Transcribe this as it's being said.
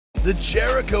The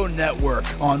Jericho Network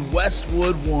on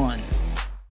Westwood One.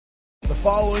 The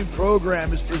following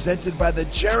program is presented by the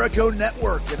Jericho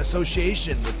Network in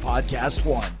association with Podcast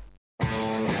One.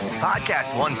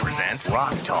 Podcast One presents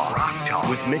Rock Talk. Rock Talk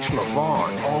with Mitch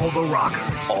LaFon. All the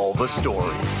rockers, all the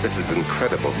stories. This is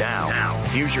incredible. Now,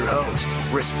 here's your host,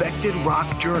 respected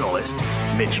rock journalist,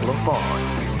 Mitch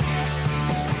LaFon.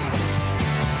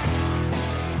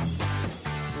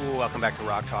 Welcome back to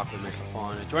Rock Talk with Mitch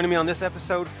LaFon. Joining me on this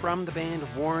episode from the band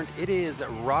Warrant, it is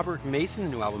Robert Mason. The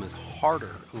new album is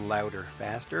Harder, Louder,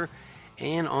 Faster.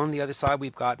 And on the other side,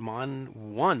 we've got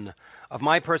one of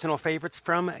my personal favorites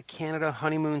from Canada,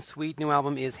 Honeymoon Suite. New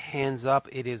album is Hands Up.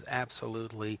 It is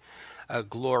absolutely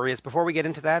glorious. Before we get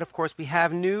into that, of course, we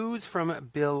have news from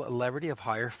Bill Leverty of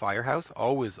Higher Firehouse.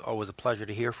 Always a pleasure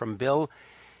to hear from Bill.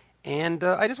 And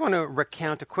I just want to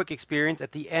recount a quick experience.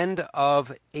 At the end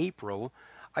of April,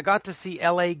 I got to see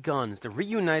L.A. Guns, the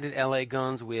reunited L.A.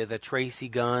 Guns with Tracy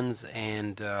Guns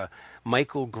and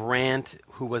Michael Grant,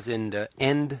 who was in the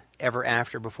End Ever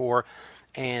After before,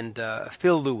 and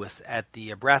Phil Lewis at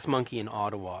the Brass Monkey in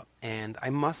Ottawa. And I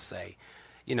must say,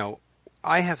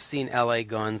 I have seen L.A.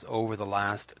 Guns over the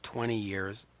last 20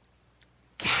 years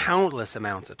countless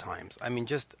amounts of times. I mean,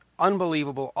 just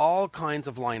unbelievable, all kinds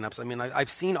of lineups. I mean, I've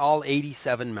seen all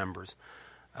 87 members.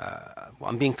 Well,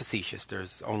 I'm being facetious.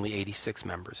 There's only 86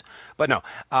 members. But no.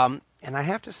 And I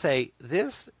have to say,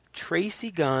 this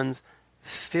Tracy Guns,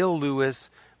 Phil Lewis,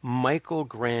 Michael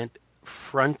Grant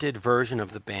fronted version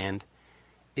of the band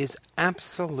is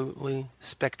absolutely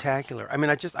spectacular. I mean,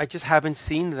 I just haven't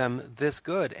seen them this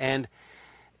good. And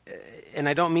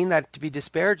I don't mean that to be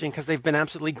disparaging, because they've been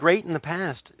absolutely great in the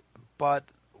past. But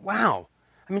wow.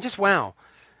 I mean, just wow.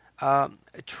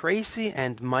 Tracy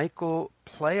and Michael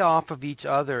play off of each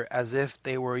other as if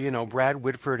they were, Brad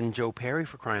Whitford and Joe Perry,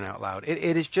 for crying out loud.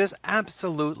 It is just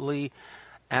absolutely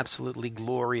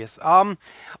glorious.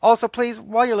 Also, please,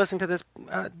 while you're listening to this,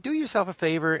 do yourself a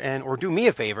favor, or do me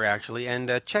a favor, actually,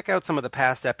 and check out some of the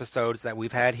past episodes that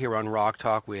we've had here on Rock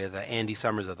Talk with Andy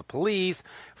Summers of The Police,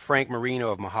 Frank Marino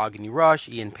of Mahogany Rush,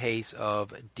 Ian Pace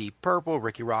of Deep Purple,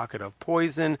 Ricky Rocket of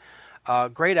Poison.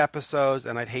 Great episodes,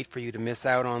 and I'd hate for you to miss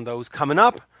out on those coming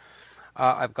up.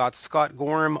 I've got Scott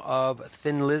Gorham of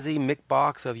Thin Lizzy, Mick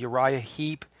Box of Uriah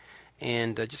Heep,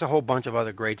 and just a whole bunch of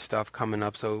other great stuff coming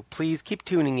up. So please keep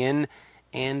tuning in.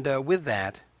 And with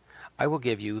that, I will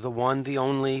give you the one, the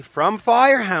only, from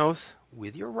Firehouse,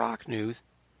 with your rock news,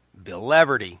 Bill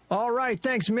Leverty. All right,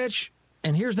 thanks, Mitch.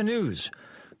 And here's the news.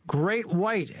 Great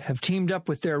White have teamed up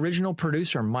with their original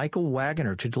producer, Michael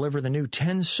Wagoner, to deliver the new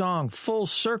 10-song Full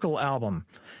Circle album.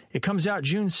 It comes out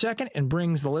June 2nd and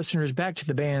brings the listeners back to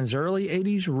the band's early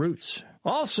 80s roots.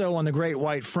 Also on the Great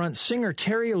White front, singer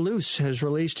Terry Luce has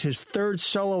released his third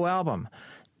solo album.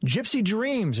 Gypsy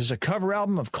Dreams is a cover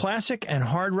album of classic and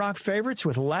hard rock favorites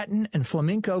with Latin and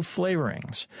flamenco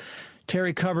flavorings.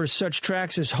 Terry covers such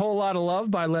tracks as Whole Lotta Love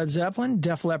by Led Zeppelin,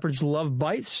 Def Leppard's Love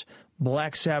Bites,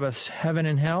 Black Sabbath's Heaven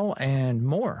and Hell, and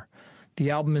more.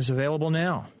 The album is available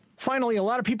now. Finally, a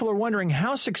lot of people are wondering,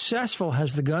 how successful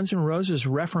has the Guns N' Roses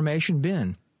Reformation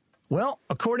been? Well,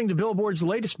 according to Billboard's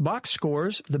latest box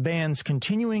scores, the band's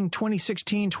continuing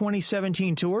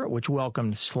 2016-2017 tour, which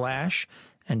welcomed Slash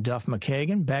and Duff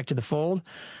McKagan back to the fold,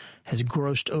 has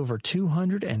grossed over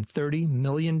 $230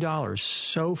 million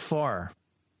so far.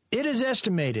 It is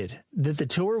estimated that the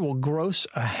tour will gross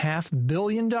 $500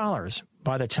 million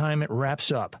by the time it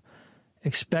wraps up.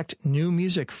 Expect new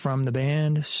music from the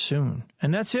band soon.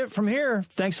 And that's it from here.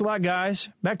 Thanks a lot, guys.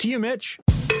 Back to you, Mitch.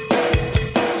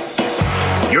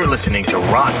 You're listening to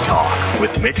Rock Talk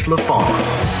with Mitch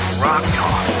LaFon. Rock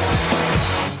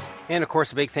Talk. And, of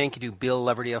course, a big thank you to Bill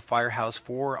Leverty of Firehouse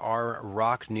for our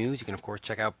rock news. You can, of course,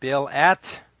 check out Bill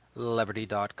at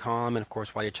Leverty.com. And, of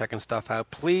course, while you're checking stuff out,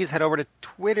 please head over to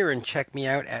Twitter and check me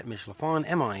out at Mitch LaFon,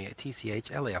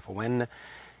 MITCHLAFON.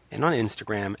 And on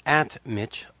Instagram, at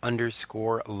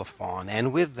Mitch_LaFon.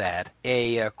 And with that,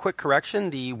 a quick correction.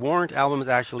 The Warrant album is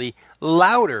actually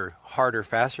Louder, Harder,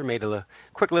 Faster. Made a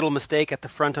quick little mistake at the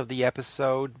front of the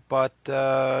episode. But,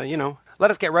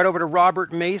 let us get right over to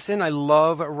Robert Mason. I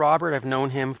love Robert. I've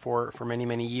known him for many,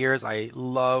 many years. I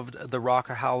loved the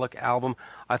Rockaholic album.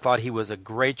 I thought he was a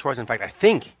great choice. In fact, I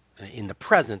think in the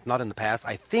present, not in the past,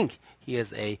 I think he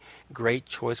is a great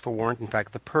choice for Warrant. In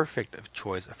fact, the perfect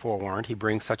choice for Warrant. He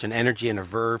brings such an energy and a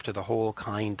verve to the whole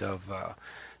kind of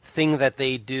thing that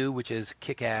they do, which is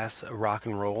kick-ass rock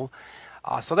and roll.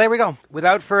 So there we go.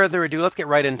 Without further ado, let's get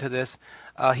right into this.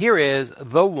 Here is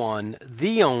the one,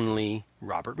 the only,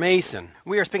 Robert Mason.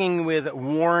 We are speaking with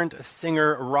Warrant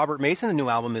singer Robert Mason. The new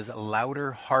album is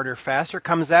Louder, Harder, Faster.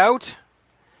 Comes out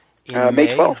In May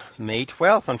 12th. May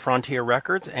 12th on Frontier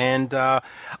Records. And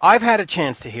I've had a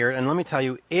chance to hear it, and let me tell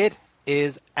you, it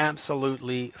is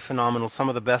absolutely phenomenal. Some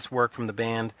of the best work from the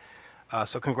band.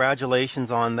 So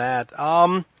congratulations on that.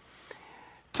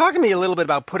 Talk to me a little bit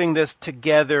about putting this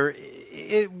together.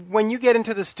 When you get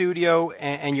into the studio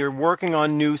and you're working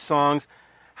on new songs,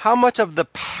 how much of the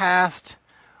past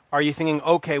are you thinking,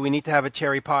 okay, we need to have a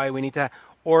cherry pie,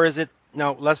 or is it,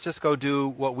 no, let's just go do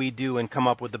what we do and come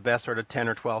up with the best sort of 10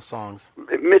 or 12 songs?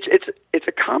 Mitch, it's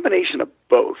a combination of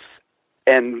both.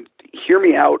 And hear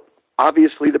me out.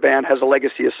 Obviously, the band has a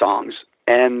legacy of songs,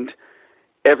 and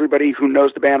everybody who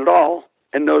knows the band at all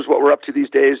and knows what we're up to these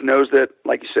days knows that,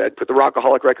 like you said, put the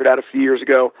Rockaholic record out a few years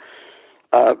ago.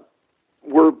 I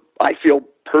feel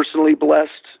personally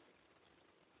blessed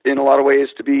in a lot of ways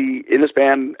to be in this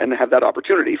band and have that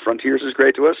opportunity. Frontiers is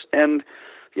great to us, and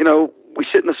you know, we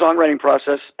sit in the songwriting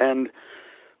process, and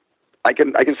I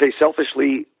can say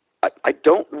selfishly, I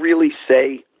don't really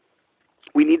say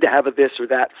we need to have a this or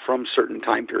that from certain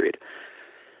time period.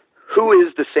 Who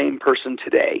is the same person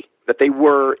today that they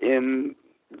were in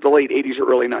the late 80s or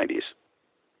early 90s?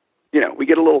 You know, we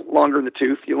get a little longer in the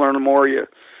tooth. You learn more.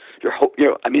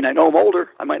 I mean, I know I'm older.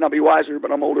 I might not be wiser,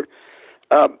 but I'm older.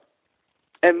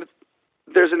 And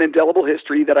there's an indelible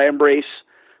history that I embrace.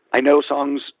 I know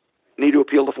songs need to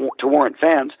appeal to Warrant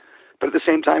fans, but at the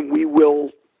same time, we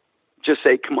will just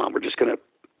say, come on, we're just going to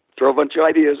throw a bunch of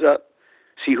ideas up,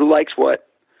 see who likes what,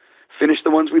 finish the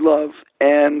ones we love,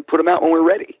 and put them out when we're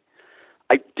ready.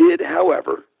 I did,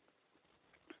 however,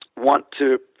 want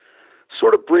to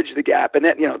sort of bridge the gap, and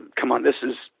that, you know, come on, this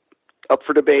is up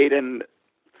for debate and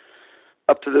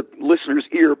up to the listener's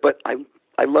ear, but I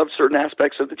love certain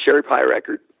aspects of the Cherry Pie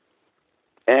record,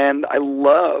 and I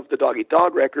love the Dog Eat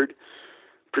Dog record.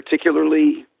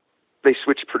 Particularly, they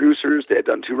switched producers. They had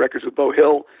done 2 records with Beau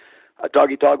Hill.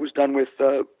 Dog Eat Dog was done with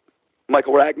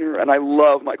Michael Wagner, and I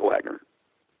love Michael Wagner.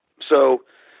 So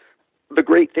the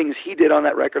great things he did on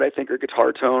that record, I think, are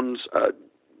guitar tones.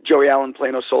 Joey Allen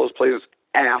playing those solos, plays his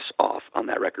ass off on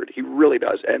that record. He really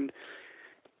does. And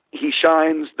he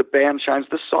shines, the band shines.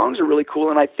 The songs are really cool,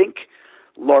 and I think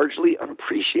largely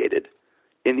unappreciated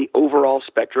in the overall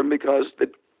spectrum, because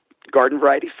the garden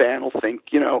variety fan will think,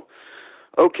 you know,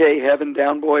 okay, Heaven,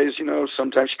 Down Boys, you know,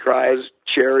 Sometimes She Cries,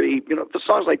 Cherry, you know, the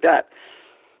songs like that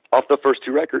off the first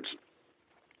 2 records.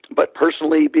 But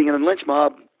personally, being in the Lynch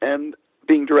Mob and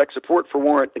being direct support for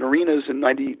Warrant in arenas in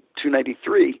 92,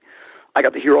 93, I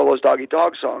got to hear all those Dog Eat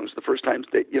Dog songs the first times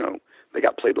they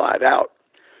got played live out.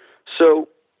 So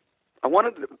I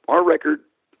wanted our record,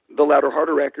 the Louder,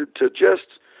 Harder record, to just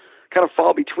kind of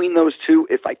fall between those 2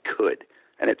 if I could.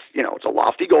 And it's, you know, it's a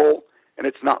lofty goal, and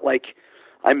it's not like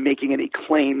I'm making any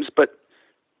claims, but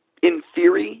in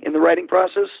theory, in the writing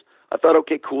process, I thought,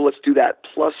 okay, cool, let's do that.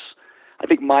 Plus, I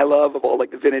think my love of all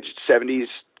like the vintage 70s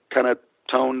kind of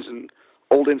tones and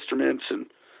old instruments and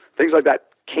things like that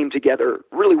came together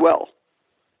really well.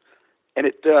 And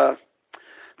it, the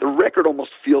record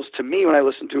almost feels to me when I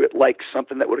listen to it like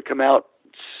something that would have come out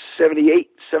 78,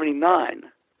 79.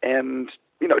 And,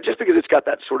 you know, just because it's got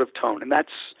that sort of tone, and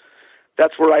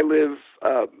that's where I live,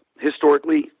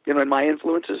 historically, you know, in my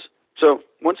influences. So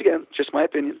once again, just my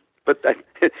opinion. But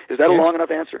is that a long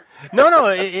enough answer? No,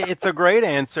 it's a great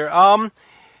answer.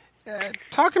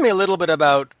 Talk to me a little bit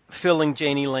about filling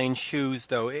Jani Lane's shoes,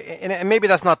 though. And maybe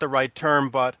that's not the right term,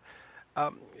 but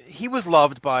he was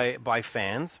loved by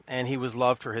fans, and he was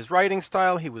loved for his writing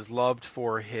style. He was loved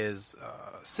for his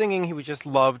singing. He was just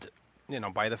loved, you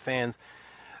know, by the fans.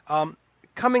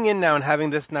 Coming in now and having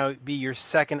this now be your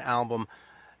second album,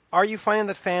 are you finding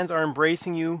that fans are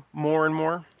embracing you more and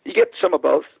more? You get some of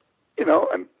both. You know,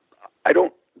 I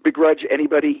don't begrudge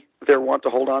anybody their want to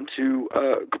hold on to,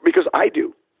 because I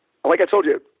do. Like I told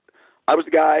you, I was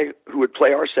the guy who would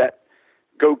play our set,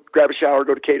 go grab a shower,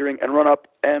 go to catering, and run up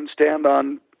and stand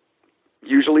on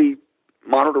usually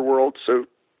Monitor World, so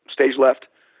stage left,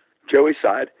 Joey's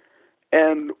side,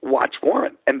 and watch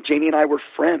Warrant. And Jani and I were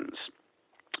friends.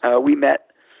 We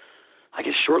met, I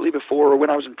guess, shortly before, when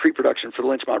I was in pre-production for the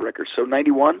Lynch Mob record. So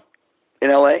 91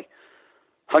 in L.A.,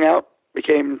 hung out,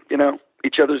 became, you know,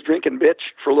 each other's drinking bitch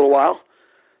for a little while,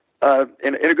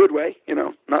 in a good way, you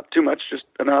know, not too much, just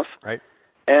enough. Right.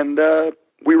 And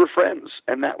we were friends,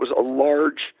 and that was a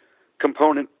large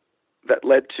component that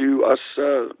led to us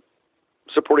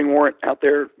supporting Warrant out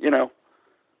there, you know,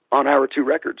 on our 2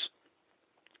 records.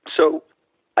 So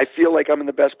I feel like I'm in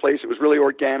the best place. It was really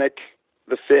organic,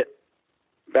 the fit,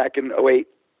 back in 2008,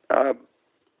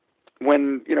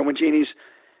 when Jani's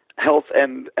health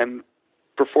and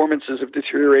performances have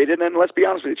deteriorated. And let's be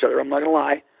honest with each other, I'm not going to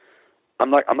lie,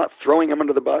 I'm not throwing him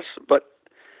under the bus, but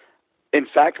in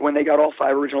fact, when they got all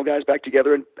 5 original guys back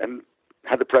together and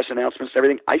had the press announcements and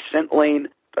everything, I sent Lane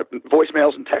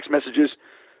voicemails and text messages,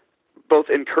 both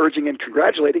encouraging and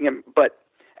congratulating him, but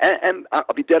and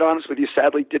I'll be dead honest with you,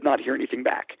 sadly did not hear anything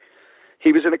back.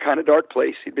 He was in a kind of dark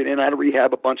place. He'd been in and out of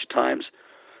rehab a bunch of times,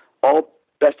 all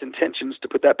best intentions to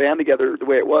put that band together the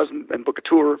way it was and book a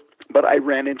tour, but I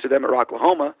ran into them at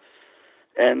Rocklahoma,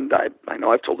 and I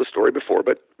know I've told the story before,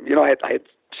 but, you know, I had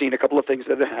seen a couple of things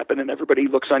that had happened, and everybody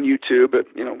looks on YouTube, but,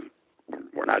 you know,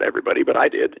 we're not everybody, but I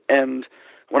did, and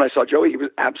when I saw Joey, he was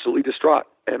absolutely distraught,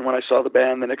 and when I saw the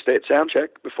band the next day at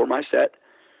Soundcheck before my set,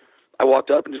 I walked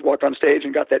up and just walked on stage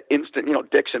and got that instant, you know,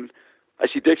 Dixon. I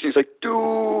see Dixon, he's like,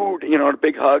 dude, you know, and a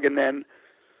big hug, and then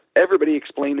everybody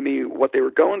explained to me what they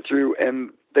were going through, and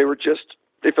they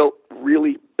felt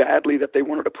really badly that they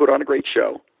wanted to put on a great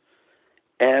show.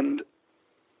 And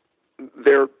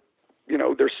their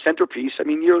centerpiece, I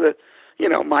mean,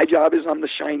 my job is I'm the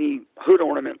shiny hood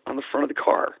ornament on the front of the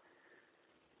car.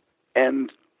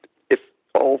 And if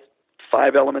all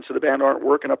 5 elements of the band aren't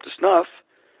working up to snuff,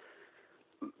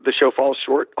 the show falls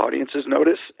short, audiences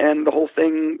notice, and the whole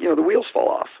thing, you know, the wheels fall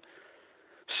off.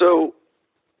 So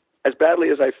as badly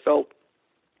as I felt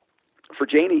for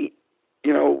Janie,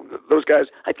 you know, those guys,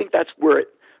 I think that's where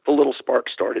the little spark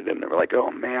started, and they were like,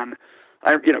 oh man,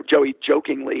 Joey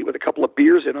jokingly with a couple of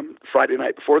beers in him Friday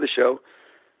night before the show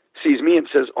sees me and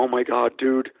says, oh my God,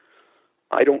 dude,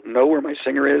 I don't know where my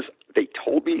singer is. They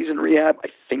told me he's in rehab. I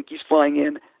think he's flying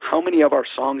in. How many of our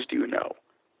songs do you know?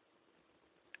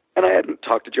 And I hadn't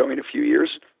talked to Joey in a few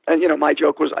years. And, you know, my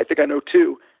joke was, I think I know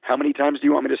 2. How many times do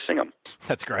you want me to sing them?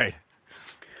 That's great.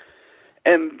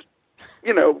 And,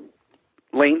 you know,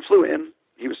 Lane flew in.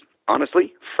 He was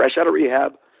honestly fresh out of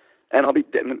rehab. And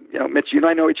you know, Mitch, you and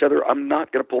I know each other. I'm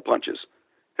not going to pull punches.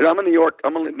 And I'm in New York.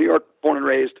 I'm in New York, born and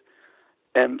raised.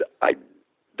 And I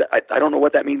don't know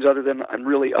what that means other than I'm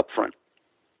really upfront.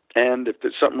 And if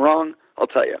there's something wrong, I'll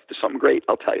tell you. If there's something great,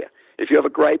 I'll tell you. If you have a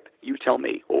gripe, you tell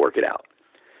me. We'll work it out.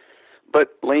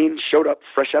 But Lane showed up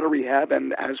fresh out of rehab,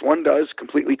 and as one does,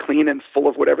 completely clean and full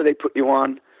of whatever they put you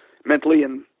on mentally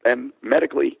and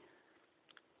medically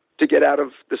to get out of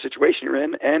the situation you're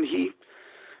in. And he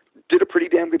did a pretty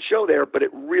damn good show there, but it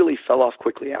really fell off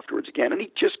quickly afterwards again. And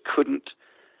he just couldn't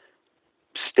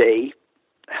stay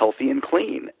healthy and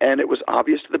clean. And it was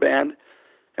obvious to the band.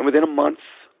 And within a month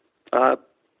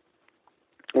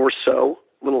or so,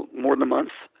 a little more than a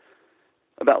month,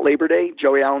 about Labor Day,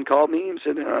 Joey Allen called me and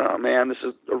said, oh, man, this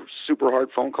is a super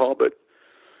hard phone call, but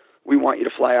we want you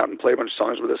to fly out and play a bunch of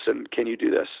songs with us, and can you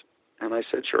do this? And I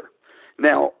said, sure.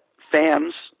 Now,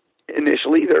 fans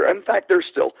initially, they're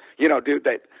still, you know, dude,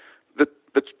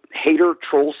 the hater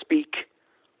troll speak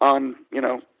on, you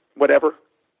know, whatever.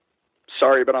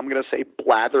 Sorry, but I'm going to say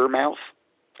blathermouth,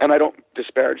 and I don't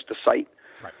disparage the site.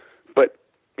 Right. But,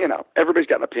 you know, everybody's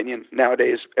got an opinion.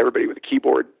 Nowadays, everybody with a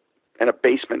keyboard and a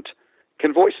basement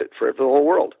can voice it for the whole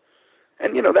world.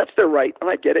 And, you know, that's their right, and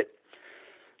I get it.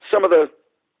 Some of the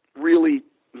really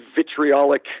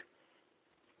vitriolic,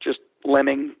 just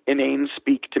lemming, inane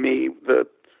speak to me, the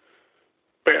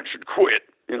band should quit.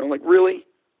 You know, like, really?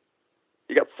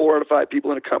 You got 4 out of 5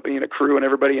 people in a company and a crew and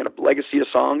everybody and a legacy of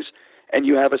songs, and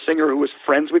you have a singer who was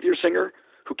friends with your singer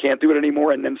who can't do it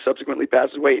anymore and then subsequently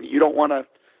passes away, and you don't want to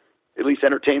at least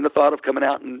entertain the thought of coming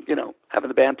out and, you know, having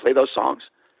the band play those songs.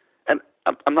 And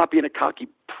I'm not being a cocky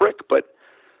prick, but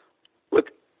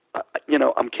look, you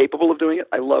know, I'm capable of doing it.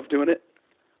 I love doing it.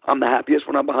 I'm the happiest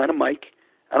when I'm behind a mic,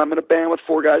 and I'm in a band with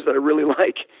 4 guys that I really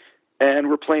like, and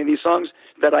we're playing these songs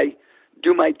that I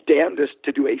do my damnedest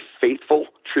to do a faithful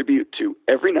tribute to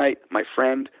every night, my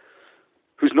friend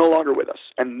who's no longer with us.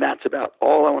 And that's about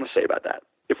all I want to say about that.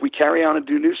 If we carry on and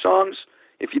do new songs,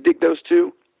 if you dig those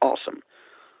 2, awesome.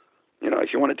 You know, if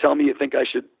you want to tell me you think I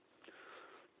should,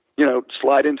 you know,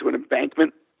 slide into an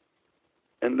embankment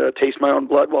and taste my own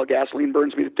blood while gasoline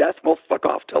burns me to death, well, fuck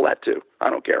off. Tell that too. I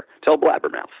don't care. Tell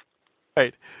Blabbermouth.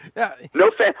 Right. Yeah.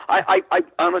 No fan. I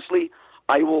honestly,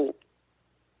 I will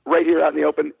right here out in the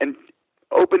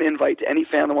open invite to any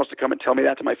fan that wants to come and tell me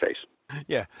that to my face.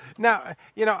 Yeah. Now,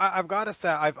 you know, I've got to say,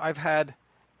 I've had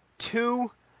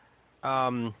 2,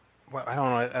 well, I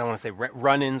don't want to say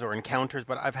run-ins or encounters,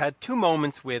 but I've had 2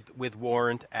 moments with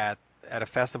Warrant at a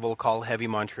festival called Heavy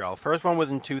Montreal. First one was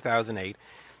in 2008,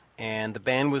 and the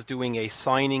band was doing a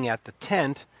signing at the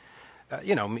tent,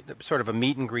 you know, sort of a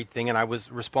meet and greet thing, and I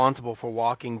was responsible for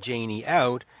walking Janie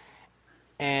out.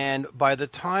 And by the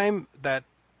time that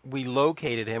we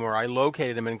located him, or I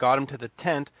located him and got him to the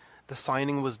tent, the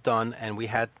signing was done, and we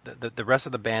had the rest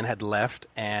of the band had left,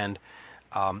 and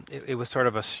it was sort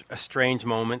of a strange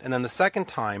moment. And then the second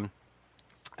time,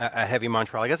 at Heavy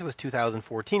Montreal. I guess it was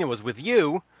 2014. It was with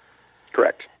you.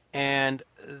 Correct. And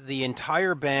the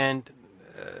entire band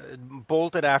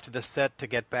bolted after the set to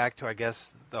get back to, I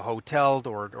guess, the hotel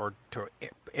or to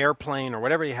airplane or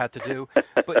whatever you had to do.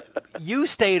 But you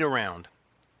stayed around,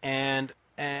 and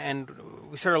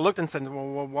we sort of looked and said,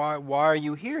 well, why are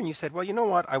you here? And you said, well, you know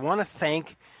what? I want to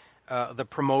thank the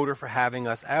promoter for having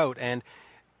us out. And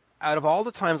out of all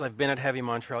the times I've been at Heavy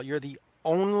Montreal, you're the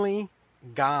only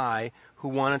guy who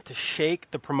wanted to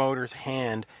shake the promoter's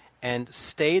hand and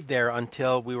stayed there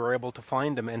until we were able to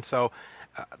find him. And so,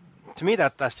 to me,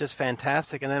 that's just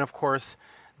fantastic. And then, of course,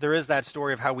 there is that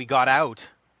story of how we got out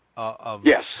of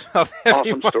yes, of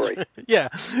awesome story. Yeah.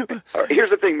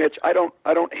 Here's the thing, Mitch. I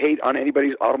don't hate on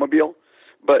anybody's automobile,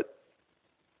 but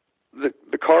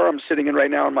the car I'm sitting in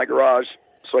right now in my garage,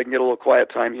 so I can get a little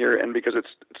quiet time here, and because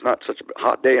it's not such a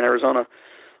hot day in Arizona,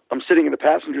 I'm sitting in the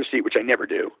passenger seat, which I never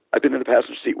do. I've been in the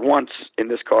passenger seat once in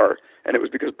this car, and it was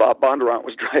because Bob Bondurant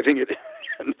was driving it.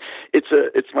 And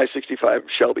it's my '65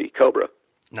 Shelby Cobra.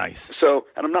 Nice. So,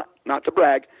 and I'm not to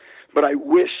brag, but I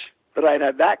wish that I'd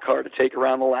had that car to take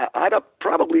around the lap. I'd have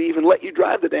probably even let you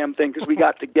drive the damn thing, because we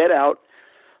got to get out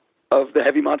of the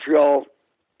Heavy Montreal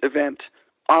event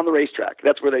on the racetrack.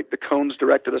 That's where the cones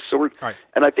directed us. So right.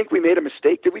 And I think we made a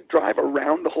mistake. Did we drive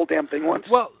around the whole damn thing once?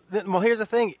 Well, here's the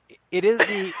thing. It is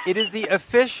the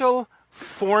official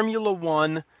Formula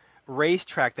One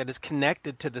racetrack that is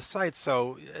connected to the site.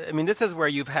 So, I mean, this is where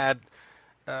you've had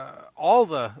all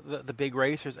the big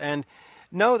racers. And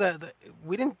no,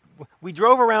 we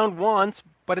drove around once,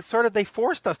 but it's sort of, they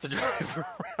forced us to drive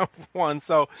around once.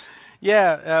 So,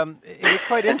 yeah, it was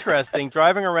quite interesting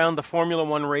driving around the Formula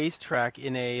One racetrack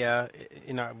in a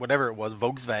whatever it was,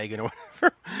 Volkswagen or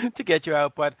whatever, to get you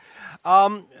out. But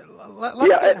well,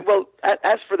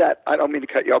 as for that, I don't mean to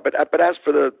cut you off, but as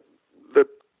for the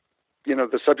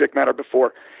subject matter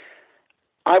before,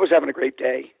 I was having a great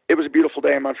day. It was a beautiful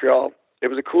day in Montreal. It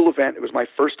was a cool event. It was my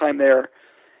first time there,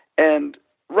 and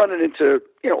running into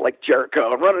like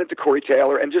Jericho, and running into Corey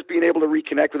Taylor, and just being able to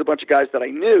reconnect with a bunch of guys that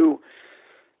I knew.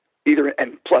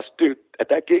 And plus, dude, at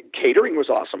that gig, catering was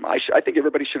awesome. I think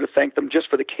everybody should have thanked them just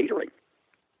for the catering.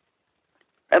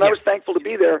 And yeah. I was thankful to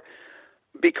be there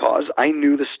because I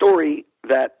knew the story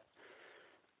that,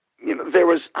 there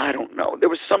was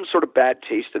some sort of bad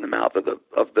taste in the mouth of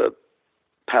the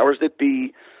powers that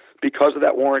be because of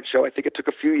that Warrant show. I think it took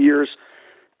a few years,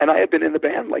 and I had been in the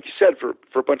band, like you said,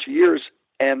 for a bunch of years.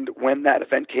 And when that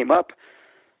event came up,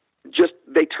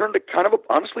 they turned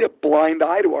honestly a blind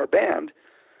eye to our band.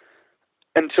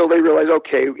 Until they realized,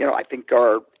 okay, I think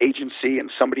our agency and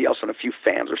somebody else and a few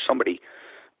fans or somebody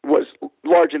was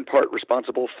large in part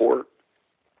responsible for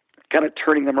kind of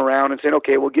turning them around and saying,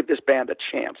 okay, we'll give this band a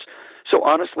chance. So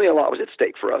honestly, a lot was at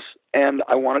stake for us, and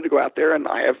I wanted to go out there, and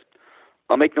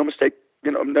I'll make no mistake,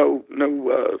 no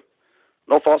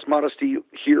false modesty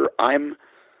here. I'm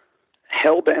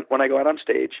hell-bent when I go out on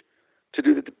stage to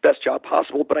do the best job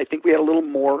possible, but I think we had a little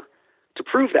more to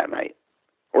prove that night.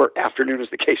 Or afternoon is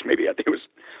the case, maybe. I think it was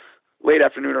late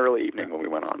afternoon, early evening when we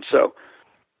went on. So,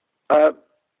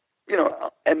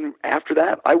 and after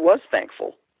that, I was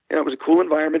thankful. It was a cool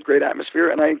environment, great atmosphere,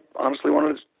 and I honestly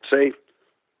wanted to say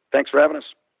thanks for having us.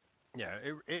 Yeah,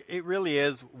 it really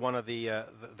is one of the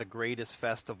greatest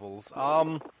festivals.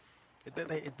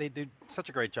 They do such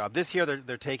a great job. This year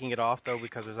they're taking it off, though,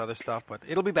 because there's other stuff, but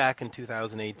it'll be back in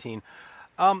 2018.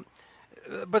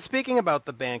 But speaking about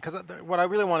the band, because what I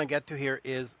really want to get to here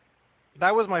is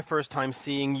that was my first time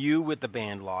seeing you with the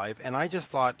band live, and I just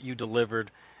thought you delivered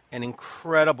an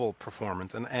incredible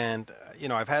performance. And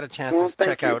I've had a chance to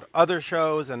check out other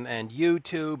shows and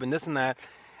YouTube and this and that,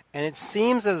 and it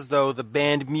seems as though the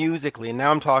band musically, and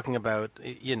now I'm talking about,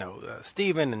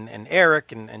 Stephen and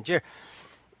Eric and Jerry,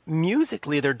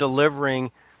 musically they're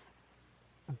delivering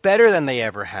better than they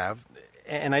ever have.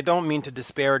 And I don't mean to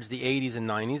disparage the 80s and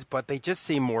 90s, but they just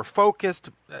seem more focused,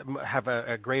 have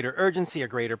a greater urgency, a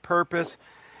greater purpose.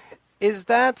 Is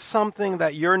that something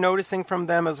that you're noticing from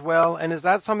them as well? And is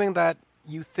that something that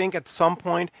you think at some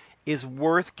point is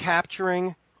worth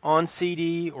capturing on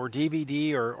CD or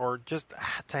DVD or just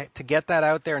to get that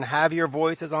out there and have your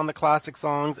voices on the classic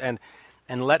songs and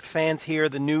let fans hear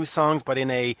the new songs, but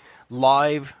in a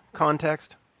live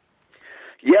context?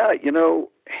 Yeah,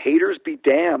 haters be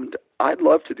damned. I'd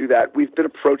love to do that. We've been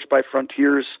approached by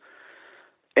Frontiers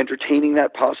entertaining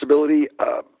that possibility.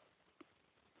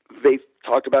 They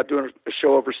talked about doing a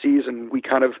show overseas, and we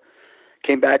kind of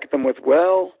came back at them with,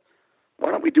 well,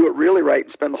 why don't we do it really right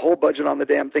and spend the whole budget on the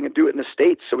damn thing and do it in the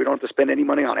States so we don't have to spend any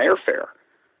money on airfare,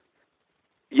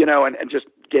 and just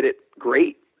get it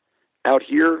great out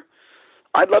here.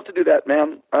 I'd love to do that,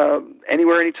 man.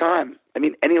 Anywhere, anytime. I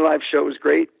mean, any live show is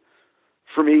great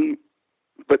for me,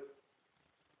 but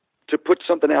to put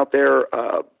something out there,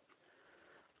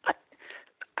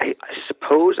 I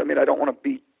suppose, I mean, I don't want to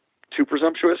be too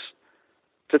presumptuous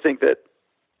to think that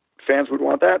fans would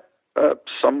want that.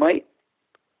 Some might.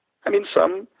 I mean,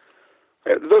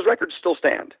 those records still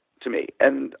stand to me.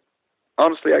 And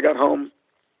honestly, I got home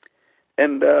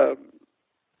and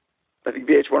I think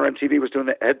VH1 or MTV was doing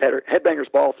the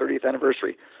Headbangers Ball 30th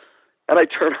anniversary. And I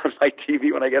turn on my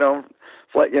TV when I get home,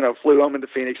 flew home into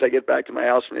Phoenix. I get back to my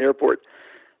house from the airport,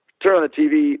 turn on the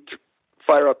TV,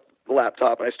 fire up the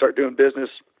laptop, and I start doing business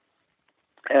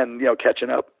and, catching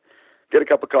up, get a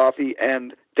cup of coffee,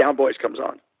 and Down Boys comes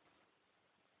on.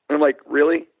 And I'm like,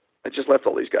 really? I just left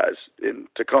all these guys in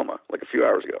Tacoma like a few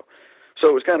hours ago. So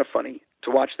it was kind of funny to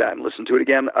watch that and listen to it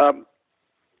again,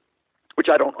 which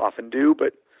I don't often do,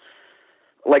 but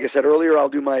like I said earlier, I'll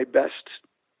do my best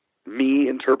me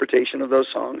interpretation of those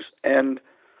songs, and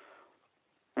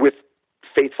with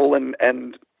faithful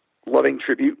and loving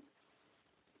tribute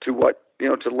to what,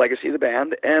 to the legacy of the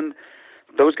band. And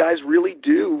those guys really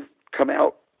do come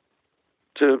out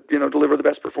to, deliver the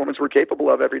best performance we're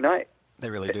capable of every night. They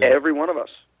really do. Every one of us.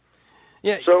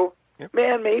 Yeah. So, yep.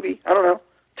 Man, maybe. I don't know.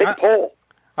 Take a poll.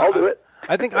 I'll do it.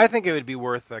 I think it would be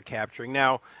worth capturing.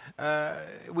 Now,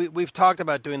 we've talked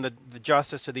about doing the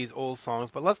justice to these old songs,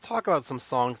 but let's talk about some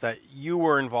songs that you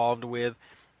were involved with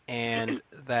and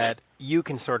that you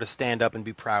can sort of stand up and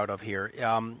be proud of here.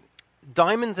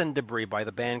 Diamonds and Debris by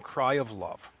the band Cry of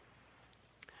Love.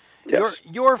 Yes.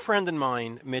 Your friend and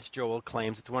mine, Mitch Joel,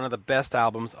 claims it's one of the best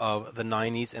albums of the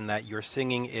 90s and that your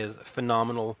singing is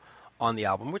phenomenal on the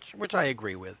album, which I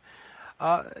agree with.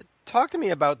 Talk to me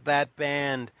about that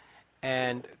band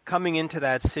and coming into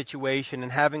that situation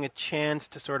and having a chance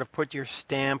to sort of put your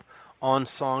stamp on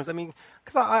songs. I mean,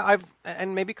 because I've,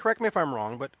 and maybe correct me if I'm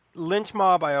wrong, but Lynch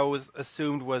Mob I always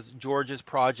assumed was George's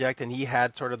project, and he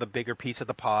had sort of the bigger piece of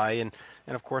the pie, and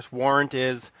of course Warrant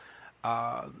is,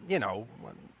 a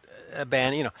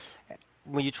band,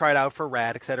 when you tried out for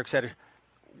Rat, et cetera, et cetera.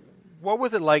 What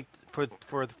was it like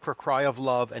for Cry of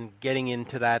Love and getting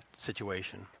into that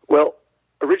situation? Well,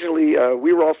 originally,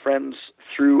 we were all friends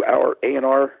through our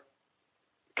A&R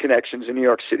connections in New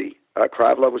York City.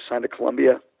 Cry of Love was signed to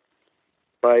Columbia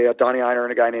by Donnie Ienner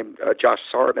and a guy named Josh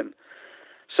Sarabin.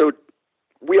 So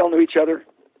we all knew each other,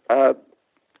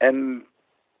 and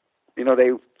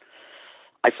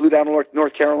I flew down to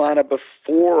North Carolina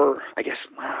before,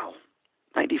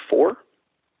 94,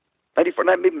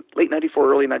 maybe late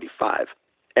 94, early 95.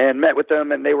 And met with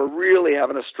them, and they were really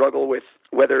having a struggle with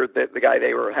whether the guy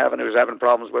they were having, who was having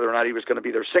problems, whether or not he was going to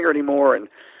be their singer anymore. And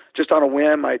just on a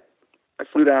whim, I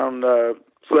flew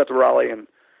out to Raleigh and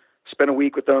spent a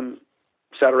week with them,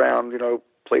 sat around,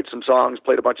 played some songs,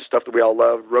 played a bunch of stuff that we all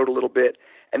loved, wrote a little bit,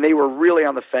 and they were really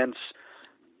on the fence.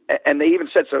 And they even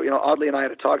said so, Audley and I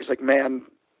had a talk. It's like, man,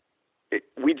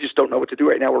 we just don't know what to do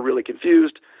right now. We're really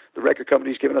confused. The record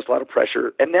company's giving us a lot of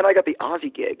pressure. And then I got the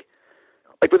Ozzy gig,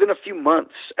 like within a few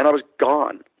months, and I was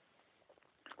gone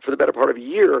for the better part of a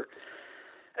year.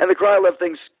 And the Cry of Love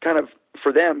things kind of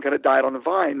died on the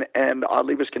vine, and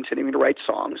Audley was continuing to write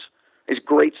songs. He's a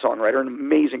great songwriter, an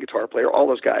amazing guitar player. All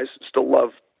those guys, still love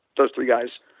those three guys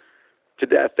to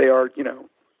death. They are,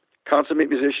 consummate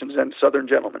musicians and Southern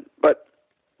gentlemen. But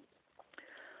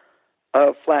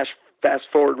fast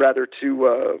forward rather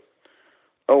to,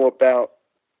 about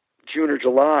June or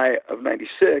July of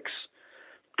 96,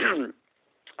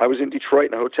 I was in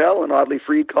Detroit in a hotel, and Audley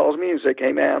Freed calls me and says,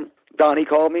 hey, man, Donnie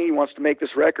called me. He wants to make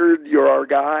this record. You're our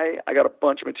guy. I got a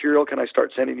bunch of material. Can I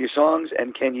start sending you songs?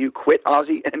 And can you quit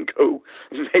Ozzy and go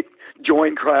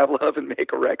join Cry of Love and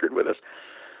make a record with us?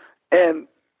 And,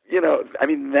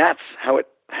 that's how it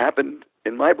happened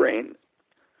in my brain.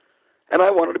 And I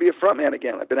wanted to be a frontman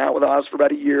again. I've been out with Oz for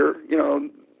about a year,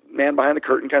 man behind the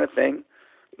curtain kind of thing,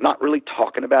 not really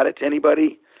talking about it to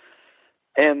anybody.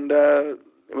 And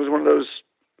it was one of those,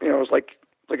 it was like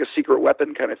a secret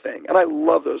weapon kind of thing. And I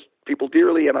love those people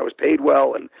dearly, and I was paid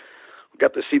well, and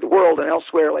got to see the world and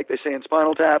elsewhere, like they say in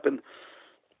Spinal Tap. And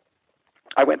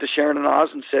I went to Sharon and Oz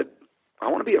and said, I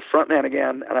want to be a frontman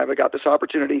again, and I've got this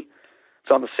opportunity.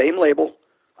 It's on the same label.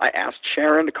 I asked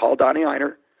Sharon to call Donnie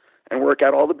Ienner and work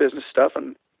out all the business stuff,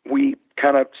 and we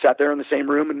kind of sat there in the same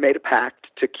room and made a pact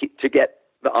to get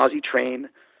the Ozzy train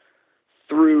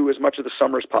through as much of the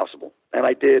summer as possible. And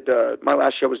I did. My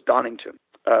last show was Donington.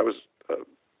 It was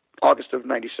August of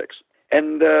 96.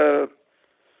 And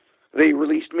they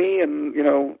released me and,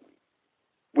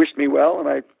 wished me well, and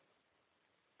I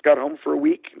got home for a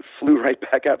week and flew right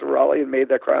back out to Raleigh and made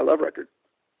that Cry of Love record.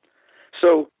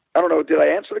 So I don't know, did I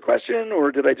answer the question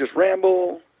or did I just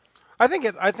ramble? I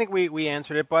think we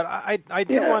answered it, but I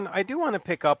do want to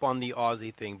pick up on the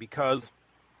Ozzy thing because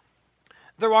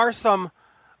there are some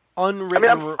unwritten.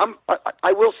 I mean,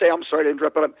 I will say, I'm sorry to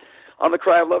interrupt, but on the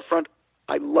Cry of Love front,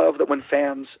 I love that when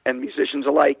fans and musicians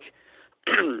alike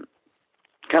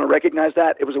kind of recognize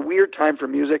that. It was a weird time for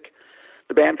music.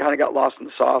 The band kind of got lost in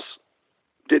the sauce,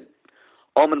 did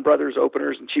Allman Brothers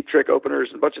openers and Cheap Trick openers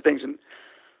and a bunch of things, and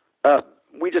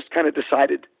we just kind of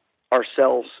decided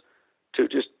ourselves to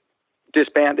just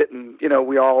disband it, and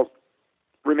we all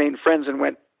remained friends and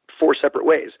went 4 separate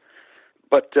ways.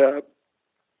 But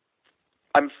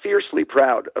I'm fiercely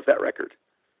proud of that record.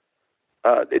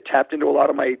 It tapped into a lot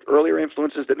of my earlier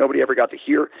influences that nobody ever got to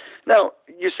hear. Now,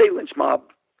 you say Lynch Mob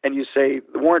and you say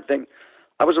the Warrant thing.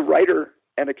 I was a writer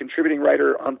and a contributing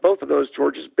writer on both of those.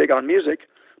 George is big on music,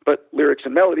 but lyrics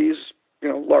and melodies,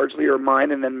 largely are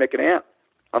mine, and then Mick and Ant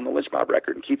on the Lynch Mob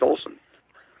record, and Keith Olsen.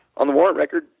 On the Warrant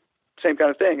record, same kind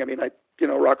of thing. I mean,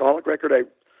 Rockaholic record, I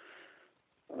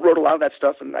wrote a lot of that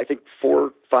stuff, and I think 4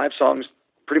 or 5 songs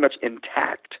pretty much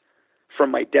intact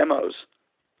from my demos,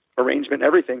 arrangement,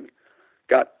 everything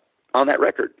got on that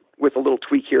record with a little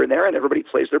tweak here and there, and everybody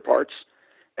plays their parts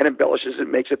and embellishes it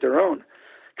and makes it their own.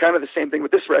 Kind of the same thing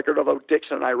with this record, although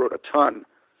Dixon and I wrote a ton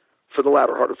for the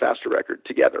Louder, Harder, Faster record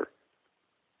together.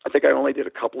 I think I only did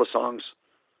a couple of songs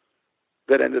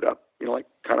that ended up,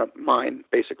 kind of mine,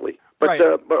 basically. But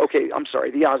right. But okay, I'm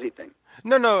sorry, the Ozzy thing.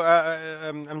 No,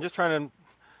 I'm just trying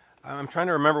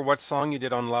to remember what song you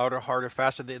did on Louder, Harder,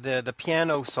 Faster. The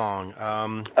piano song.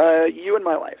 You and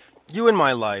My Life. You and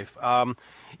My Life.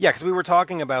 Yeah, because we were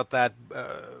talking about that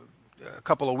a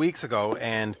couple of weeks ago,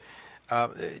 and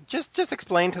just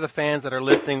explain to the fans that are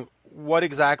listening what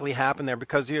exactly happened there,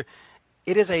 because it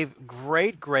is a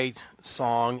great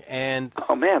song, and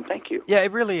oh man, thank you. Yeah,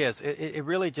 it really is. It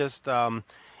really just and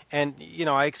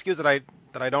I excuse that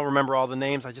I don't remember all the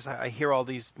names. I hear all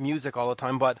these music all the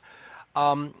time, but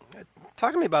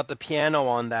talk to me about the piano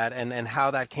on that and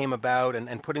how that came about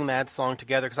and putting that song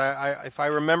together, because if I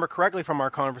remember correctly from our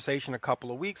conversation a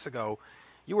couple of weeks ago,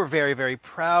 you were very, very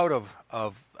proud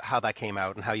of how that came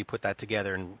out and how you put that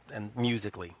together and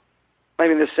musically. I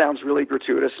mean, this sounds really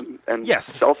gratuitous and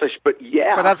yes. selfish, but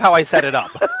yeah. But that's how I set it up,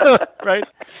 right?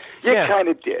 You kind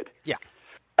of did. Yeah.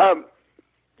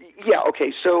 Yeah,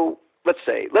 okay, so let's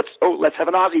have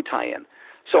an Ozzy tie-in.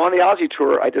 So on the Ozzy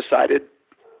tour, I decided,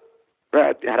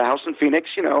 I had a house in Phoenix,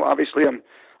 obviously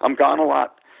I'm gone a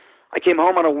lot. I came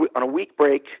home on a week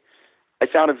break. I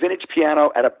found a vintage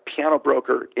piano at a piano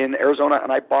broker in Arizona,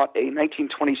 and I bought a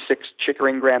 1926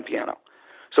 Chickering grand piano.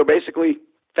 So basically,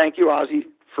 thank you, Ozzy,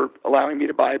 for allowing me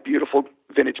to buy a beautiful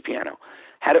vintage piano.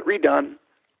 Had it redone.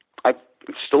 It's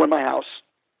still in my house.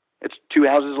 It's 2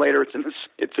 houses later. It's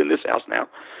in this house now.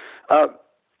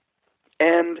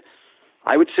 And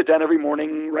I would sit down every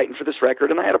morning writing for this record,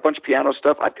 and I had a bunch of piano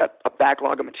stuff. I've got a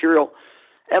backlog of material,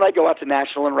 and I go out to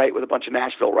Nashville and write with a bunch of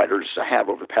Nashville writers I have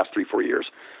over the past 3-4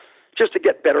 years, just to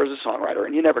get better as a songwriter,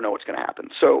 and you never know what's going to happen.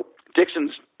 So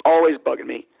Dixon's always bugging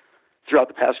me throughout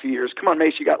the past few years. Come on,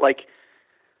 Mace, you have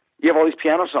all these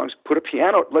piano songs.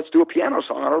 Let's do a piano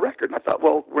song on a record. And I thought,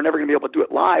 well, we're never going to be able to do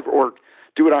it live or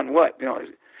do it on what?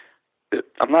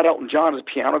 I'm not Elton John. Is a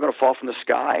piano going to fall from the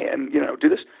sky and, do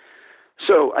this?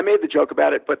 So I made the joke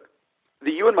about it, but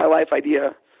the You and My Life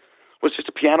idea was just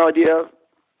a piano idea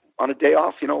on a day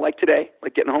off, like today,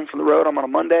 like getting home from the road. I'm on a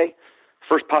Monday,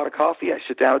 first pot of coffee. I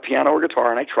sit down with piano or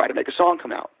guitar and I try to make a song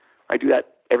come out. I do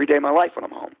that every day of my life when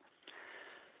I'm home.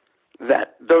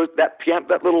 That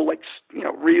little,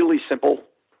 really simple,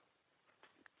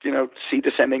 C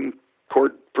descending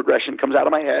chord progression comes out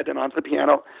of my head and onto the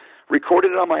piano,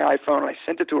 recorded it on my iPhone, and I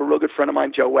sent it to a real good friend of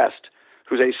mine, Joe West,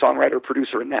 who's a songwriter,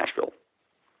 producer in Nashville.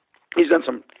 He's done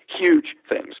some huge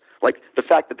things. Like the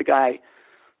fact that the guy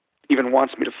even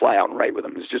wants me to fly out and write with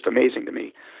him is just amazing to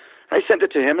me. I sent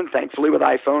it to him, and thankfully with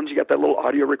iPhones, you got that little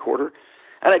audio recorder,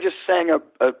 and I just sang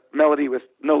a melody with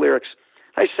no lyrics.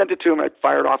 I sent it to him, I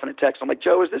fired off in a text. I'm like,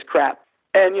 Joe, is this crap?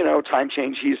 And, time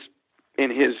change, he's in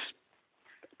his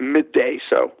midday,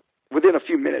 so within a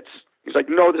few minutes, he's like,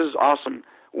 no, this is awesome.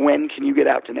 When can you get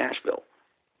out to Nashville?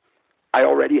 I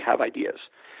already have ideas.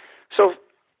 So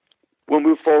we'll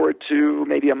move forward to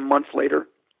maybe a month later.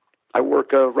 I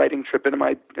work a writing trip into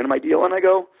my deal, and I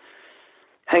go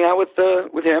hang out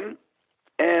with him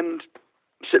and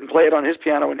sit and play it on his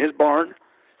piano in his barn.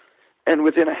 And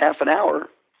within a half an hour,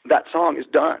 that song is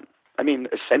done. I mean,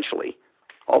 essentially,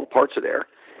 all the parts are there.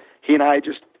 He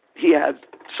had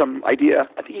some idea.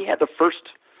 I think he had the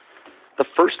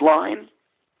first line,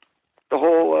 the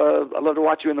whole I love to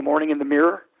watch you in the morning in the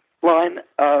mirror line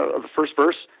of the first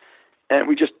verse, and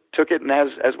we just took it, and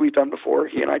as we've done before,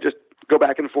 he and I just go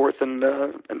back and forth and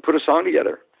put a song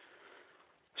together.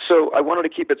 So I wanted to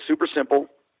keep it super simple,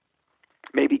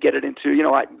 maybe get it into,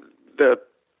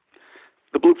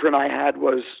 the blueprint I had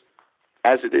was,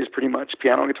 as it is pretty much,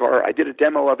 piano and guitar. I did a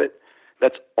demo of it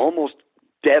that's almost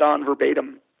dead on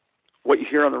verbatim what you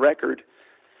hear on the record,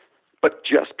 but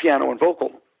just piano and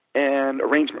vocal and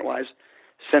arrangement-wise.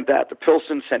 Sent that to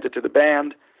Pilsen, sent it to the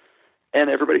band, and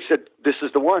everybody said, this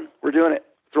is the one. We're doing it.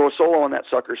 Throw a solo on that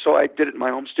sucker. So I did it in my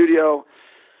home studio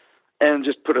and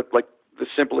just put like the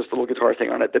simplest little guitar thing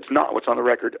on it that's not what's on the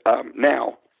record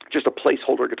now, just a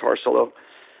placeholder guitar solo.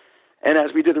 And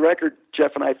as we did the record,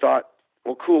 Jeff and I thought,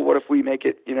 well, cool, what if we make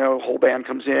it, whole band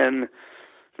comes in,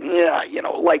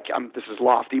 this is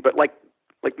lofty, but like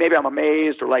maybe I'm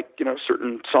Amazed, or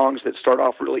certain songs that start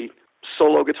off really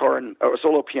solo guitar and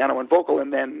solo piano and vocal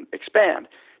and then expand.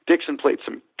 Dixon played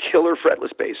some killer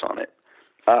fretless bass on it.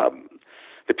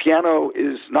 The piano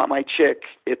is not my chick.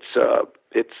 It's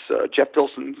Jeff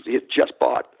Pilsen. He had just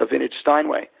bought a vintage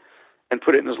Steinway and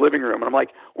put it in his living room. And I'm like,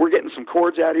 we're getting some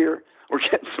chords out here. We're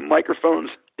getting some microphones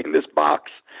in this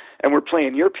box, and we're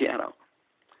playing your piano.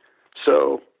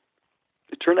 So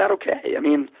it turned out okay. I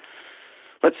mean,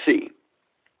 let's see.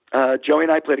 Joey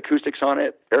and I played acoustics on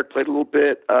it. Eric played a little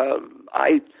bit.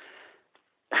 I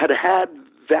had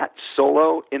that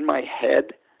solo in my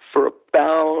head for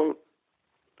about,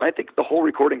 I think, the whole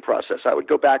recording process. I would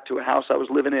go back to a house I was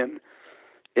living in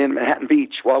Manhattan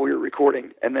Beach while we were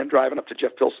recording, and then driving up to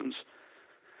Jeff Pilsen's.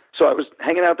 So I was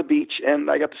hanging out at the beach,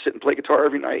 and I got to sit and play guitar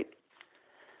every night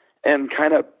and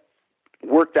kind of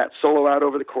work that solo out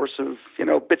over the course of,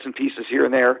 bits and pieces here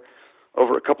and there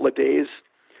over a couple of days.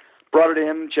 Brought it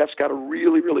in. Jeff's got a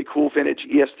really, really cool vintage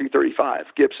ES335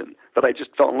 Gibson that I just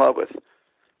fell in love with.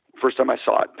 First time I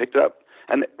saw it, picked it up.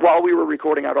 And while we were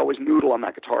recording, I'd always noodle on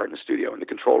that guitar in the studio, in the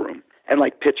control room, and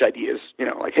pitch ideas,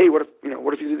 hey, what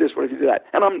if you do this? What if you do that?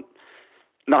 And I'm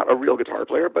not a real guitar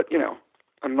player, but,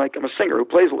 I'm a singer who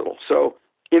plays a little. So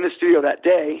in the studio that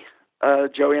day,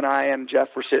 Joey and I and Jeff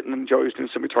were sitting, and Joey was doing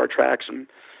some guitar tracks, and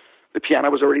the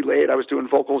piano was already laid. I was doing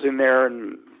vocals in there,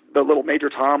 and the little Major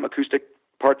Tom acoustic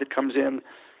part that comes in,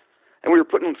 and we were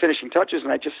putting finishing touches.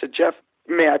 And I just said, Jeff,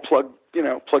 may I plug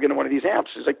into one of these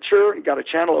amps? He's like, sure. And got a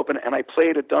channel open, and I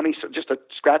played a dummy, so just a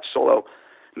scratch solo,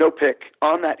 no pick,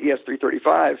 on that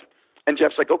ES335. And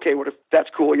Jeff's like, okay, what if that's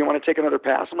cool? You want to take another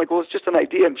pass? I'm like, well, it's just an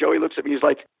idea. And Joey looks at me, he's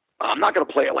like, I'm not going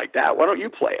to play it like that. Why don't you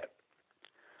play it?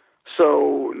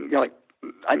 So,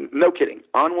 I'm no kidding,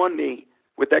 on one knee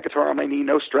with that guitar on my knee,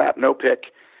 no strap, no pick.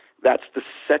 That's the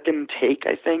second take,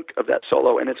 I think, of that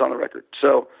solo, and it's on the record.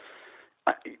 So,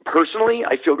 personally,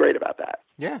 I feel great about that.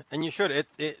 Yeah, and you should.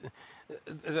 I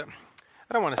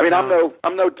don't want to. I mean,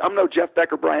 I'm no Jeff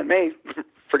Beck or Brian May,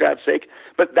 for God's sake,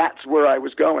 but that's where I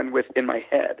was going with in my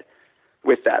head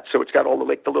with that. So it's got all the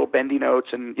little bendy notes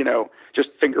and just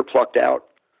finger plucked out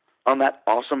on that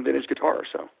awesome vintage guitar.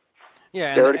 So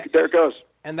yeah, there it goes.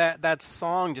 And that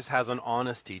song just has an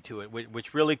honesty to it,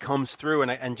 which really comes through.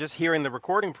 And just hearing the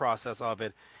recording process of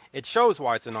it, it shows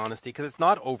why it's an honesty, because it's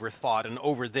not overthought and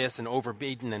over this and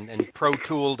overbeaten and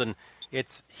pro-tooled. And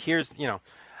it's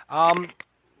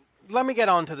let me get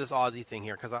on to this Aussie thing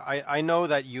here, because I know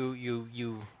that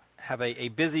you have a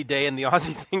busy day, and the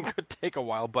Aussie thing could take a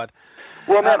while. But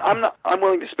well, man, I'm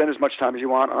willing to spend as much time as you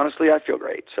want. Honestly, I feel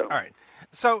great. So all right.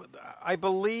 So I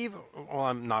believe,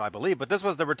 but this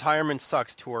was the Retirement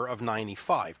Sucks tour of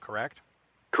 95, correct?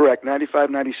 Correct. 95,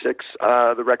 96,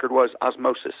 the record was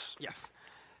Osmosis. Yes.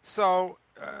 So,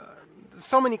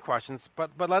 so many questions,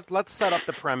 but let's set up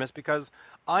the premise, because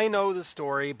I know the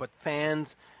story, but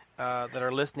fans that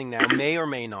are listening now may or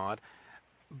may not.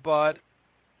 But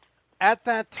at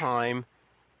that time,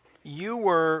 you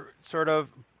were sort of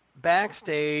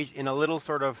backstage in a little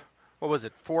sort of, what was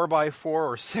it, 4x4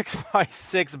 or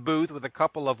 6x6 booth with a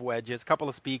couple of wedges, a couple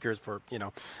of speakers for,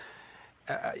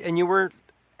 and you were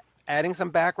adding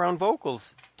some background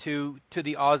vocals to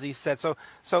the Aussie set.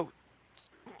 So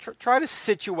try to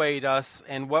situate us,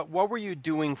 and what were you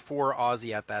doing for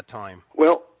Aussie at that time?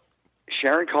 Well,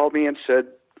 Sharon called me and said,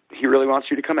 he really wants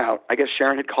you to come out. I guess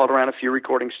Sharon had called around a few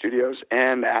recording studios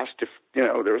and asked if,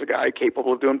 there was a guy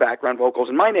capable of doing background vocals,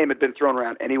 and my name had been thrown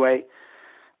around anyway.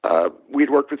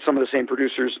 We'd worked with some of the same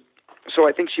producers, so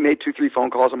I think she made 2-3 phone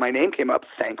calls, and my name came up,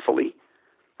 thankfully.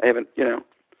 I haven't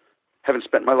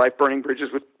spent my life burning bridges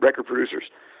with record producers.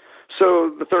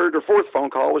 So the third or fourth phone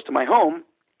call was to my home,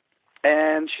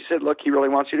 and she said, look, he really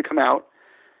wants you to come out.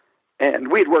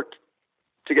 And we had worked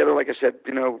together, like I said,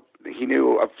 he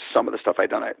knew of some of the stuff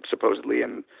I'd done, supposedly,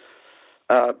 and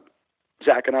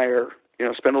Zach and I are,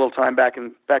 spent a little time back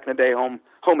in the day home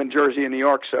in Jersey and New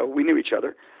York, so we knew each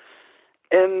other.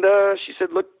 And she said,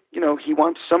 look, he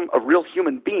wants a real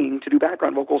human being to do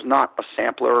background vocals, not a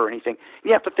sampler or anything. And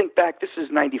you have to think back, this is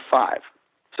 95.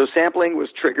 So sampling was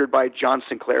triggered by John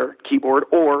Sinclair keyboard,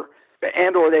 or they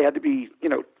had to be,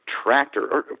 tracked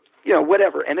or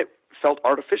whatever. And it felt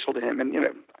artificial to him. And,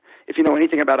 if you know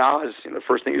anything about Oz, the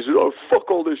first thing is, oh, fuck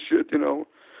all this shit,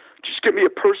 just give me a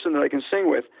person that I can sing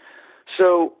with.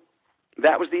 So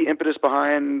that was the impetus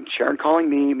behind Sharon calling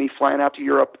me flying out to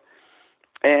Europe,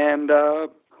 and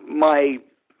my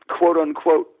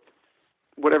quote-unquote,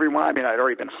 whatever you want. I mean, I'd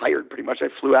already been hired pretty much. I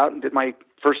flew out and did my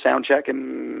first sound check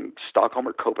in Stockholm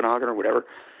or Copenhagen or whatever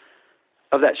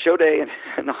of that show day,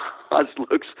 and Oz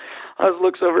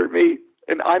looks over at me,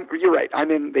 and you're right,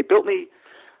 they built me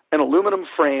an aluminum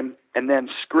frame and then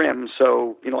scrim,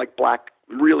 so, like black,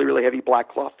 really, really heavy black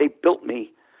cloth. They built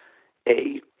me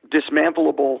a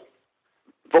dismantleable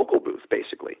vocal booth,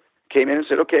 basically. Came in and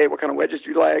said, okay, what kind of wedges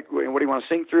do you like? What do you want to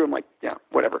sing through? I'm like, yeah,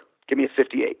 whatever. Give me a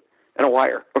 58 and a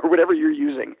wire or whatever you're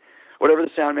using, whatever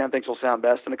the sound man thinks will sound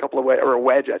best, and or a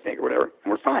wedge, I think, or whatever.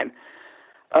 And we're fine.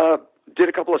 Did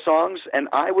a couple of songs, and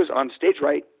I was on stage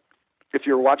right, if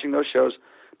you were watching those shows,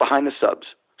 behind the subs.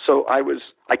 So I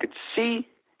could see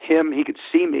him, he could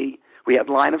see me. We had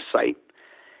line of sight.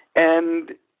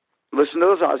 And listen to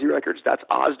those Ozzy records. That's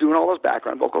Oz doing all those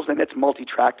background vocals, and it's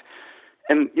multi-tracked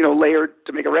and, layered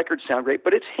to make a record sound great.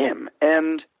 But it's him,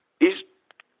 and he's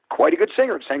quite a good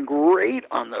singer. Sang great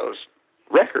on those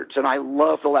records, and I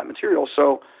loved all that material.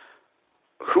 So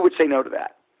who would say no to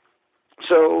that?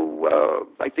 So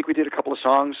I think we did a couple of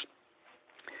songs.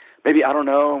 Maybe, I don't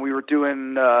know, we were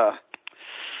doing, oh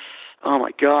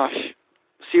my gosh,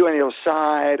 See You on the Other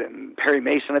Side, and Perry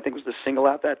Mason, I think, was the single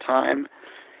at that time.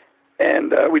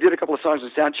 And we did a couple of songs in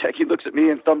sound check. He looks at me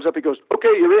and thumbs up. He goes, okay,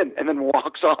 you're in, and then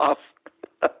walks off.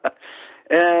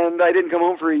 And I didn't come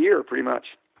home for a year, pretty much.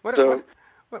 What an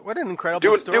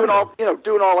incredible story.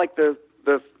 Doing all like the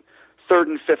third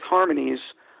and fifth harmonies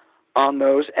on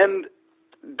those, and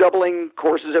doubling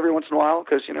choruses every once in a while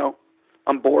because,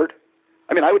 I'm bored.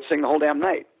 I mean, I would sing the whole damn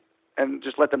night and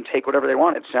just let them take whatever they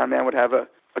wanted. Soundman would have a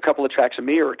couple of tracks of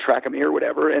me or a track of me or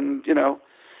whatever, and,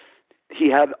 he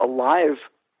had a live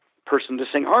person to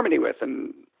sing harmony with,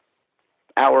 and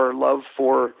our love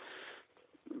for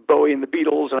Bowie and the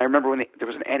Beatles. And I remember when there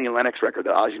was an Annie Lennox record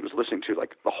that Ozzy was listening to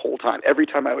like the whole time. Every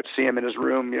time I would see him in his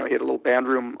room, he had a little band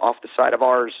room off the side of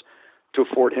ours to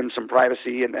afford him some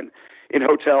privacy. And then in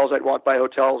hotels, I'd walk by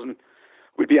hotels and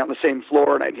we'd be on the same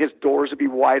floor, and his doors would be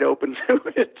wide open to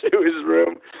his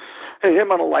room. And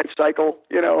him on a life cycle,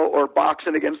 or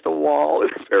boxing against the wall in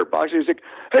a pair of boxing. He's like,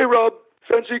 hey, Rob,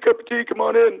 fancy a cup of tea, come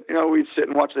on in. We'd sit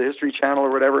and watch the History Channel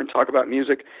or whatever and talk about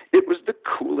music. It was the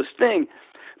coolest thing.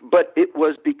 But it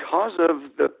was because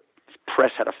of the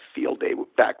press had a field day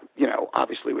back,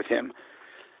 obviously with him.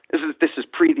 This is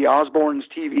pre the Osbournes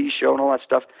TV show and all that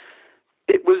stuff.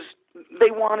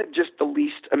 They wanted just the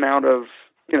least amount of,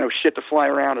 shit to fly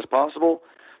around as possible.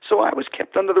 So I was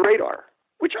kept under the radar,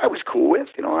 which I was cool with.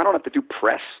 I don't have to do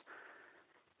press.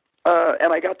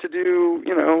 And I got to do,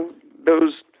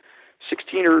 those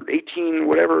 16 or 18,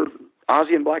 whatever,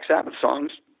 Ozzy and Black Sabbath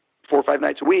songs 4 or 5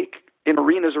 nights a week in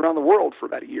arenas around the world for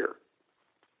about a year.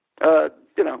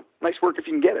 Nice work if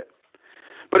you can get it.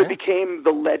 But It became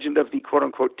the legend of the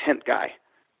quote-unquote tent guy,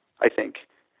 I think.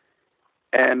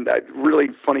 And a really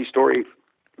funny story.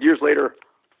 Years later,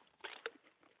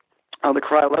 on the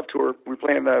Cry Love tour, we were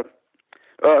playing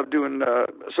doing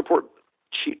support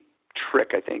Cheap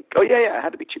Trick, I think. Oh, yeah, it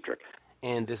had to be Cheap Trick.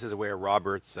 And this is where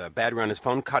Robert's battery on his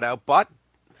phone cut out, but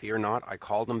fear not, I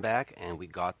called him back, and we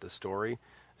got the story.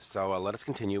 So let us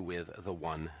continue with the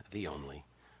one, the only,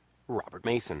 Robert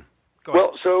Mason. Go ahead.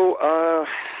 Well, so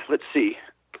let's see.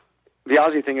 The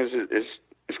Ozzy thing is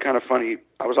kind of funny.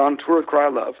 I was on tour with Cry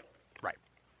Love, right,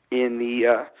 in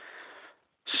the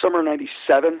summer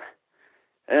 '97,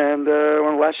 and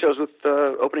one of the last shows with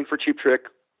opening for Cheap Trick,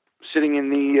 sitting in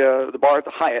the bar at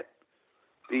the Hyatt,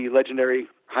 the legendary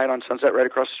Hyatt on Sunset, right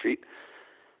across the street,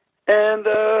 and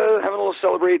having a little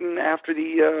celebrating after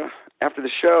the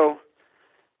show.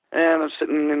 And I'm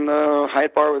sitting in the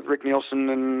Hyatt bar with Rick Nielsen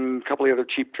and a couple of other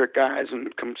Cheap Trick guys and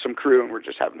some crew, and we're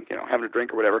just having a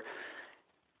drink or whatever.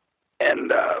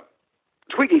 And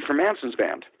Twiggy from Manson's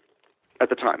band at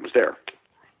the time was there.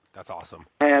 That's awesome.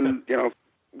 And,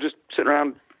 just sitting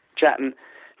around chatting.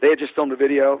 They had just filmed a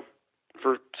video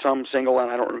for some single,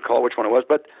 and I don't recall which one it was,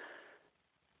 but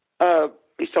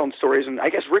he's telling stories. And I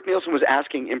guess Rick Nielsen was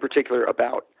asking in particular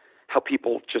about how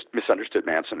people just misunderstood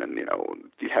Manson, and,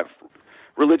 you have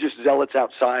religious zealots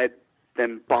outside,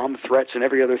 then bomb threats and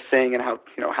every other thing, and how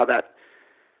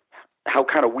how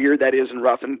kind of weird that is and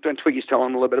rough, and Twiggy's telling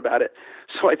him a little bit about it.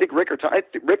 So I think Rick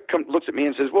looks at me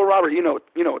and says, "Well, Robert, you know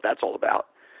what that's all about."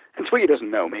 And Twiggy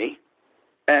doesn't know me,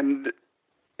 and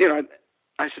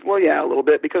I said, "Well, yeah, a little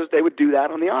bit," because they would do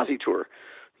that on the Ozzy tour.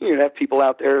 You'd have people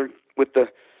out there with the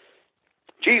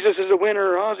 "Jesus is a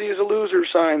winner, Ozzy is a loser"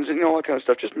 signs, and all that kind of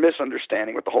stuff, just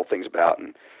misunderstanding what the whole thing's about.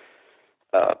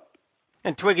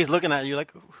 And Twiggy's looking at you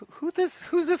like, who's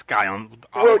this guy on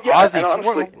Ozzy? And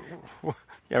honestly,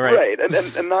 yeah, right.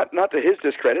 And not to his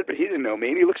discredit, but he didn't know me,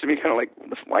 and he looks at me kind of like,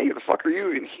 "Why the fuck are you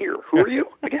even here? Who are you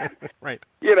again?" Right.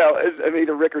 And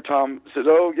either Rick or Tom says,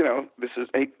 "Oh, this is."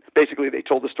 Basically, they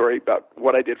told the story about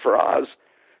what I did for Oz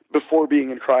before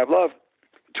being in Cry of Love.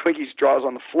 Twiggy's draw's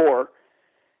on the floor,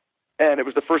 and it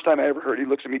was the first time I ever heard. He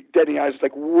looks at me dead in the eyes,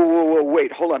 like, whoa,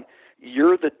 wait, hold on,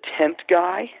 you're the tent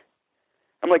guy?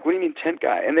 I'm like, "What do you mean tent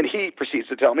guy?" And then he proceeds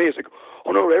to tell me, he's like,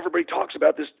 "Oh no, everybody talks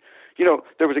about this.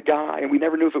 There was a guy, and we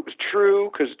never knew if it was true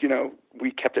because,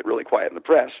 we kept it really quiet in the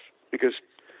press because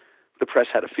the press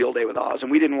had a field day with Oz,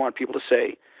 and we didn't want people to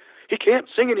say, he can't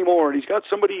sing anymore, and he's got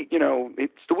somebody,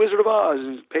 it's the Wizard of Oz,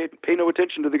 and pay no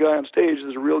attention to the guy on stage.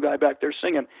 There's a real guy back there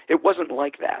singing." It wasn't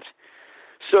like that.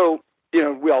 So,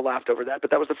 we all laughed over that, but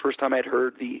that was the first time I'd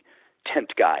heard the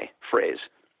tent guy phrase,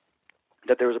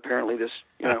 that there was apparently this,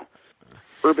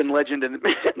 urban legend in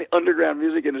the underground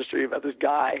music industry about this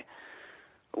guy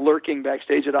lurking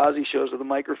backstage at Ozzy shows with a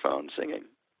microphone singing.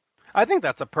 I think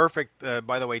that's a perfect,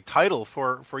 by the way, title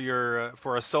for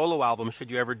a solo album.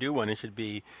 Should you ever do one, it should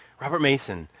be Robert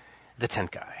Mason, the Tent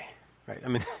Guy, right? I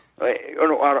mean,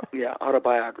 autobiography.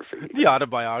 The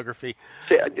autobiography.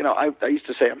 I used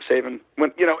to say I'm saving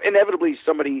when inevitably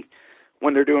somebody,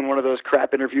 when they're doing one of those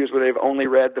crap interviews where they've only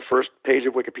read the first page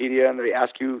of Wikipedia and they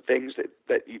ask you things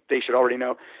that they should already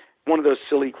know. One of those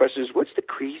silly questions is, "What's the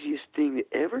craziest thing that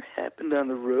ever happened on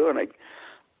the road?" And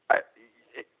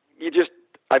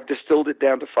I've distilled it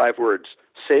down to 5 words: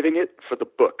 saving it for the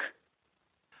book.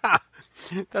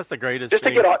 That's the greatest just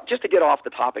thing. To get off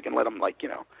the topic and let them,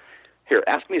 here,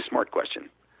 ask me a smart question.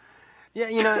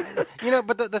 Yeah,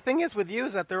 but the thing is with you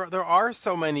is that there are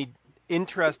so many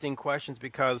interesting questions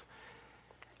because,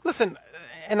 listen,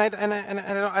 and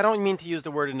I don't mean to use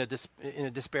the word in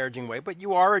a disparaging way, but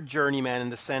you are a journeyman in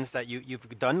the sense that you've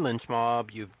done Lynch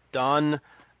Mob, you've done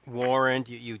Warrant,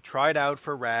 you tried out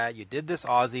for Rat, you did this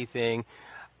Ozzy thing.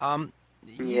 I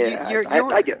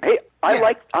get it. Hey,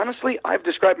 honestly, I've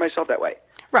described myself that way.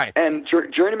 Right. And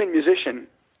journeyman musician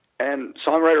and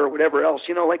songwriter or whatever else,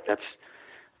 that's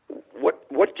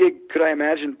what gig could I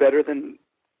imagine better than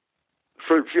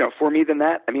for me than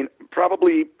that? I mean,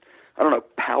 probably, I don't know,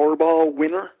 Powerball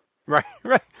winner. Right.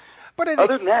 But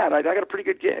other than that, I got a pretty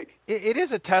good gig. It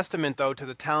is a testament, though, to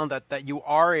the talent that you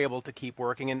are able to keep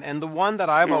working. And the one that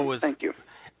I've always... Thank you.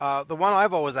 The one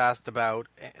I've always asked about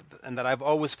and that I've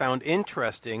always found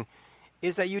interesting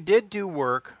is that you did do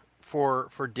work for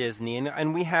Disney.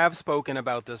 And we have spoken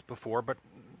about this before, but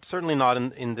certainly not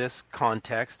in this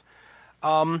context.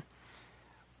 Talk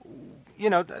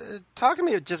to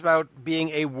me just about being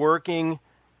a working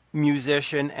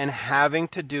musician and having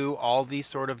to do all these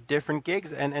sort of different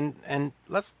gigs. And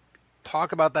let's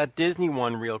talk about that Disney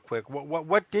one real quick.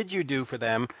 What did you do for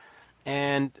them?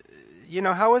 And,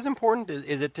 how is important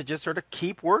is it to just sort of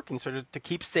keep working, sort of to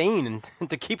keep sane and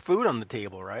to keep food on the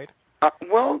table, right?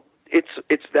 Well,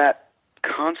 it's that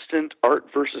constant art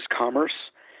versus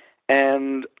commerce,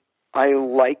 and I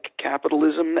like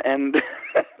capitalism and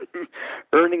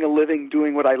earning a living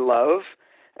doing what I love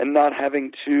and not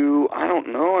having to, I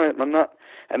don't know, I'm not,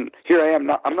 and here I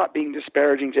am, I'm not being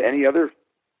disparaging to any other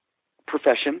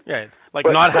profession. Yeah, like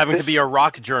not having to be a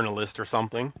rock journalist or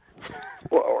something.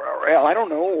 Or I don't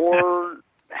know, or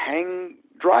hang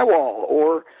drywall,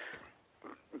 or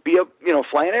be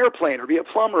fly an airplane, or be a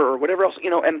plumber, or whatever else,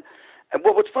 and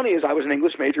what's funny is I was an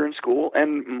English major in school,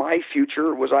 and my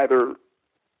future was either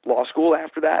law school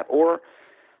after that, or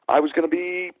I was going to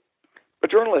be a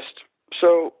journalist.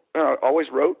 So I always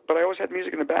wrote, but I always had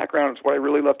music in the background. It's what I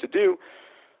really love to do.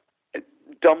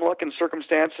 Dumb luck and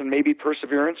circumstance and maybe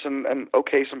perseverance and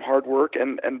some hard work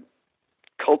and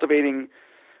cultivating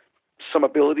some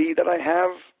ability that I have,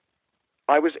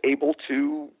 I was able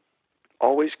to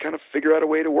always kind of figure out a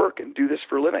way to work and do this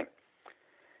for a living.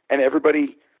 And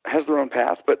everybody has their own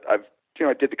path, but I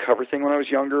did the cover thing when I was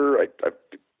younger.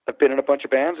 I've been in a bunch of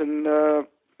bands, and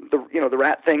the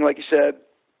Rat thing, like you said,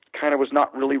 kind of was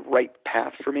not really right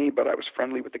path for me, but I was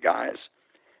friendly with the guys.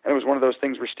 And it was one of those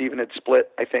things where Steven had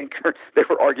split, I think. They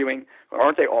were arguing.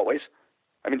 Aren't they always?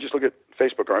 I mean, just look at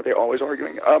Facebook. Aren't they always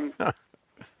arguing?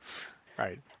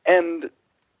 Right. And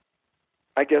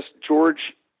I guess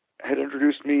George had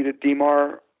introduced me to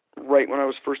Dimar right when I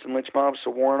was first in Lynch Mob,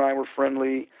 so Warren and I were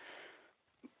friendly.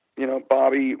 You know,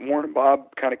 Warren and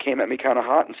Bob kind of came at me kind of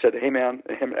hot and said, hey, man,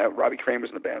 Robbie Crane was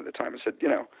in the band at the time, and said, you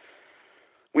know,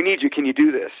 we need you. Can you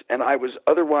do this? And I was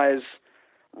otherwise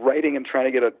writing and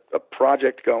trying to get a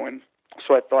project going.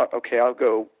 So I thought, okay, I'll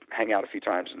go hang out a few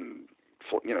times and,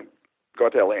 you know, go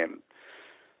out to LA and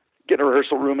get in a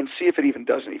rehearsal room and see if it even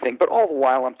does anything. But all the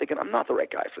while I'm thinking, I'm not the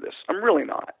right guy for this. I'm really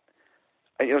not.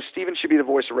 You know, Steven should be the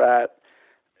voice of Rat.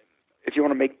 If you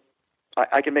want to make,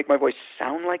 I can make my voice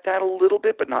sound like that a little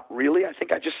bit, but not really. I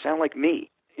think I just sound like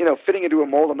me. You know, fitting into a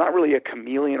mold, I'm not really a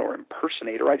chameleon or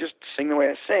impersonator. I just sing the way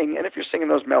I sing. And if you're singing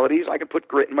those melodies, I can put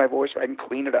grit in my voice, or I can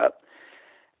clean it up.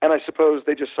 And I suppose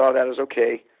they just saw that as,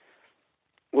 okay,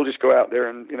 we'll just go out there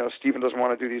and, you know, Steven doesn't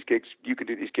want to do these gigs, you can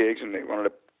do these gigs, and they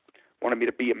wanted me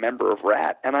to be a member of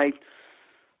Rat. And I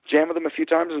jammed with them a few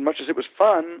times. As much as it was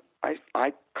fun,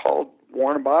 I called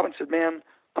Warren and Bob and said, man,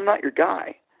 I'm not your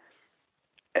guy.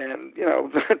 And, you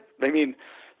know, I mean,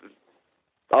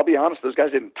 I'll be honest, those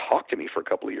guys didn't talk to me for a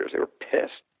couple of years. They were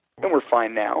pissed. And we're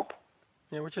fine now.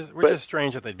 Yeah, which is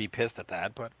strange that they'd be pissed at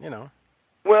that, but, you know.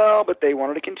 Well, but they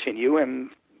wanted to continue, and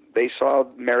they saw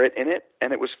merit in it,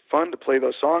 and it was fun to play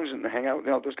those songs and hang out.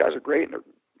 You know, those guys are great, and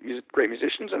they're great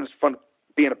musicians, and it's fun to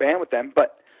be in a band with them,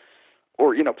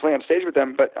 or, you know, play on stage with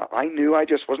them, but I knew I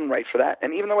just wasn't right for that.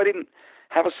 And even though I didn't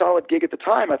have a solid gig at the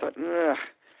time, I thought,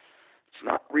 it's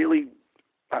not really,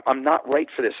 I'm not right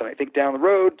for this. And I think down the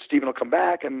road, Steven will come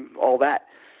back and all that.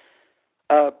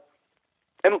 And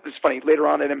it's funny, later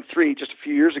on at M3, just a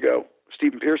few years ago,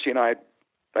 Stephen Pearcy and I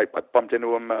bumped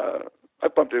into him. I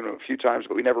bumped into him a few times,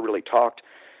 but we never really talked.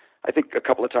 I think a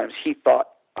couple of times he thought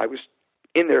I was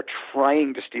in there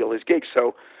trying to steal his gig.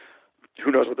 So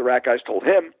who knows what the Rat guys told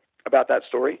him about that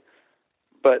story.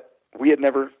 But we had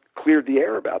never cleared the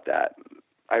air about that.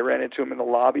 I ran into him in the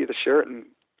lobby of the Sheraton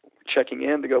checking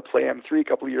in to go play M3 a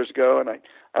couple of years ago, and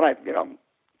I you know,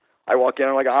 I walk in and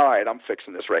I'm like, all right, I'm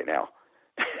fixing this right now.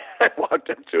 I walked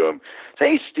up to him,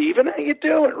 say, hey, Steven, how you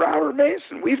doing? Robert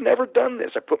Mason, we've never done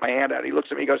this. I put my hand out. He looks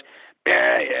at me, he goes,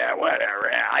 yeah,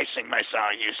 whatever. I sing my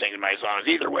song, you sing my songs.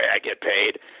 Either way, I get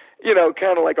paid. You know,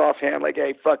 kind of like offhand, like,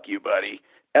 hey, fuck you, buddy.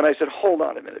 And I said, hold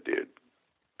on a minute, dude.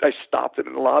 I stopped him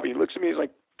in the lobby. He looks at me, he's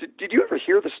like, did you ever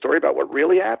hear the story about what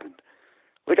really happened?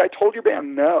 Like, I told your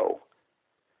band no.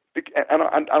 And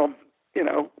I don't, you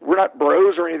know, we're not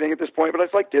bros or anything at this point, but I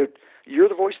was like, dude, you're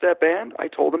the voice of that band? I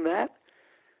told him that.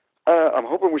 I'm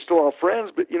hoping we're still all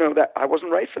friends, but, you know, that I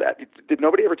wasn't right for that. Did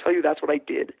nobody ever tell you that's what I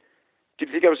did? Did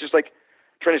you think I was just, like,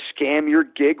 trying to scam your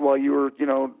gig while you were, you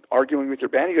know, arguing with your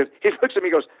band? He looks at me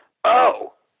and goes,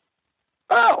 oh,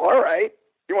 all right.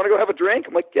 You want to go have a drink?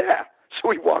 I'm like, yeah. So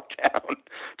we walked down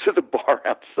to the bar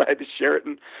outside the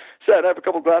Sheraton, sat, have a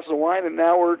couple glasses of wine, and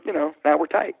now we're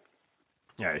tight.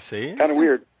 Yeah, I see. Kind of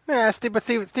weird. Yeah, but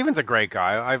Steven's a great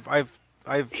guy.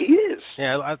 He is.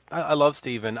 Yeah, I love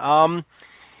Steven.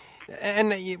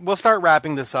 And we'll start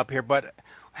wrapping this up here, but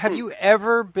have you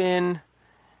ever been,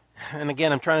 and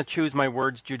again, I'm trying to choose my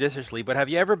words judiciously, but have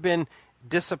you ever been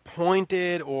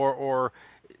disappointed or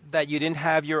that you didn't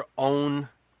have your own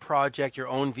project, your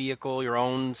own vehicle, your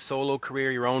own solo career,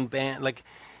 your own band? Like,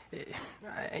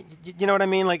 you know what I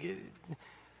mean? Like,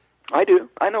 I do.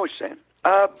 I know what you're saying.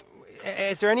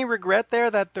 Is there any regret there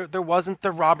that there wasn't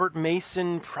the Robert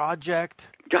Mason project?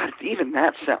 God, even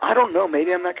that sound, I don't know.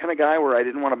 Maybe I'm that kind of guy where I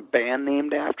didn't want a band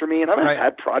named after me. And I've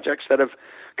had projects that have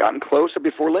gotten close.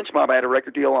 Before Lynch Mob, I had a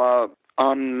record deal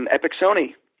on Epic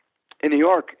Sony in New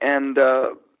York, and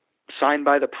signed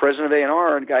by the president of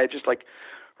A&R, and a guy had just like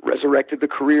resurrected the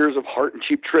careers of Hart and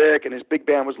Cheap Trick, and his big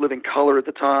band was Living Colour at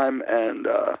the time. And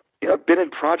you know, I've been in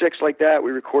projects like that.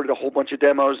 We recorded a whole bunch of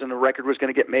demos, and the record was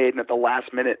going to get made, and at the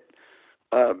last minute,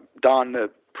 Don, the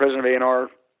president of A&R,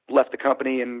 left the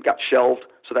company and got shelved.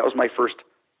 So that was my first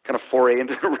kind of foray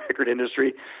into the record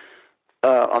industry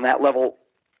on that level.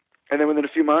 And then within a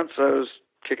few months, I was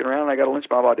kicking around and I got a Lynch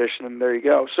Mob audition, and there you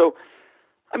go. So,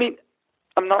 I mean,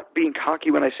 I'm not being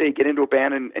cocky when I say get into a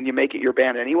band and you make it your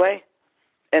band anyway.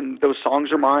 And those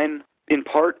songs are mine in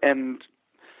part. And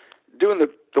doing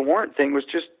the Warrant thing was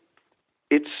just,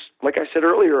 it's like I said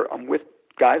earlier, I'm with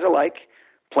guys I like,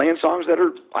 playing songs that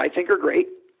I think are great.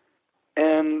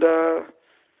 And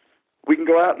we can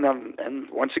go out and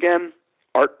once again,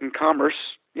 art and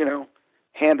commerce, you know,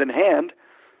 hand in hand.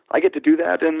 I get to do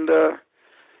that and,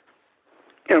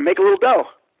 you know, make a little dough.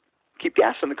 Keep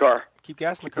gas in the car. Keep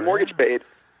gas in the car. The mortgage paid.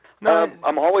 No,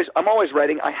 I'm always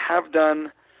writing. I have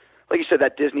done, like you said,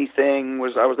 that Disney thing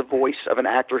I was the voice of an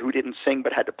actor who didn't sing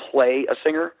but had to play a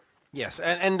singer. Yes,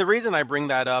 and the reason I bring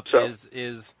that up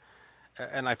is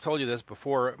and I've told you this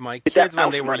before, my kids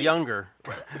when they were younger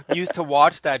used to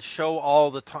watch that show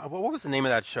all the time. What was the name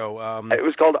of that show? It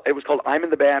was called I'm in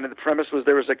the Band, and the premise was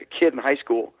there was like a kid in high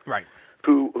school, right,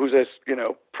 who's this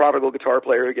prodigal guitar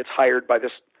player who gets hired by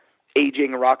this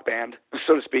aging rock band,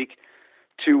 so to speak,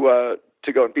 to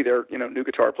go and be their new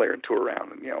guitar player and tour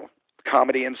around, and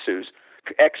comedy ensues.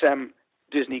 XM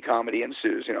Disney comedy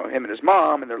ensues. Him and his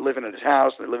mom, and they're living at his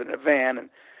house, and they're living in a van, and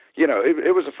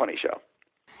it was a funny show.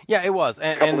 Yeah, it was.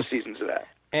 A couple of seasons of that.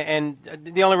 And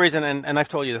the only reason, and I've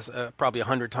told you this probably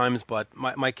 100 times, but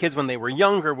my kids when they were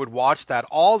younger would watch that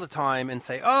all the time and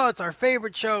say, "Oh, it's our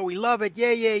favorite show. We love it.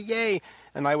 Yay, yay, yay!"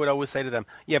 And I would always say to them,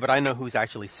 "Yeah, but I know who's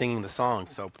actually singing the song."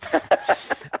 So,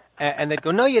 and they'd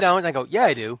go, "No, you don't." And I go, "Yeah,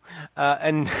 I do."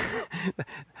 And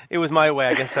it was my way,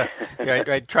 I guess.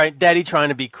 Right. Daddy trying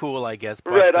to be cool, I guess.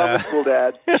 But, right, I'm a cool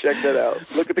dad. Check that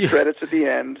out. Look at the credits at the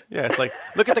end. Yeah, it's like,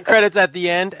 look at the credits at the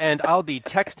end, and I'll be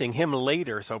texting him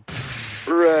later. So.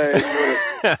 Right.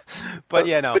 But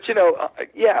yeah, no. But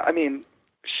I mean,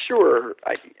 sure.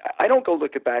 I don't go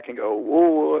look back and go,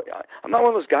 whoa. I'm not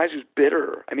one of those guys who's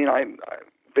bitter. I mean, I've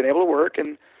been able to work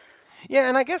and. Yeah,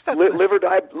 and I guess that live or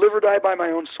die by my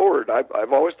own sword.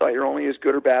 I've always thought you're only as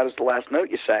good or bad as the last note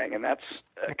you sang, and that's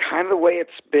kind of the way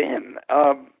it's been.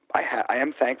 I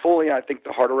am thankful. I think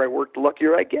the harder I work, the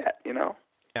luckier I get.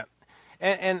 Yeah,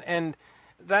 and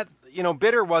that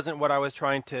bitter wasn't what I was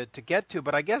trying to get to,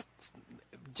 but I guess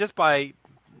just by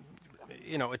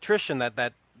attrition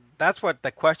that's what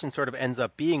the question sort of ends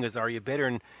up being is, are you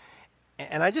bitter?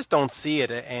 And I just don't see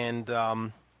it, and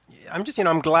I'm just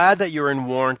I'm glad that you're in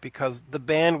Warrant because the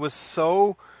band was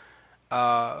so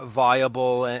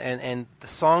viable and the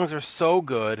songs are so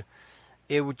good.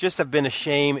 It would just have been a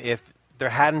shame if there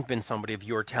hadn't been somebody of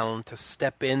your talent to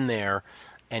step in there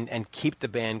and keep the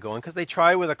band going, because they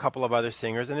tried with a couple of other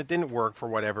singers and it didn't work for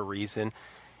whatever reason.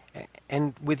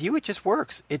 And with you, it just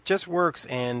works. It just works.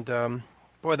 And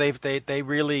boy, they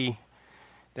really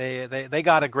they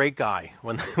got a great guy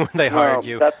when they hired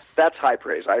you. That's high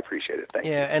praise. I appreciate it. Thank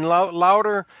you. Yeah, and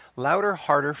louder,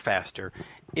 harder, faster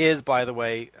is, by the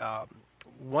way,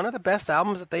 one of the best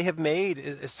albums that they have made.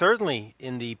 Is certainly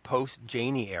in the post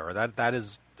Janie era. That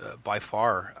is by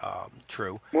far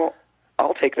true. Well,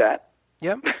 I'll take that.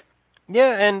 Yeah,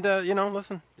 yeah, and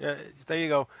listen, there you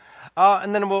go.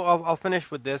 And then I'll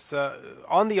finish with this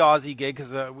on the Ozzy gig,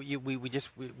 because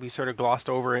we sort of glossed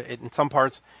over it in some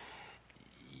parts.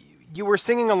 You were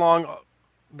singing along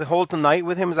the whole night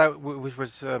with him. Is that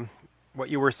was what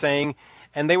you were saying?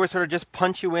 And they were sort of just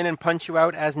punch you in and punch you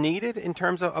out as needed in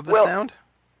terms of the sound.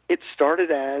 It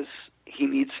started as he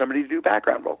needs somebody to do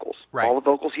background vocals. Right. All the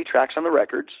vocals he tracks on the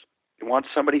records. He wants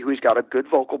somebody who he's got a good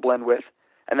vocal blend with.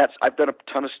 And I've done a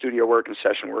ton of studio work and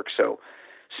session work, so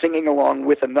singing along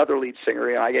with another lead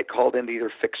singer, I get called in to either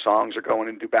fix songs or go in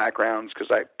and do backgrounds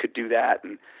because I could do that.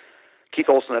 And Keith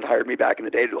Olsen had hired me back in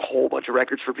the day to do a whole bunch of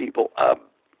records for people.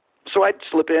 So I'd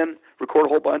slip in, record a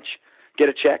whole bunch, get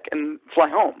a check, and fly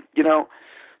home,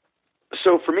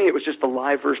 So for me, it was just the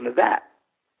live version of that.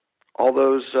 All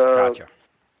those, Gotcha.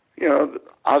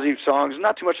 Ozzy songs,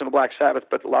 not too much on the Black Sabbath,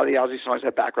 but a lot of the Ozzy songs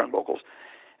have background vocals.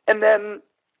 And then,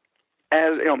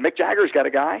 as Mick Jagger's got a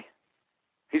guy.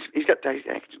 He's got,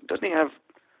 doesn't he have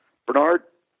Bernard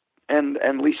and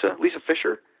Lisa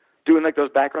Fisher doing like those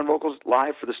background vocals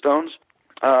live for the Stones?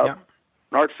 Yeah.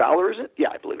 Bernard Fowler, is it? Yeah,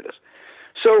 I believe it is.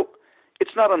 So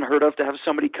it's not unheard of to have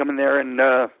somebody come in there and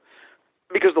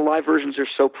because the live versions are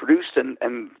so produced and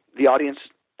the audience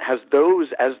has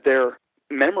those as their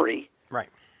memory. Right.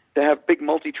 To have big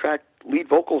multi-track lead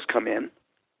vocals come in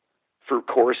for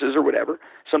choruses or whatever.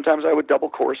 Sometimes I would double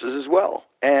choruses as well.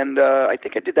 And I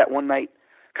think I did that one night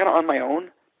kind of on my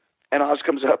own. And Oz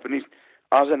comes up and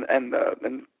Oz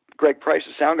and Greg Price,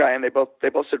 the sound guy, and they both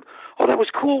said, "Oh, that was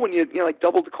cool when you like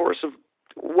doubled the chorus of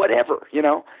whatever,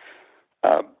 where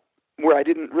I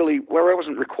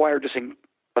wasn't required to sing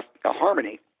a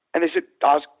harmony." And they said,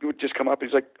 Oz would just come up and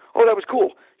he's like, "Oh, that was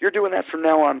cool. You're doing that from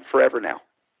now on forever now,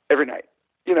 every night."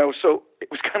 So it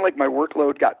was kind of like my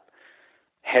workload got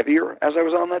heavier as I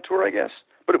was on that tour, I guess,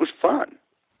 but it was fun.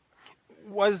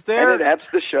 Was there? And it adds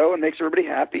to the show and makes everybody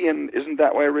happy, and isn't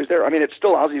that why everybody's there? I mean, it's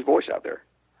still Ozzy's voice out there.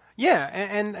 Yeah,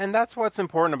 and that's what's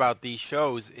important about these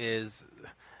shows is,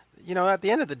 at the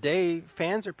end of the day,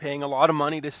 fans are paying a lot of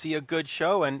money to see a good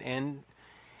show, and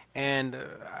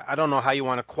I don't know how you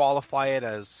want to qualify it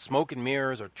as smoke and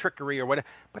mirrors or trickery or whatever,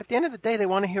 but at the end of the day, they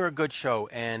want to hear a good show,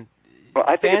 and well,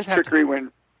 I think it's trickery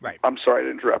when. Right. I'm sorry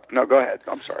to interrupt. No, go ahead.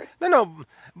 I'm sorry. No,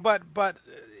 but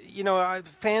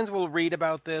fans will read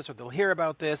about this or they'll hear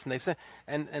about this, and they've said,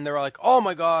 and they're like, "Oh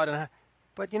my God!"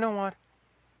 But you know what?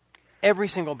 every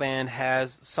single band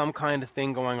has some kind of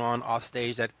thing going on off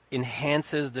stage that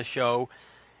enhances the show,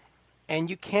 and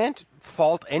you can't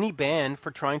fault any band for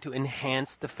trying to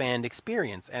enhance the fan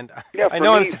experience. And yeah, I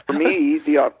know for me,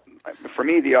 the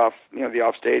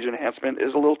offstage enhancement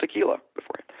is a little tequila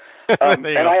beforehand.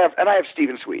 And I have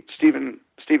Steven Sweet. Steven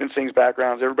sings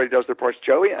backgrounds. Everybody does their parts.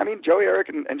 Joey, Eric,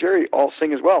 and Jerry all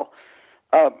sing as well.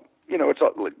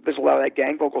 There's a lot of that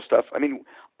gang vocal stuff. I mean,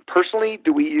 personally,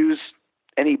 do we use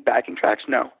any backing tracks?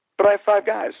 No. But I have 5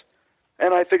 guys.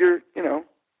 And I figure,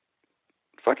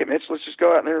 fuck it, Mitch, let's just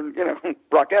go out there and,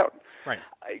 rock out. Right.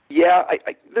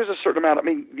 There's a certain amount. I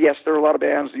mean, yes, there are a lot of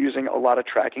bands using a lot of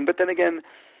tracking, but then again,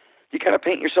 you kind of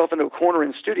paint yourself into a corner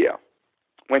in the studio.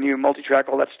 When you multi-track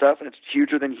all that stuff and it's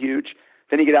huger than huge,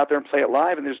 then you get out there and play it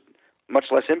live and there's much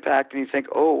less impact and you think,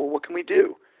 oh, well, what can we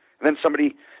do? And then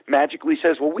somebody magically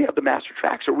says, well, we have the master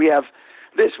tracks, or we have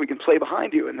this, we can play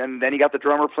behind you. And then you got the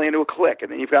drummer playing to a click,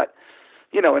 and then you've got,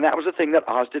 and that was the thing that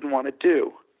Oz didn't want to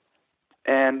do.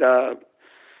 And,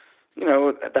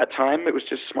 at that time, it was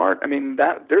just smart. I mean,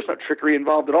 there's no trickery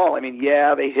involved at all. I mean,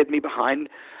 yeah, they hid me behind,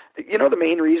 the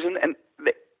main reason. And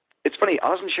it's funny,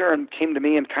 Oz and Sharon came to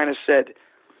me and kind of said,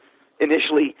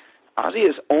 initially, Ozzy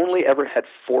has only ever had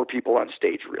 4 people on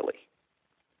stage, really.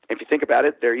 If you think about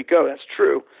it, there you go, that's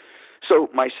true. So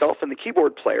myself and the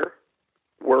keyboard player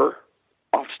were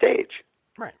off stage.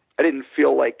 Right. I didn't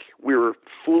feel like we were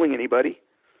fooling anybody.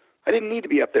 I didn't need to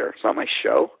be up there. It's not my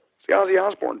show. It's the Ozzy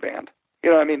Osbourne band.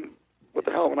 What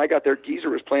the hell? When I got there, Geezer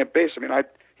was playing bass. I mean, I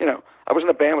was in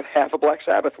a band with half of Black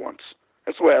Sabbath once.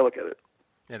 That's the way I look at it.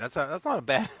 Yeah, that's not a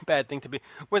bad thing to be.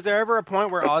 Was there ever a point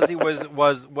where Ozzy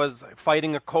was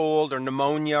fighting a cold or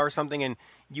pneumonia or something, and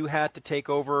you had to take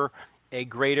over a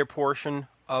greater portion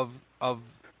of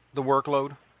the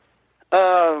workload?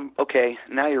 Okay,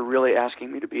 now you're really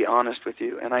asking me to be honest with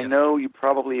you, and I know you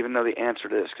probably even know the answer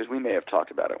to this because we may have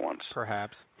talked about it once.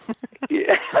 Perhaps.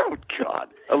 Yeah. Oh God.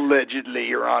 Allegedly,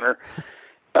 Your Honor.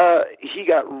 He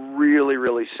got really,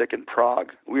 really sick in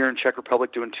Prague. We were in Czech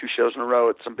Republic doing 2 shows in a row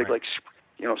at some big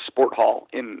sport hall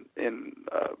in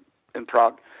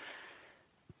Prague,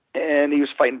 and he was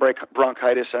fighting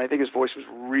bronchitis, and I think his voice was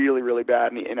really, really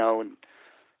bad, and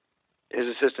his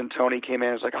assistant, Tony, came in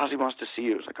and was like, Ozzy wants to see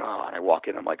you. I was like, oh, and I walk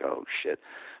in, I'm like, oh, shit.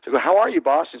 So I go, how are you,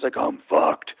 boss? He's like, oh, I'm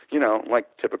fucked, like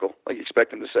typical, like you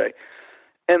expect him to say.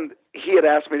 And he had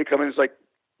asked me to come in and like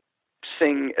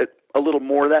sing a little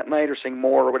more that night or sing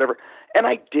more or whatever. And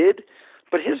I did,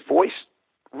 but his voice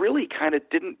really kind of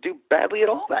didn't do badly at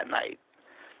all that night.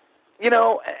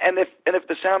 And if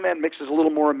the sound man mixes a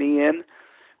little more of me in,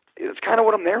 it's kind of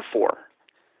what I'm there for.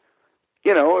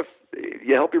 If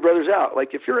you help your brothers out.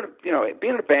 Like if you're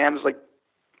being in a band is like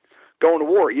going to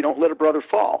war. You don't let a brother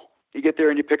fall. You get there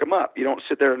and you pick him up. You don't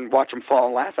sit there and watch him fall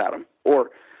and laugh at him or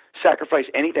sacrifice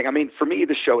anything. I mean, for me,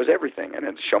 the show is everything, and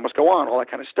the show must go on, all that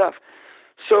kind of stuff.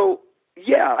 So,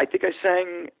 yeah, I think I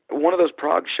sang one of those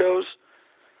Prague shows.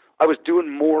 I was doing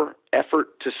more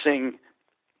effort to sing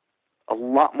a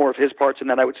lot more of his parts, and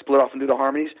then I would split off and do the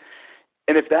harmonies.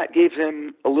 And if that gave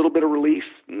him a little bit of relief,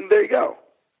 there you go.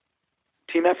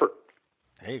 Team effort.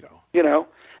 There you go.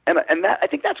 And that, I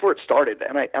think that's where it started.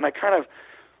 And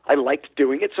I liked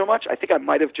doing it so much. I think I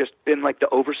might have just been like the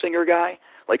oversinger guy,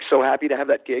 like so happy to have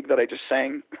that gig that I just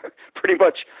sang pretty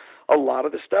much a lot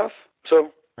of the stuff.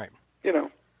 So, right. Yeah,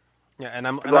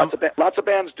 and lots of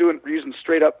bands using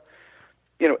straight up,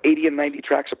 80 and 90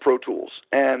 tracks of Pro Tools,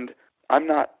 and I'm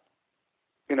not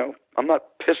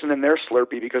pissing in their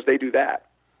Slurpee because they do that.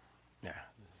 Yeah.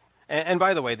 And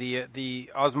by the way, the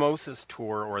Osmosis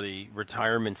tour or the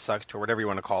Retirement Sucks tour, whatever you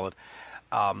want to call it,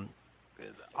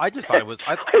 I just thought it was.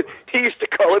 He used to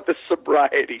call it the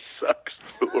Sobriety Sucks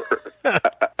tour.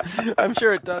 I'm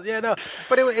sure it does. Yeah, no,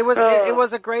 but it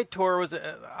was a great tour.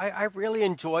 I really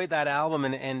enjoyed that album,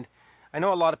 and I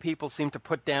know a lot of people seem to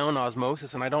put down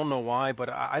Osmosis, and I don't know why, but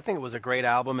I think it was a great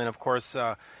album, and of course.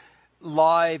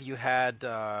 Live, you had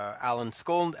Alex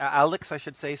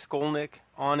Skolnick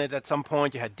on it at some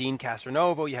point. You had Dean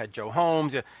Castronovo, you had Joe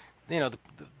Holmes. The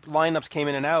lineups came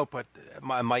in and out, but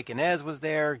Mike Inez was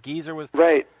there. Geezer was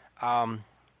right.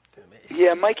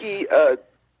 Yeah, Mikey.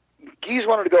 Geez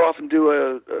wanted to go off and do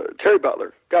a Terry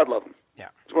Butler. God love him. Yeah,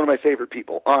 he's one of my favorite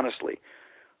people. Honestly,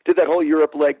 did that whole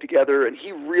Europe leg together, and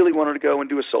he really wanted to go and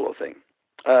do a solo thing.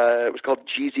 It was called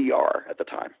GZR at the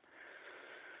time.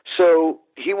 So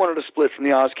he wanted to split from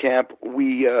the Oz camp.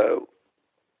 We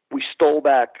stole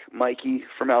back Mikey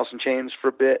from Alice in Chains for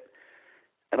a bit,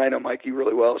 and I know Mikey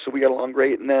really well, so we got along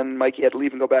great. And then Mikey had to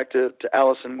leave and go back to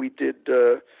Alice, and we did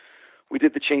the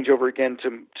changeover again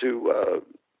to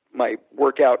my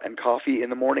workout and coffee in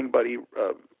the morning buddy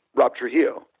Rob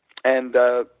Trujillo. And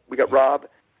We got Rob,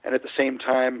 and at the same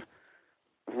time,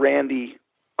 Randy,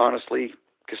 honestly,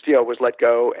 Castillo was let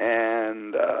go,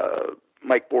 and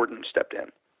Mike Borden stepped in,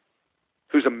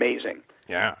 who's amazing.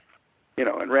 Yeah.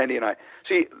 And Randy and I.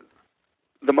 See,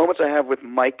 the moments I have with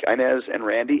Mike, Inez, and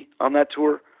Randy on that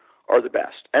tour are the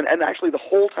best. And actually, the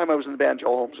whole time I was in the band, Joe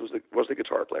Holmes was the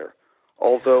guitar player.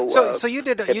 Although, so you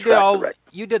did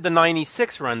the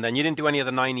 96 run then. You didn't do any of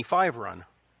the 95 run.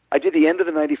 I did the end of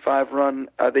the 95 run.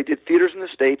 They did theaters in the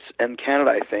States and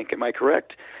Canada, I think. Am I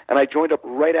correct? And I joined up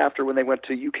right after when they went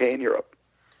to UK and Europe.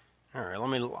 All right,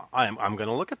 I'm going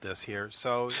to look at this here.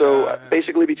 So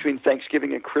basically between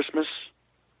Thanksgiving and Christmas.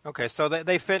 Okay, so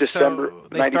they fit. December so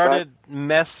they 95? started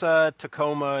Mesa,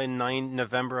 Tacoma in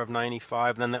November of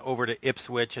 95, then over to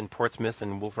Ipswich and Portsmouth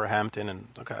and Wolverhampton, and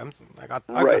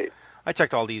I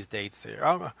checked all these dates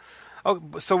here.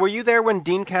 So were you there when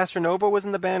Dean Castronova was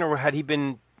in the band, or had he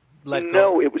been let go?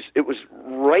 No, it was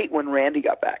right when Randy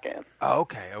got back in. Oh,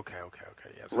 okay.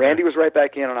 Yes. Randy was right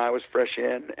back in, and I was fresh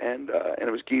in, and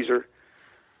it was Geezer,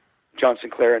 John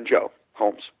Sinclair, and Joe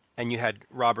Holmes. And you had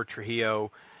Robert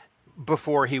Trujillo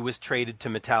before he was traded to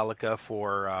Metallica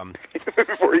for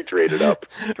before he traded up.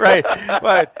 Right,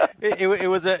 but it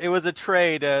was a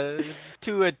trade,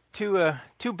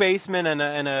 two basemen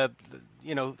and a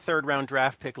third round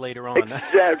draft pick later on.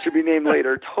 Yeah, it should be named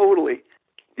later. Totally.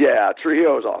 Yeah,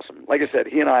 Trujillo is awesome. Like I said,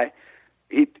 he and I,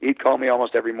 he'd call me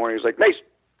almost every morning. He was like, Mace,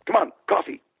 come on,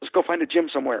 coffee. Let's go find a gym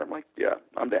somewhere. I'm like, yeah,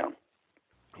 I'm down.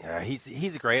 Yeah,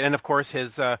 he's great, and of course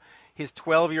his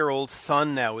 12-year-old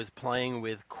son now is playing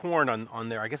with Korn on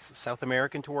their, I guess, South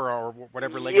American tour or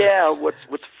whatever. Yeah, what's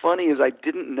funny is I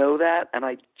didn't know that, and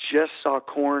I just saw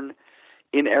Korn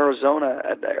in Arizona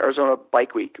at the Arizona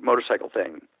Bike Week motorcycle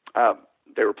thing.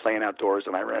 They were playing outdoors,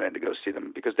 and I ran in to go see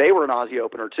them because they were an Aussie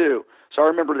opener too. So I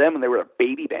remember them when they were a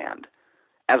baby band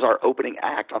as our opening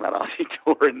act on that Aussie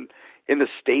tour in the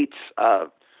States.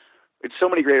 It's so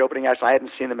many great opening acts. I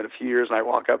hadn't seen them in a few years, and I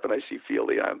walk up and I see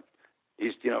Fieldy.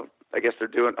 He's, I guess they're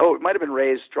doing, it might have been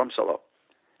Ray's drum solo.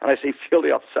 And I see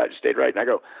Fieldy off the side of the stage, right?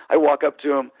 And I walk up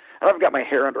to him, and I've got my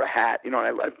hair under a hat, and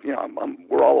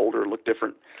we're all older, look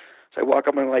different. So I walk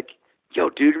up and I'm like, yo,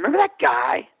 dude, remember that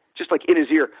guy? Just like in his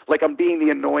ear, like I'm being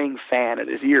the annoying fan in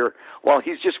his ear while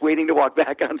he's just waiting to walk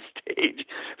back on stage.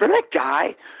 Remember that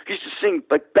guy? He used to sing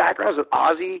like backgrounds with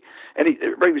Ozzy, and he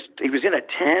was in a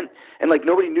tent, and like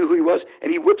nobody knew who he was,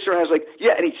 and he whips around, I was like,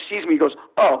 yeah, and he sees me, he goes,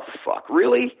 oh fuck,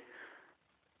 really?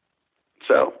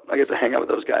 So I get to hang out with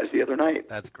those guys the other night.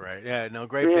 That's great. Yeah, no,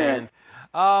 great band.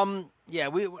 I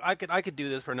could do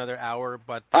this for another hour,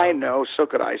 but I know. So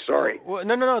could I. Sorry. Well,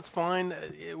 no, it's fine.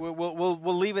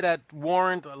 We'll leave it at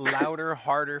Warrant, Louder,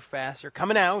 Harder, Faster,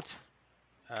 coming out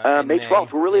May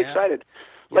 12th. We're really excited.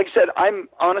 Like I said, I'm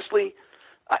honestly.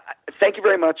 Thank you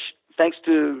very much. Thanks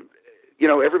to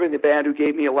everybody in the band who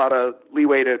gave me a lot of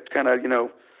leeway to kind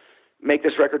of make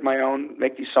this record my own,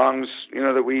 make these songs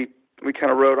that we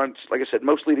kind of wrote on. Like I said,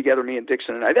 mostly together, me and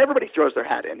Dixon, and everybody throws their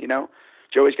hat in.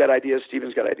 Joey's got ideas,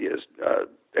 Steven's got ideas,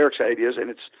 Eric's got ideas,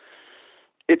 and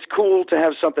it's cool to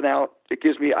have something out. It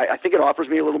gives me, I think it offers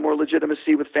me a little more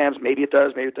legitimacy with fans. Maybe it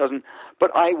does, maybe it doesn't.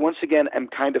 But I, once again, am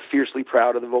kind of fiercely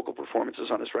proud of the vocal performances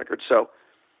on this record. So,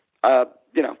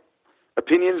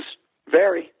 opinions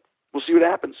vary. We'll see what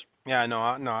happens. Yeah, no,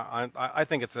 I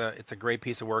think it's a great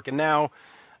piece of work. And now,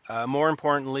 more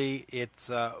importantly,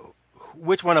 it's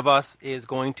which one of us is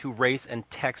going to race and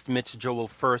text Mitch Joel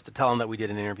first to tell him that we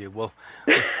did an interview? Well,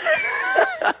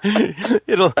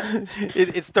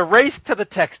 it's the race to the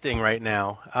texting right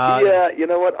now. Yeah, you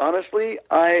know what? Honestly,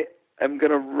 I am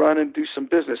going to run and do some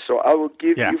business, so I will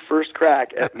give you first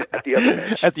crack at the other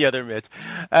Mitch. At the other Mitch.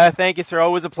 Thank you, sir.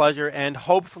 Always a pleasure, and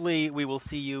hopefully we will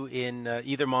see you in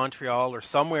either Montreal or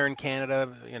somewhere in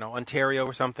Canada, Ontario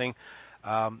or something.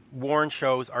 Warren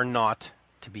shows are not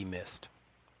to be missed.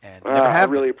 And I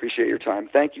really appreciate your time.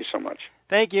 Thank you so much.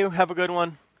 Thank you. Have a good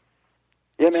one.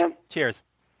 Yeah, man. Cheers.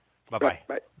 Bye-bye.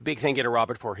 Bye. Big thank you to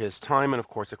Robert for his time. And, of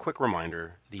course, a quick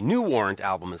reminder, the new Warrant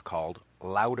album is called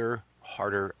Louder,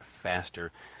 Harder,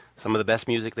 Faster. Some of the best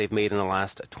music they've made in the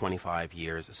last 25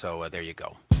 years. So there you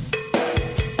go.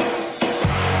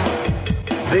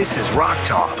 This is Rock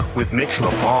Talk with Mitch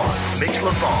LaFon. Mitch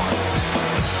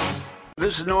LaFon.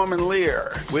 This is Norman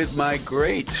Lear with my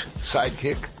great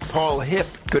sidekick, Paul Hipp.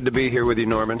 Good to be here with you,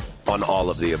 Norman, on All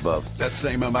of the Above. That's the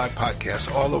name of my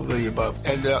podcast, All of the Above.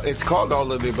 And it's called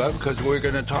All of the Above because we're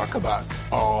going to talk about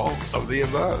all of the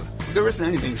above. There isn't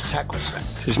anything sacrosanct.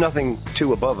 There's nothing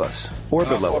too above us or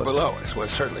below us. Or below us. Well,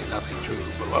 certainly nothing too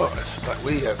below us. But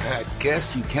we have had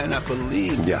guests you cannot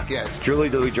believe. Yeah. Guests. Julie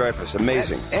Louis-Dreyfus,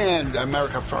 amazing. And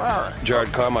America Ferrara.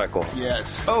 Jared Carmichael.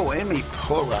 Yes. Oh, Amy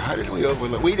Poehler. How did we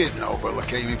overlook? We didn't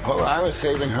overlook Amy Poehler. I was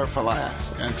saving her for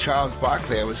last. And Charles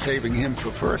Barkley, I was saving him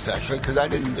for first, actually, because I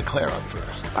didn't declare up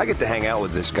first. I get to hang out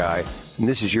with this guy, and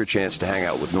this is your chance to hang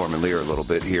out with Norman Lear a little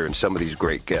bit here and some of these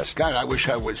great guests. God, I wish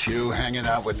I was you hanging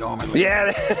out with Norman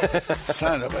Lear. Yeah.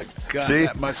 Son of a gun. See?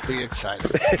 That must be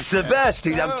exciting. It's the best.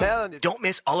 I'm telling you. Don't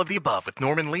miss All of the Above with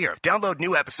Norman Lear. Download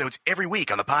new episodes every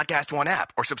week on the Podcast One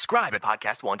app or subscribe at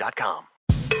podcastone.com.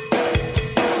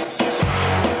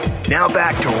 Now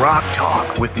back to Rock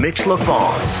Talk with Mitch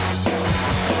LaFawn.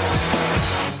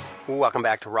 Welcome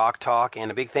back to Rock Talk, and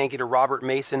a big thank you to Robert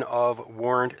Mason of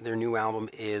Warrant. Their new album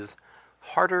is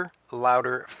Harder,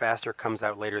 Louder, Faster, comes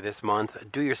out later this month.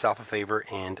 Do yourself a favor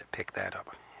and pick that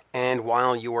up. And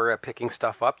while you are picking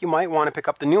stuff up, you might want to pick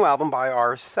up the new album by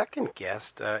our second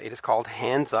guest. It is called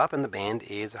Hands Up, and the band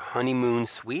is Honeymoon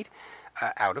Suite,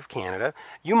 out of Canada.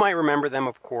 You might remember them,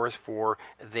 of course, for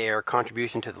their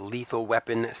contribution to the Lethal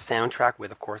Weapon soundtrack,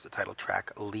 with, of course, the title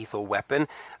track Lethal Weapon,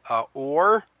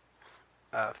 or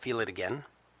Feel It Again.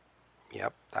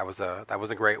 Yep, that was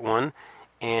a great one.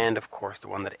 And, of course, the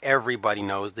one that everybody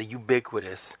knows, the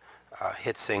ubiquitous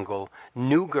hit single,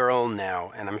 New Girl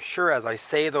Now. And I'm sure as I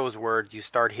say those words, you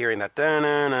start hearing that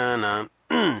da-na-na-na,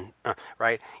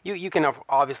 right? You can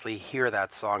obviously hear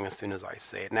that song as soon as I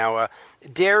say it. Now,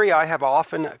 Derry, I have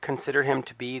often considered him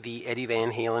to be the Eddie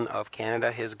Van Halen of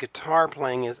Canada. His guitar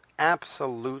playing is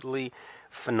absolutely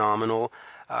phenomenal.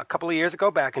 A couple of years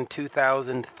ago, back in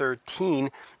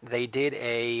 2013, they did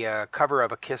a cover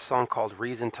of a Kiss song called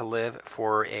Reason to Live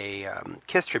for a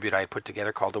Kiss tribute I had put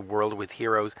together called A World with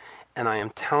Heroes. And I am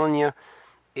telling you,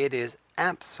 it is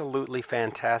absolutely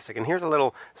fantastic. And here's a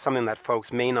little something that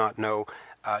folks may not know.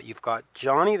 You've got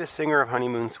Johnny, the singer of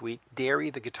Honeymoon Suite,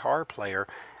 Derry, the guitar player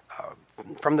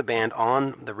from the band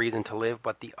on The Reason to Live.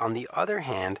 But on the other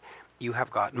hand, you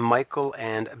have got Michael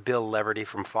and Bill Leverty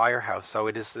from Firehouse. So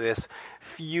it is this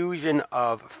fusion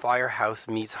of Firehouse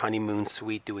meets Honeymoon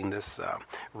Suite doing this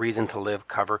Reason to Live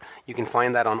cover. You can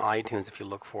find that on iTunes if you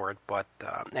look for it. But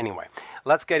anyway,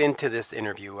 let's get into this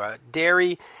interview.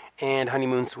 Derry and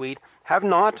Honeymoon Suite have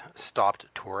not stopped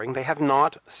touring. They have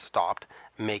not stopped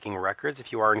making records.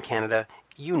 If you are in Canada,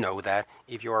 you know that.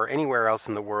 If you are anywhere else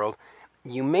in the world,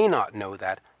 you may not know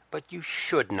that, but you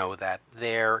should know that.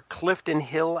 Their Clifton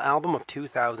Hill album of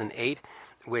 2008,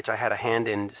 which I had a hand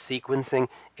in sequencing,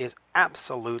 is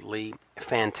absolutely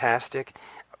fantastic.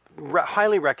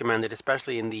 Highly recommended,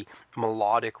 especially in the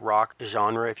melodic rock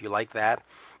genre, if you like that.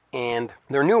 And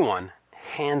their new one,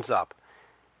 Hands Up,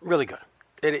 really good.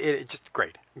 It just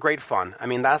great. Great fun. I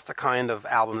mean, that's the kind of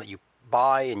album that you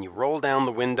buy and you roll down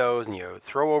the windows and you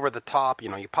throw over the top. You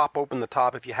know, you pop open the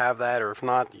top if you have that, or if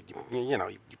not, you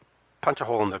punch a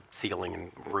hole in the ceiling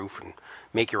and roof and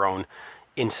make your own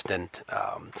instant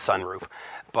sunroof.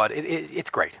 But it's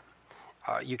great.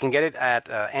 You can get it at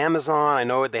Amazon. I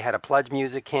know they had a Pledge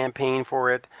Music campaign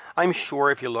for it. I'm sure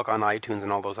if you look on iTunes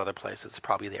and all those other places, it's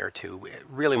probably there too.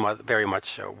 Really very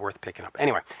much worth picking up.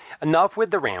 Anyway, enough with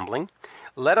the rambling.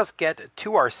 Let us get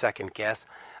to our second guest.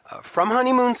 From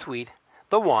Honeymoon Suite,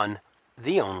 the one,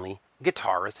 the only,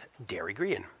 guitarist Derry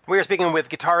Grehan. We are speaking with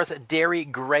guitarist Derry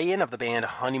Grehan of the band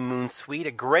Honeymoon Suite,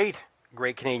 a great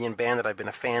Canadian band that I've been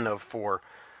a fan of for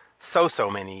so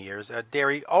many years.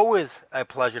 Derry, always a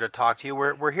pleasure to talk to you.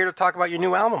 We're here to talk about your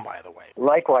new album, by the way.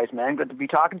 Likewise, man. Good to be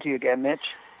talking to you again, Mitch.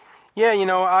 Yeah, you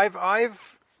know, I've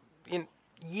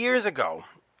years ago,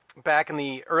 back in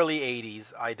the early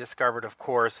 80s, I discovered, of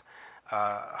course,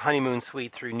 Honeymoon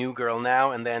Suite through New Girl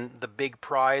Now, and then The Big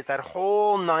Prize, that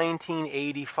whole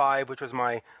 1985, which was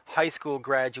my high school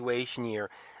graduation year.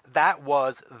 That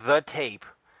was the tape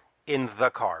in the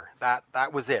car.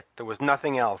 That was it. There was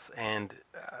nothing else. And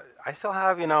I still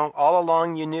have, All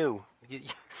Along You Knew.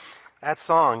 That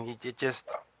song, it's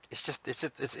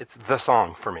the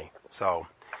song for me. So,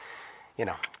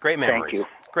 great memories. Thank you.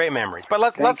 Great memories. But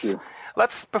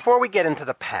let's before we get into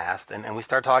the past and we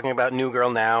start talking about New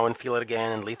Girl Now and Feel It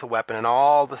Again and Lethal Weapon and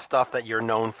all the stuff that you're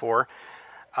known for,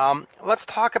 let's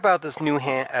talk about this new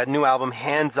album,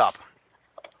 Hands Up.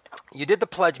 You did the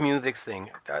Pledge Music thing.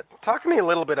 Talk to me a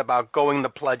little bit about going the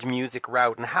Pledge Music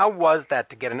route, and how was that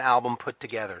to get an album put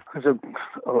together? It was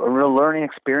a real learning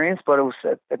experience, but it was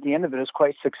at the end of it was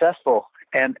quite successful.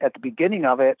 And at the beginning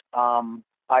of it,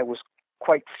 I was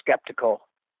quite skeptical.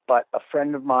 But a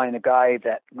friend of mine, a guy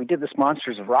that we did this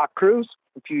Monsters of Rock cruise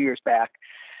a few years back,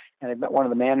 and I met one of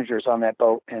the managers on that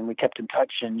boat, and we kept in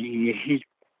touch. And he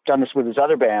done this with his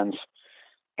other bands.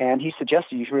 And he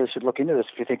suggested you really should look into this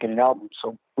if you're thinking an album.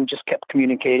 So we just kept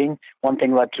communicating. One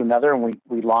thing led to another, and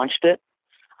we launched it.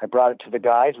 I brought it to the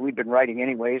guys. We'd been writing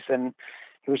anyways, and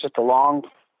it was just a long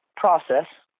process,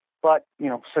 but,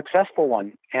 successful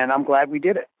one. And I'm glad we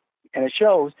did it. And it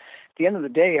shows, at the end of the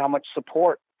day, how much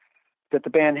support that the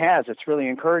band has. It's really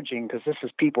encouraging because this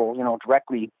is people,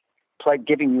 directly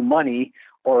giving you money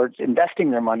or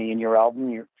investing their money in your album.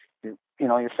 Your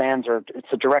fans it's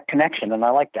a direct connection, and I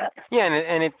like that. Yeah,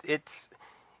 and it's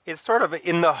sort of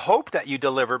in the hope that you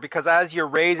deliver, because as you're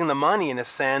raising the money, in a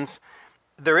sense,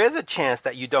 there is a chance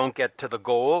that you don't get to the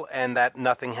goal and that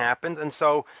nothing happens. And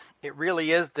so it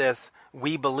really is this,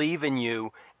 we believe in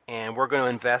you, and we're going to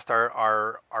invest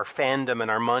our fandom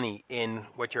and our money in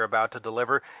what you're about to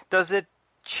deliver. Does it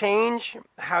change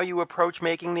how you approach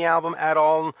making the album at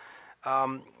all?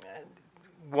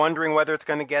 Wondering whether it's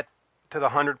going to get to the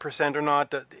 100% or not?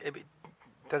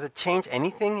 Does it change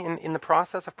anything in the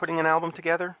process of putting an album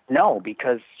together? No,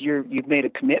 because you've made a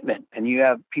commitment, and you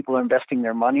have people investing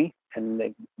their money, and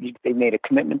they made a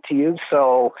commitment to you.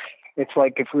 So it's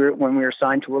like when we were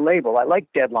signed to a label, I like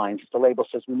deadlines. If the label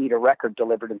says we need a record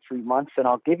delivered in 3 months, then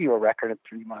I'll give you a record in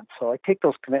 3 months. So I take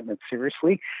those commitments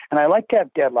seriously, and I like to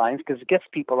have deadlines because it gets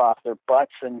people off their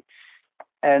butts, and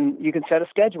you can set a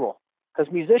schedule.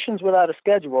 Because musicians without a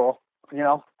schedule,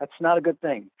 that's not a good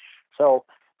thing. So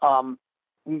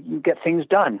you get things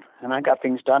done, and I got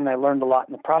things done, and I learned a lot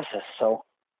in the process, so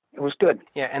it was good.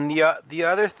 Yeah, and the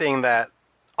other thing that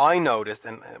I noticed,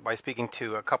 and by speaking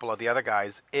to a couple of the other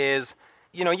guys, is,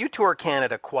 you tour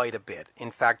Canada quite a bit.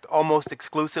 In fact, almost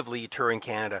exclusively you tour in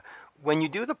Canada. When you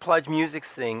do the Pledge Music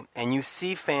thing, and you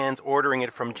see fans ordering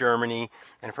it from Germany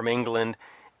and from England,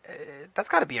 that's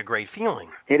got to be a great feeling.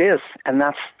 It is, and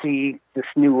that's this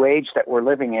new age that we're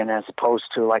living in, as opposed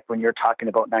to like when you're talking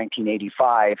about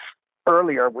 1985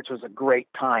 earlier, which was a great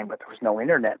time, but there was no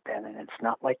internet then, and it's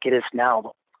not like it is now.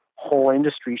 The whole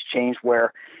industry's changed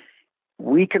where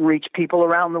we can reach people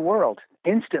around the world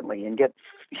instantly and get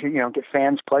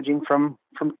fans pledging from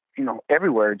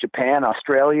everywhere: Japan,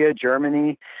 Australia,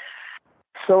 Germany.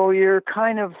 So you're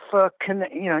kind of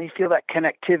you feel that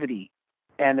connectivity.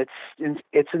 And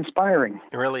it's inspiring.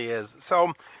 It really is.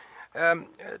 So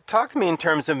talk to me in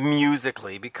terms of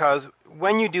musically, because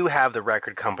when you do have the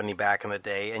record company back in the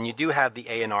day, and you do have the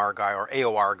A&R guy or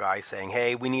AOR guy saying,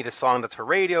 hey, we need a song that's for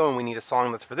radio, and we need a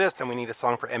song that's for this, and we need a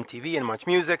song for MTV and Much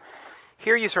Music,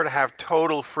 here you sort of have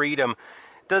total freedom.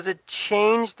 Does it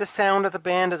change the sound of the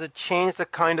band? Does it change the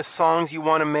kind of songs you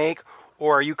want to make?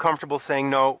 Or are you comfortable saying,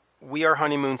 no, we are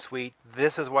Honeymoon Suite,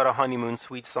 this is what a Honeymoon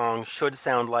Suite song should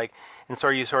sound like, and so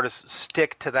you sort of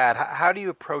stick to that? How do you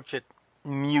approach it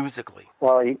musically?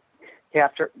 Well, you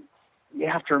have to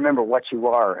remember what you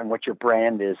are and what your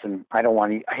brand is, and I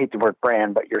hate the word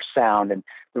brand, but your sound, and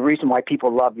the reason why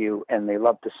people love you and they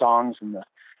love the songs and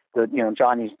the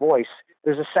Johnny's voice,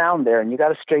 there's a sound there, and you got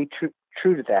to stay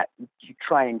true to that. You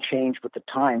try and change with the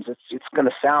times, it's going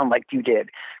to sound like you did.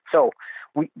 So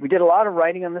we did a lot of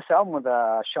writing on this album with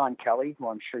Sean Kelly, who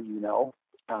I'm sure you know.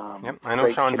 Yep, I know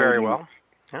Sean very well.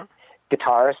 Yeah.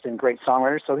 Guitarist and great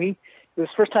songwriter. So it was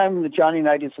the first time that Johnny and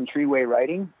I did some three-way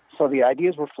writing. So the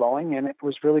ideas were flowing, and it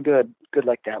was really good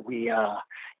like that. We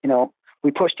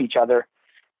pushed each other,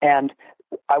 and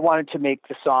I wanted to make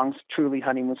the songs truly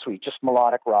Honeymoon Suite, just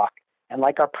melodic rock. And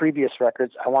like our previous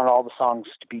records, I wanted all the songs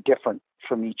to be different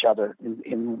from each other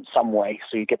in some way,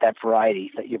 so you get that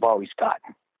variety that you've always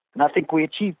gotten. And I think we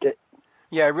achieved it.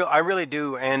 Yeah, I really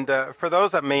do. And for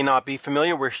those that may not be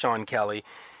familiar with Sean Kelly,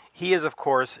 he is, of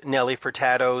course, Nelly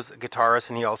Furtado's guitarist,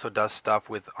 and he also does stuff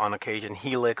with, on occasion,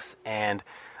 Helix and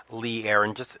Lee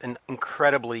Aaron. Just an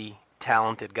incredibly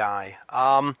talented guy.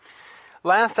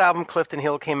 Last album, Clifton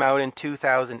Hill, came out in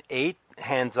 2008.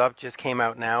 Hands Up just came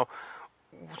out now.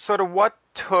 Sort of what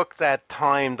took that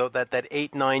time, though, that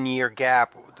 8-9 year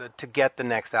gap to get the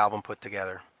next album put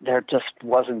together? There just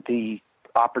wasn't the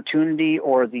opportunity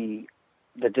or the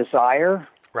desire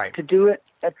to do it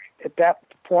at that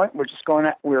point.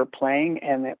 We were playing,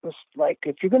 and it was like,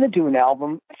 if you're going to do an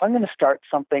album, if I'm going to start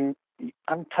something,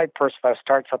 I'm the type of person, if I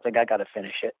start something, I got to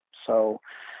finish it. So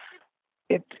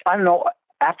I don't know,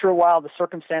 after a while, the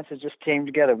circumstances just came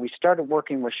together. We started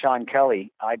working with Sean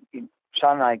Kelly.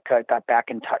 Sean and I got back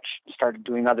in touch, started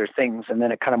doing other things, and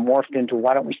then it kind of morphed into,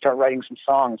 why don't we start writing some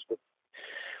songs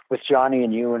with Johnny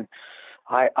and you? And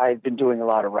I've been doing a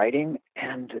lot of writing,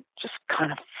 and it just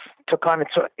kind of took on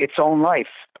its own life.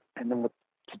 And then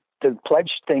the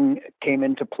Pledge thing came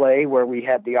into play, where we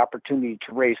had the opportunity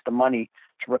to raise the money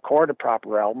to record a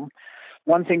proper album.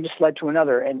 one thing just led to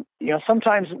another. And,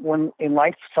 sometimes when in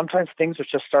life, sometimes things are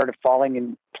just started falling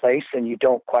in place and you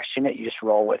don't question it. You just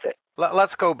roll with it.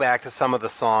 Let's go back to some of the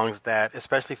songs that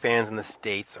especially fans in the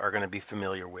States are going to be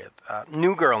familiar with.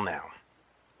 New Girl Now.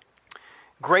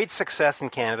 Great success in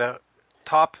Canada,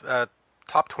 top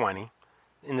 20.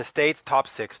 In the States, top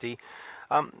 60.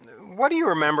 What do you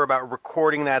remember about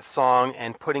recording that song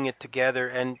and putting it together?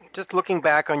 And just looking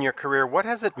back on your career, what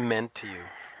has it meant to you?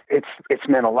 It's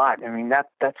meant a lot. I mean,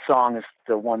 that song is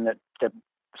the one that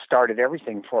started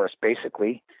everything for us,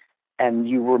 basically. And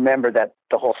you remember that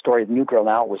the whole story of New Girl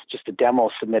Now was just a demo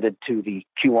submitted to the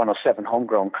Q107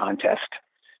 Homegrown Contest,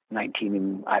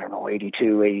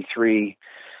 82, 83.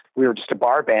 We were just a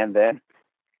bar band then,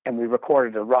 and we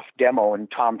recorded a rough demo in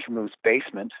Tom Tremuth's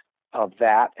basement of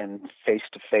that and Face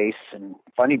to Face and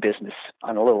Funny Business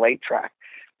on a little 8-track.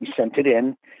 We sent it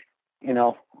in,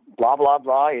 blah, blah,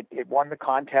 blah. It won the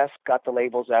contest, got the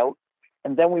labels out.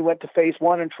 And then we went to Phase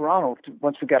 1 in Toronto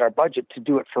once we got our budget to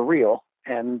do it for real.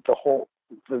 And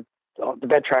the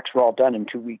bed tracks were all done in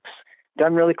 2 weeks.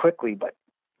 Done really quickly, but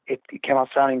it came out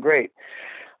sounding great.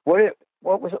 What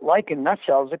was it like in a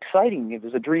nutshell? It was exciting. It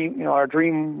was a dream. Our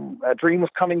dream was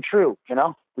coming true.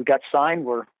 We got signed.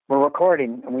 We're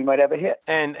recording, and we might have a hit.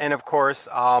 And of course,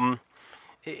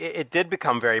 it did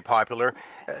become very popular.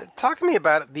 Talk to me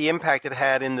about the impact it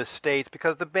had in the States,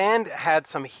 because the band had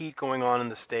some heat going on in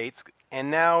the States, and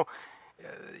now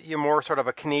you're more sort of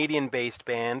a Canadian-based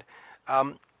band.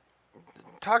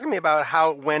 Talk to me about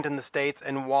how it went in the States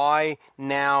and why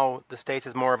now the States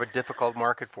is more of a difficult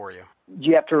market for you.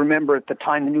 You have to remember at the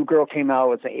time the New Girl came out, it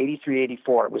was 83,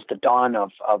 84. It was the dawn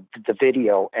of the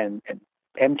video, and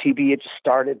MTV had just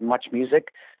started, Much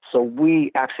Music. So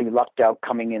we actually lucked out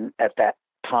coming in at that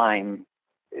time.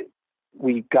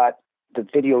 We got the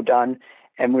video done,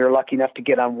 and we were lucky enough to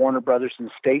get on Warner Brothers in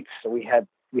the States. So we had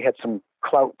some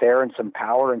clout there and some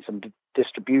power and some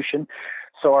distribution.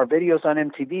 So our videos on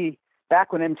MTV,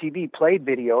 back when MTV played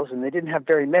videos, and they didn't have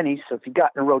very many, so if you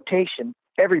got in a rotation,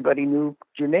 everybody knew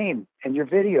your name and your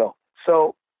video.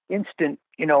 So instant,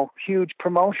 huge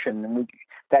promotion. And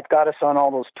that got us on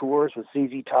all those tours with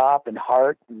ZZ Top and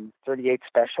Heart and 38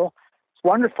 Special. It's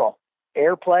wonderful.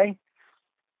 Airplay.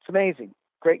 It's amazing.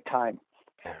 Great time.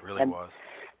 Yeah, it really was.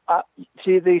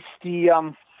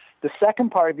 The second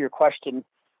part of your question,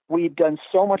 we've done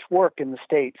so much work in the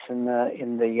States in the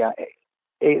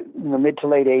mid to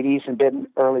late 80s and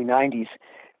early 90s.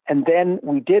 And then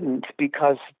we didn't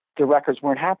because the records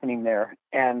weren't happening there.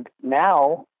 And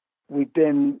now we've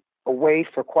been away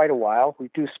for quite a while. We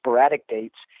do sporadic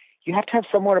dates. You have to have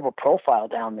somewhat of a profile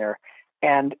down there.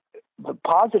 And the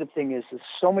positive thing is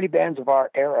so many bands of our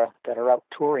era that are out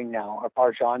touring now, of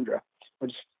our genre, we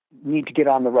just need to get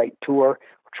on the right tour.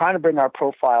 We're trying to bring our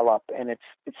profile up, and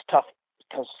it's tough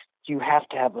because you have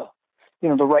to have the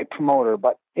right promoter.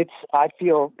 But I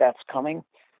feel that's coming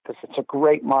because it's a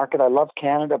great market. I love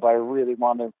Canada, but I really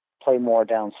want to play more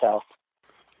down south.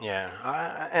 Yeah,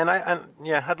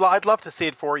 I'd love to see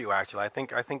it for you. Actually, I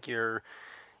think you're,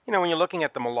 when you're looking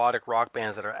at the melodic rock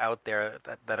bands that are out there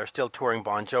that are still touring,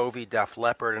 Bon Jovi, Def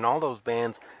Leppard, and all those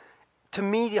bands. To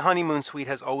me, the Honeymoon Suite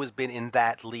has always been in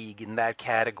that league, in that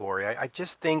category. I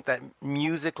just think that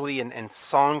musically and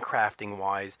song crafting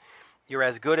wise, you're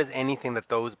as good as anything that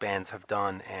those bands have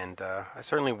done, and I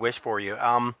certainly wish for you.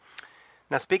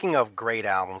 Now, speaking of great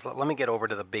albums, let me get over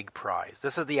to The Big Prize.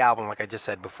 This is the album, like I just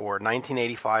said before,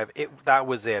 1985. That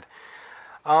was it.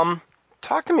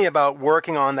 Talk to me about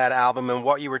working on that album and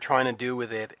what you were trying to do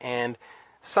with it, and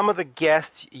some of the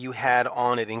guests you had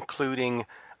on it, including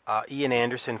Ian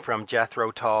Anderson from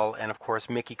Jethro Tull, and of course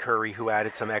Mickey Curry, who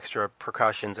added some extra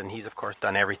percussions, and he's of course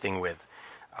done everything with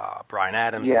Bryan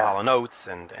Adams and Hall & Oates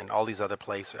and all these other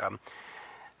places.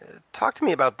 Talk to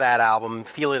me about that album.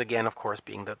 Feel It Again, of course,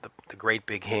 being the great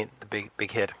big hit, the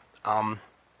big hit.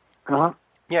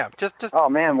 Yeah, just. Oh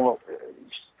man, well,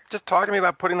 just talk to me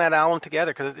about putting that album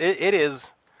together, because it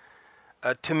is,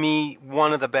 to me,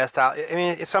 one of the best. I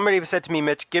mean, if somebody said to me,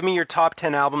 Mitch, give me your top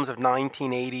 10 albums of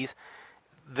 1980s,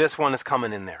 this one is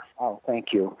coming in there. Oh,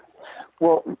 thank you.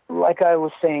 Well, like I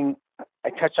was saying, I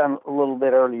touched on a little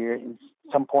bit earlier, in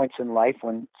some points in life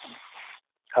when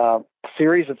a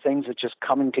series of things are just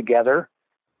coming together,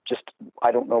 just,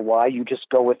 I don't know why, you just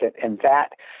go with it. And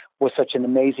that was such an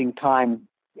amazing time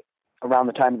around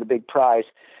the time of the Big Prize.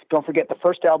 Don't forget, the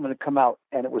first album had come out,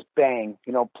 and it was bang,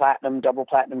 platinum, double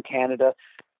platinum Canada,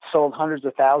 sold hundreds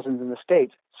of thousands in the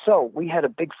States. So we had a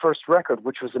big first record,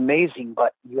 which was amazing,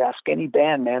 but you ask any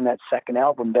band, man, that second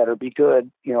album better be good.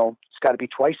 It's got to be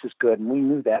twice as good, and we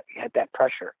knew that. We had that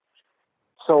pressure.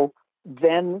 So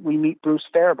then we meet Bruce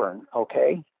Fairbairn,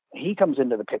 okay? He comes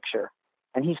into the picture,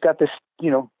 And he's got this,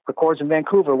 records in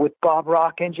Vancouver with Bob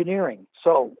Rock Engineering.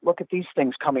 So look at these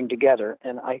things coming together.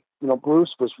 And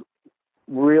Bruce was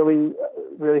really,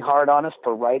 really hard on us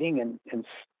for writing, and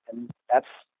that's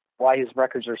why his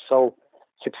records are so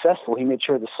successful. He made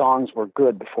sure the songs were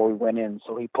good before we went in.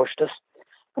 So he pushed us,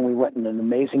 and we went in an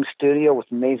amazing studio with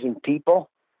amazing people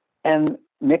and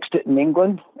mixed it in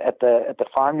England at the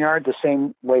farmyard the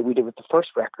same way we did with the first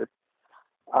record.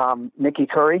 Mickey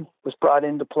Curry was brought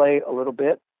in to play a little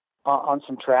bit on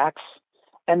some tracks.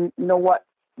 And you know what,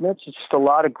 Mitch, it's just a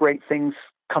lot of great things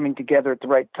coming together at the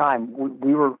right time.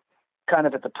 We were kind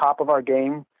of at the top of our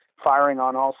game, firing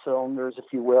on all cylinders, if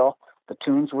you will. The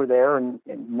tunes were there, and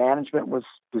management was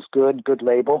good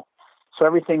label. So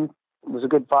everything was a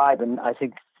good vibe, and I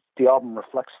think the album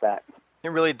reflects that. It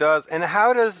really does. And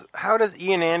how does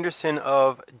Ian Anderson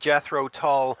of Jethro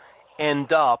Tull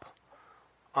end up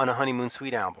on a Honeymoon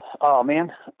Suite album? Oh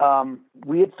man,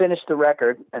 we had finished the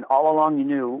record, and All Along You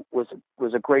Knew was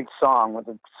a great song with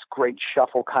a great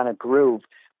shuffle kind of groove.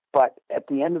 But at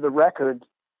the end of the record,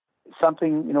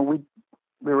 something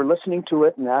we were listening to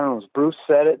it, and I don't know, as Bruce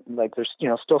said it, like there's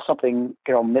still something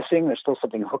missing. There's still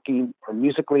something hooky or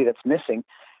musically that's missing.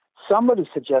 Somebody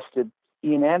suggested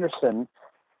Ian Anderson,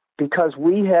 because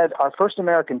we had our first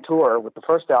American tour with the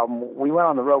first album. We went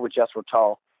on the road with Jethro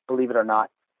Tull, believe it or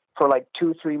not, for like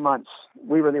 2-3 months.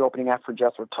 We were the opening act for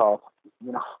Jethro Tull.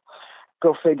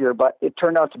 Go figure. But it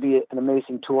turned out to be an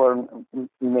amazing tour, and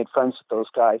we made friends with those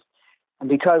guys. And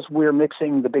because we're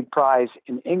mixing the Big Prize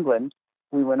in England,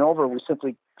 we went over.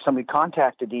 Somebody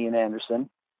contacted Ian Anderson,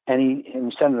 and he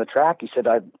sent him the track. He said,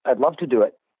 "I'd love to do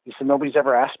it." He said, "Nobody's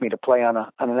ever asked me to play on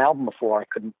an album before." I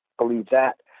couldn't believe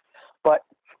that, but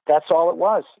that's all it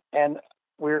was. And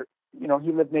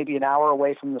he lived maybe an hour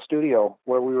away from the studio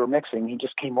where we were mixing. He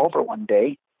just came over one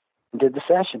day and did the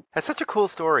session. That's such a cool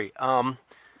story.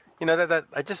 That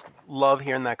I just love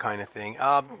hearing that kind of thing.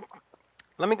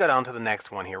 Let me go down to the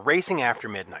next one here. Racing After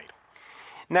Midnight.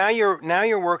 Now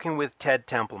you're working with Ted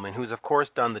Templeman, who's of course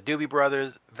done the Doobie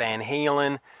Brothers, Van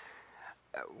Halen.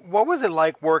 What was it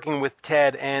like working with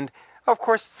Ted? And of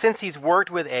course, since he's worked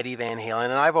with Eddie Van Halen,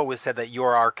 and I've always said that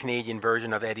you're our Canadian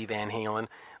version of Eddie Van Halen,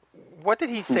 what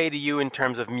did he say to you in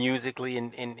terms of musically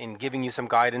and giving you some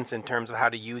guidance in terms of how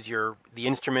to use the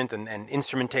instrument and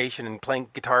instrumentation and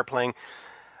guitar playing?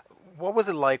 What was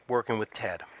it like working with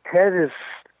Ted?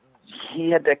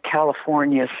 He had that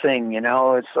California thing,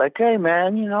 it's like, hey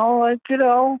man,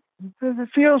 if it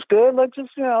feels good, let's just,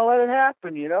 let it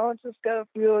happen, it's just gotta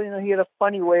feel, he had a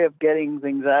funny way of getting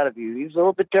things out of you. He was a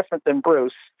little bit different than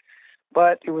Bruce,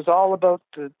 but it was all about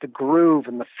the groove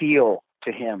and the feel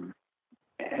to him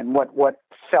and what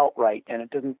felt right. And it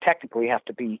doesn't technically have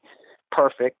to be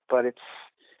perfect, but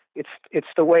it's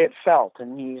the way it felt.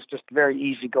 And he's just a very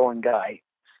easygoing guy.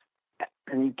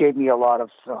 And he gave me a lot of,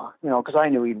 because I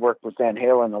knew he'd worked with Van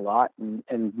Halen a lot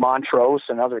and Montrose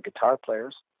and other guitar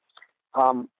players.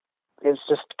 It's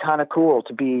just kind of cool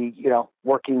to be,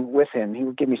 working with him. He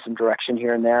would give me some direction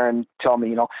here and there and tell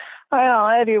me,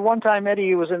 Eddie, one time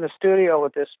Eddie was in the studio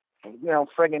with this,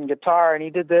 friggin' guitar, and he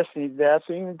did this and he did that.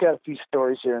 So you got a few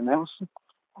stories here and there. It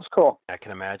was cool. I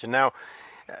can imagine. Now,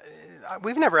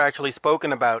 we've never actually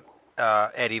spoken about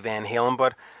Eddie Van Halen,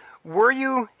 but were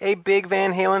you a big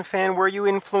Van Halen fan? Were you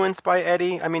influenced by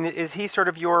Eddie? I mean, is he sort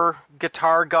of your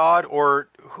guitar god, or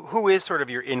who is sort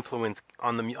of your influence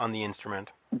on the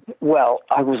instrument? Well,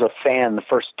 I was a fan the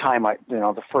first time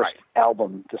the first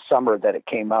album, the summer that it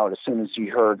came out. As soon as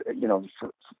you heard,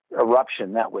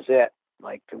 Eruption, that was it.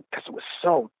 Like, because it was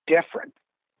so different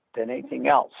than anything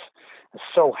else. It's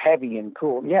so heavy and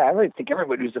cool. Yeah, I really think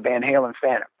everybody was a Van Halen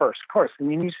fan at first. Of course, I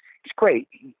mean, he's great.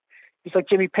 He's like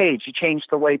Jimmy Page. He changed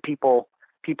the way people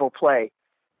play,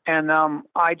 and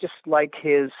I just like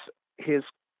his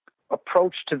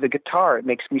approach to the guitar. It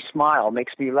makes me smile,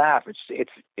 makes me laugh.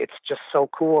 It's just so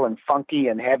cool and funky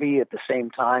and heavy at the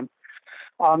same time.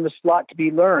 There's a lot to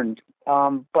be learned,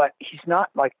 but he's not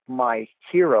like my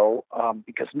hero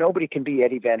because nobody can be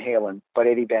Eddie Van Halen but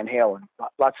Eddie Van Halen.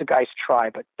 Lots of guys try,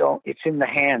 but don't. It's in the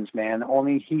hands, man.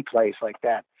 Only he plays like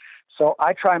that. So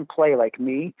I try and play like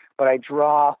me, but I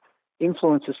draw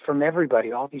influences from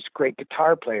everybody, all these great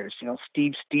guitar players,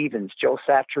 Steve Stevens, Joe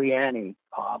Satriani.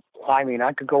 I mean,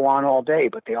 I could go on all day,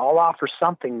 but they all offer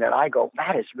something that I go,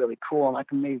 that is really cool, and I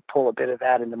can maybe pull a bit of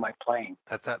that into my playing.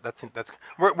 That's.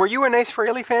 Were you an Ace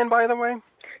Frehley fan, by the way?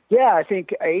 Yeah, I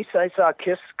think Ace. I saw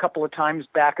Kiss a couple of times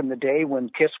back in the day when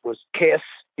Kiss was Kiss,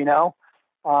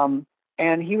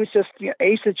 and he was just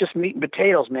Ace is just meat and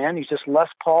potatoes, man. He's just Les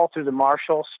Paul through the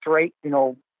Marshall, straight,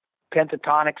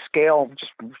 pentatonic scale,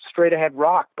 just straight ahead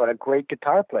rock, but a great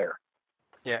guitar player.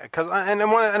 Yeah, because and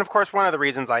of course one of the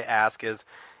reasons I ask is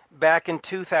back in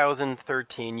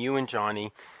 2013, you and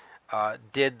Johnny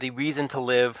did the Reason to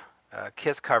Live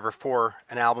Kiss cover for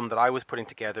an album that I was putting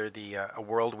together, the A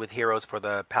World with Heroes for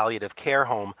the Palliative Care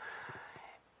Home.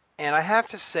 And I have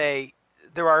to say,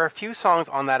 there are a few songs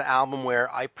on that album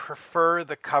where I prefer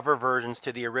the cover versions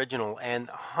to the original, and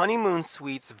Honeymoon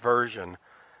Suite's version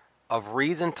of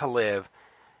Reason to Live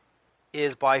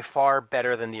is by far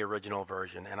better than the original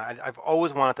version. And I've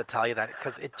always wanted to tell you that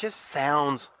because it just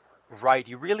sounds right.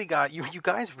 You really got, you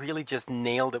guys really just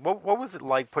nailed it. What was it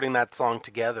like putting that song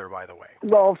together, by the way?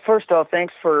 Well, first off,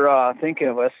 thanks for thinking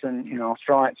of us and,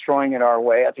 throwing it our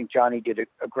way. I think Johnny did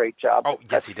a great job. Oh,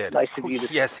 yes, he did. Nice of you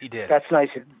to, yes, he did. That's nice.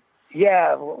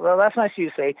 Yeah, well, that's nice of you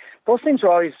to say. Those things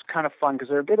are always kind of fun because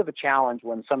they're a bit of a challenge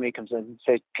when somebody comes in and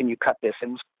says, can you cut this?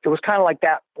 And it was kind of like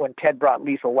that when Ted brought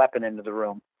Lethal Weapon into the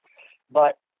room.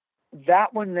 But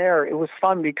that one there, it was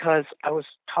fun because I was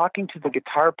talking to the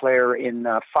guitar player in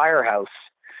Firehouse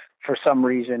for some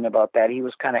reason about that. He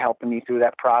was kind of helping me through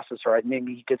that process, or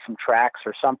maybe he did some tracks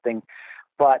or something.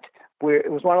 But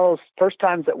it was one of those first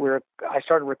times that I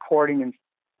started recording and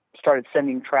started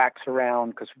sending tracks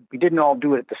around because we didn't all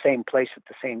do it at the same place at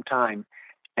the same time.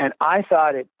 And I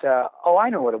thought I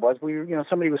know what it was.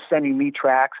 Somebody was sending me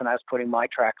tracks and I was putting my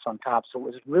tracks on top. So it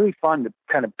was really fun to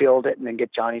kind of build it and then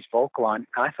get Johnny's vocal on.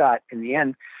 And I thought in the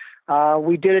end,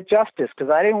 we did it justice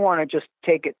because I didn't want to just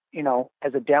take it,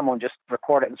 as a demo and just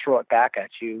record it and throw it back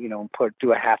at you, and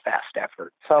do a half-assed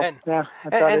effort. So I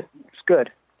thought it was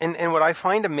good. And what I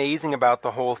find amazing about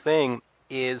the whole thing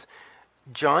is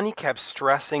Johnny kept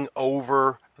stressing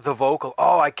over the vocal.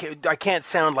 Oh, I can't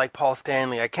sound like Paul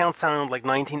Stanley. I can't sound like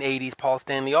 1980s Paul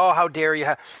Stanley. Oh, how dare you?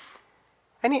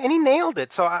 And he nailed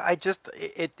it. So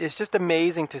it's just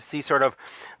amazing to see sort of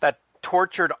that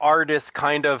tortured artist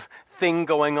kind of thing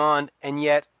going on, and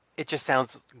yet it just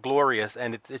sounds glorious,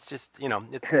 and it's just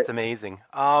it's amazing.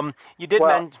 You did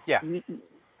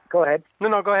Go ahead.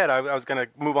 No, go ahead. I was going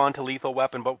to move on to Lethal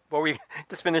Weapon, but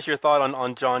just finish your thought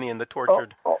on Johnny and the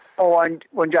tortured. On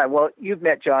Johnny. Well, you've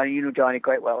met Johnny. You know Johnny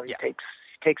quite well. He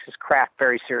takes his craft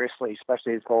very seriously,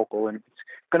 especially his vocal. And if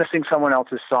he's going to sing someone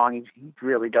else's song, he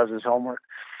really does his homework.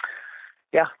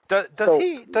 Yeah.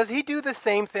 Does he do the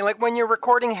same thing? Like when you're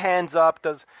recording Hands Up,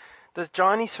 does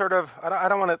Johnny sort of, I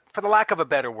don't want to, for the lack of a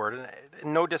better word,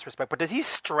 no disrespect, but does he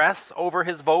stress over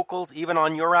his vocals even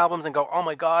on your albums and go, oh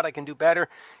my God, I can do better?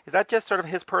 Is that just sort of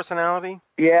his personality?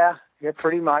 Yeah,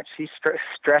 pretty much. He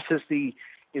stresses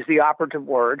is the operative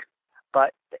word,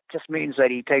 but it just means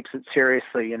that he takes it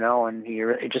seriously, and he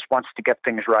just wants to get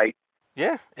things right.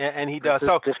 Yeah, and he does.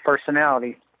 So his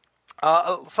personality.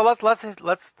 So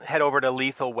let's head over to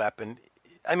Lethal Weapon.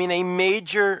 I mean, a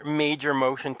major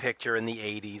motion picture in the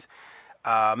 80s.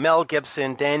 Mel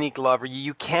Gibson, Danny Glover,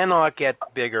 you cannot get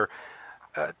bigger.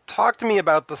 Talk to me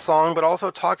about the song, but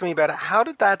also talk to me about how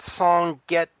did that song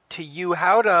get to you?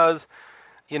 How does,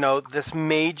 this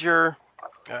major,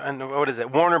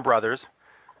 Warner Brothers,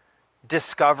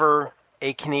 discover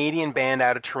a Canadian band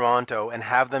out of Toronto and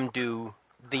have them do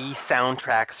the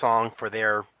soundtrack song for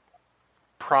their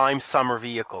prime summer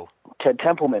vehicle? Ted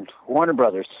Templeman, Warner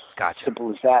Brothers. Gotcha.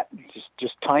 Simple as that.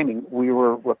 Just timing. We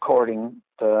were recording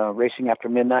the Racing After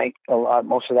Midnight.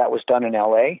 Most of that was done in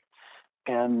L.A.,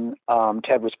 and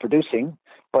Ted was producing.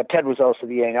 But Ted was also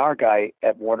the A&R guy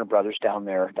at Warner Brothers down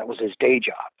there. That was his day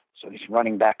job. So he's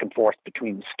running back and forth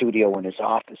between the studio and his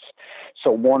office.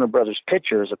 So Warner Brothers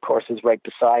Pictures, of course, is right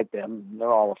beside them.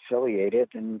 They're all affiliated,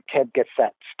 and Ted gets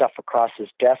that stuff across his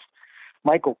desk.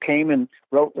 Michael came and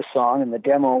wrote the song, and the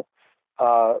demo,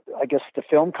 I guess the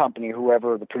film company,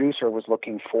 whoever the producer, was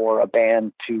looking for a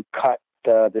band to cut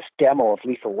this demo of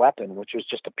Lethal Weapon, which was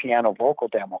just a piano vocal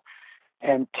demo.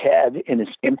 And Ted, in his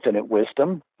infinite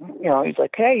wisdom, he's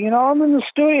like, hey, I'm in the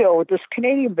studio with this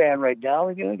Canadian band right now.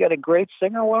 We got a great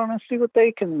singer. Why don't I see what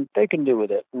they can do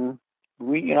with it? And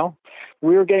we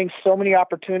were getting so many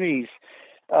opportunities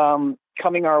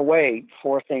coming our way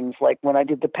for things like when I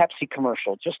did the Pepsi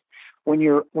commercial. Just when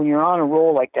you're on a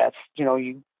roll like that,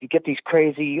 you get these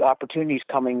crazy opportunities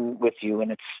coming with you,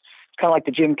 and it's kind of like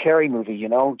the Jim Carrey movie.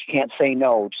 You can't say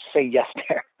no, just say yes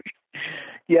to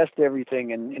yes to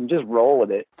everything, and just roll with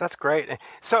it. That's great.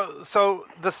 So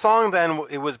the song then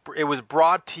it was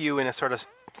brought to you in a sort of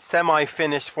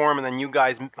semi-finished form, and then you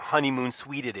guys honeymoon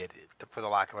suited it, for the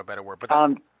lack of a better word. But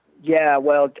yeah,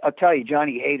 well, I'll tell you,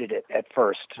 Johnny hated it at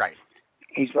first. Right.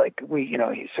 He's like, so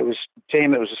it was to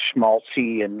him, it was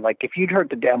schmaltzy, and like if you'd heard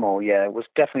the demo, yeah, it was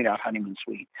definitely not honeymoon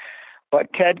suite.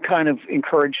 But Ted kind of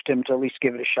encouraged him to at least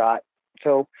give it a shot,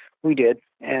 so we did.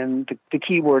 And the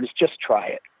key word is just try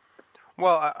it.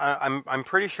 Well, I'm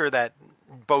pretty sure that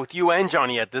both you and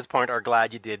Johnny at this point are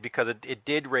glad you did, because it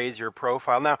did raise your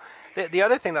profile. Now, the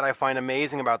other thing that I find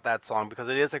amazing about that song, because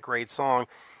it is a great song,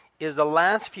 is the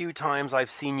last few times I've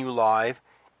seen you live,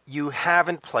 you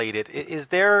haven't played it. Is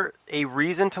there a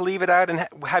reason to leave it out? And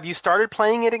have you started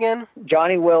playing it again?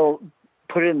 Johnny will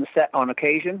put it in the set on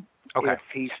occasion if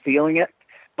he's feeling it,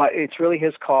 but it's really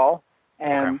his call.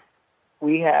 And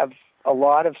we have a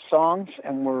lot of songs,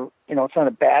 and we're, it's not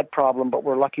a bad problem, but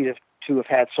we're lucky to have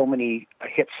had so many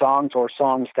hit songs or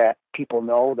songs that people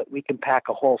know that we can pack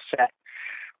a whole set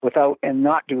without and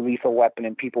not do Lethal Weapon,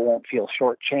 and people won't feel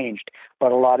shortchanged.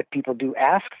 But a lot of people do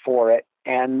ask for it,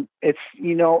 and it's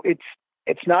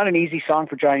not an easy song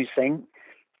for Johnny to sing.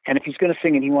 And if he's going to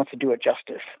sing it, he wants to do it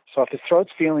justice. So if his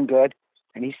throat's feeling good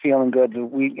and he's feeling good,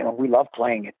 we love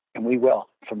playing it, and we will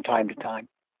from time to time.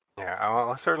 Yeah,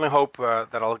 I'll certainly hope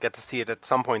that I'll get to see it at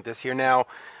some point this year. Now,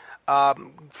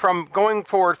 from going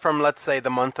forward from, let's say,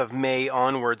 the month of May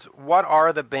onwards, what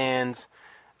are the band's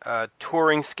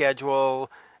touring schedule?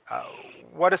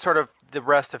 What does sort of the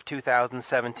rest of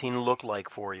 2017 look like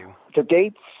for you? The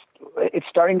dates, it's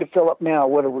starting to fill up now.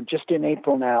 We're just in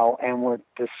April now, and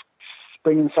this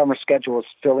spring and summer schedule is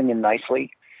filling in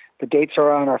nicely. The dates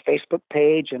are on our Facebook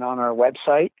page and on our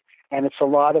website, and it's a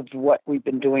lot of what we've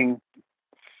been doing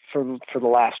for the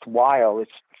last while.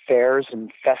 It's fairs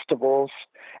and festivals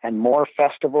and more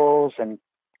festivals and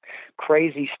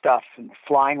crazy stuff, and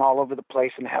flying all over the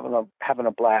place and having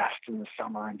a blast in the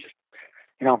summer, and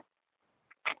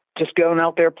just going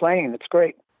out there playing. It's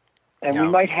great. And we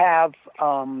might have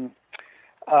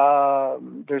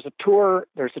there's a tour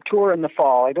in the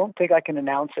fall. I don't think I can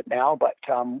announce it now, but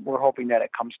we're hoping that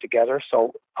it comes together.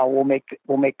 So we'll make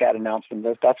that announcement.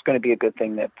 That's going to be a good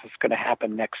thing. That's going to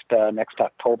happen next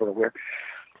October. We're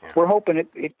hoping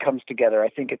it comes together. I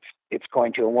think it's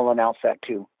going to, and we'll announce that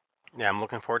too. Yeah, I'm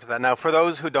looking forward to that. Now, for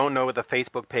those who don't know what the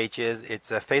Facebook page is, it's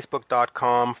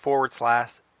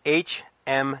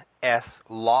facebook.com/HMS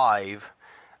Live.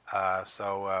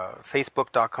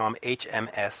 Facebook.com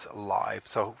HMS Live.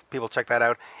 So people check that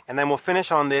out. And then we'll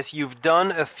finish on this. You've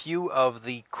done a few of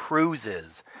the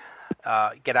cruises.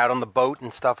 Get out on the boat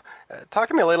and stuff. Talk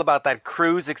to me a little about that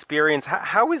cruise experience.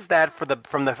 How is that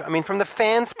from the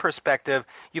fans' perspective?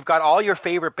 You've got all your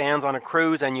favorite bands on a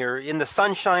cruise, and you're in the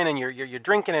sunshine, and you're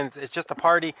drinking, and it's just a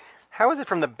party. How is it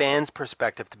from the band's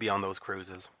perspective to be on those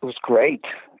cruises? It was great.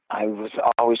 I was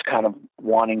always kind of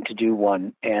wanting to do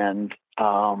one, and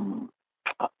I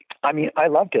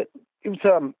loved it. It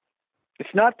was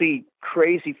it's not the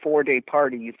crazy 4-day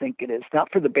party you think it is.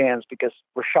 Not for the bands, because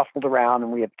we're shuffled around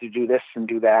and we have to do this and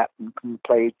do that and can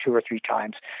play 2 or 3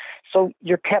 times. So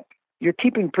you're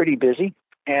keeping pretty busy.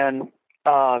 And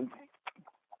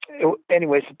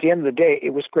anyways, at the end of the day,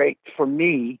 it was great for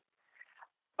me.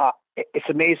 It's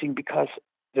amazing because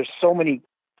there's so many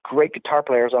great guitar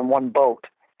players on one boat,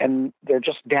 and they're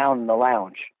just down in the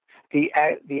lounge. The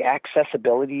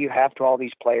accessibility you have to all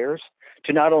these players,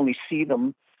 to not only see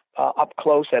them up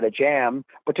close at a jam,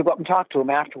 but to go up and talk to them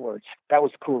afterwards. That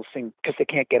was the coolest thing, because they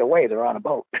can't get away. They're on a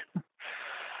boat.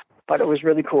 But it was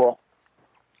really cool.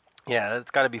 Yeah,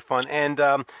 it's got to be fun. And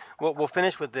we'll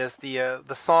finish with this. The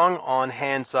song on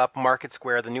Hands Up, Market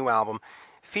Square, the new album,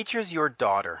 features your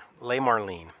daughter, Leigh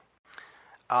Marlene.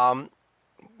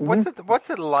 What's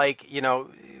it like, you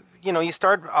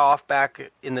start off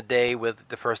back in the day with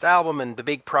the first album and the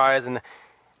big prize, and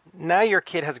now your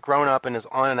kid has grown up and is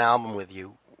on an album with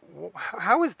you.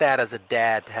 How is that as a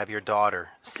dad to have your daughter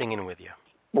singing with you?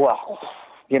 Well,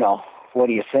 what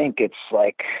do you think? It's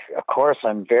like, of course,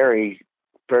 I'm very,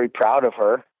 very proud of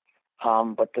her.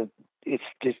 But it's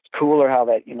just cooler how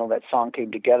that song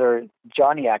came together.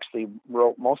 Johnny actually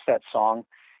wrote most of that song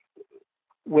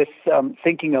with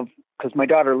thinking of, because my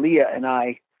daughter Leah and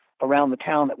I, around the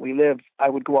town that we live, I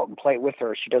would go out and play with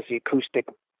her. She does the acoustic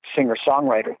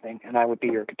singer-songwriter thing, and I would be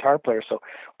her guitar player. So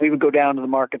we would go down to the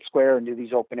Market Square and do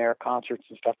these open-air concerts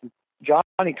and stuff. And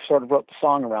Johnny sort of wrote the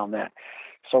song around that.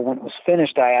 So when it was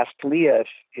finished, I asked Leah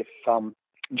if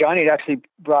Johnny had actually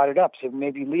brought it up. So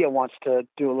maybe Leah wants to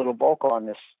do a little vocal on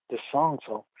this song.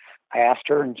 So I asked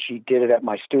her, and she did it at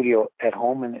my studio at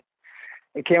home, and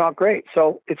it came out great.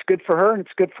 So it's good for her, and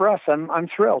it's good for us. I'm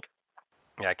thrilled.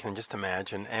 Yeah, I can just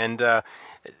imagine. And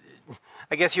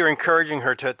I guess you're encouraging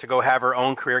her to go have her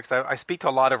own career, because I speak to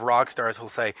a lot of rock stars who'll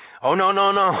say, oh,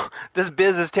 no, this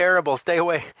biz is terrible, stay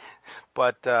away.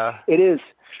 But it is.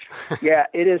 Yeah,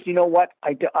 it is. You know what?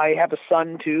 I have a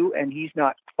son, too, and he's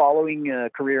not following a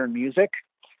career in music,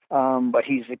 but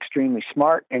he's extremely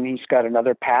smart, and he's got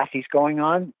another path he's going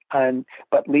on.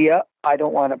 But Leah, I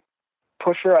don't want to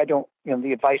pusher. I don't,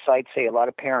 the advice I'd say, a lot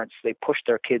of parents, they push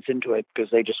their kids into it because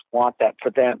they just want that for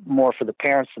them, more for the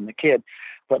parents than the kid.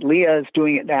 But Leah is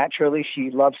doing it naturally. She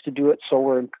loves to do it.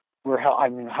 So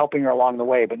I'm helping her along the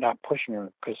way, but not pushing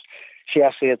her because she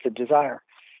actually has a desire.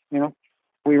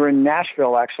 We were in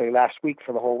Nashville actually last week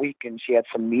for the whole week, and she had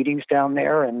some meetings down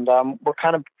there, and we're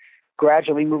kind of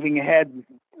gradually moving ahead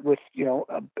with,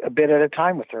 a bit at a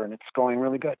time with her, and it's going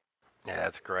really good. Yeah,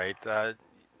 that's great.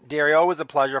 Derry, always a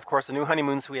pleasure. Of course, the new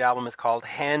Honeymoon Suite album is called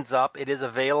Hands Up. It is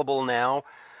available now.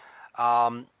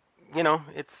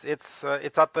 It's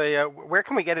at the where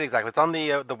can we get it exactly? It's on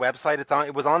the website.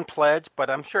 It was on Pledge, but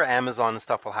I'm sure Amazon and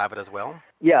stuff will have it as well.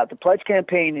 Yeah, the Pledge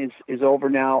campaign is over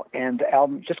now, and the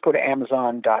album, just go to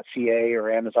Amazon.ca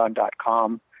or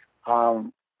Amazon.com.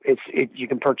 You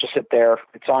can purchase it there.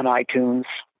 It's on iTunes,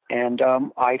 and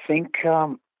I think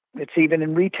it's even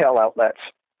in retail outlets.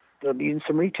 There'll be in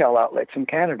some retail outlets in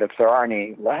Canada if there are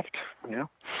any left.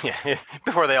 Yeah,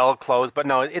 before they all close. But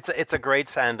no, it's a great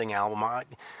sounding album.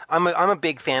 I'm a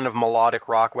big fan of melodic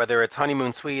rock, whether it's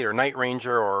Honeymoon Suite or Night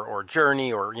Ranger or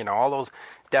Journey or all those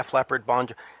Def Leppard, Bon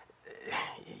Jovi.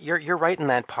 You're right in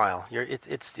that pile.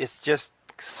 It's just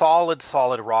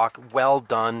solid rock, well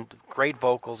done, great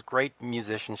vocals, great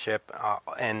musicianship,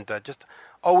 and just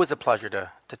always a pleasure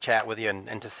to chat with you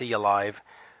and to see you live.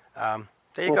 There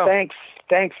you go.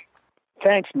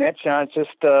 Thanks, Mitch.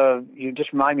 You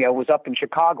just remind me, I was up in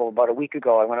Chicago about a week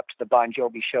ago. I went up to the Bon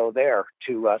Jovi show there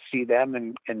to see them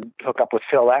and hook up with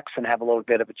Phil X and have a little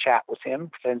bit of a chat with him,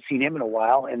 because I hadn't seen him in a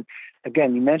while. And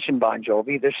again, you mentioned Bon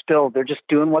Jovi. They're just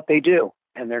doing what they do.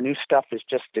 And their new stuff is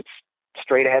it's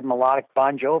straight ahead melodic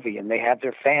Bon Jovi, and they have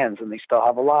their fans, and they still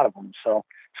have a lot of them. So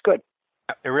it's good.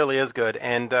 It really is good.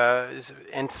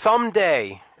 And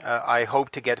someday I hope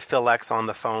to get Phil X on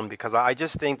the phone, because I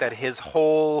just think that his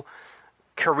whole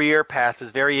career path is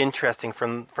very interesting,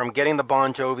 from getting the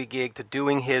Bon Jovi gig to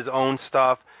doing his own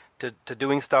stuff to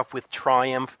doing stuff with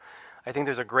Triumph. I think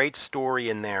there's a great story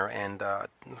in there, and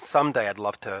someday I'd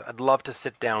love to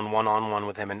sit down one-on-one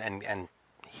with him and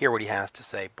hear what he has to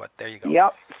say. But there you go.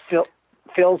 Yep,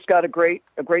 Phil's got a great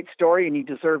story, and he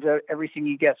deserves everything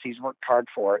he gets. He's worked hard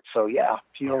for it. So yeah,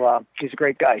 he's a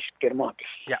great guy. You should get him on.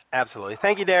 Yeah, absolutely.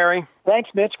 Thank you, Derry. Thanks,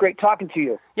 Mitch. Great talking to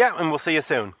you. Yeah, and we'll see you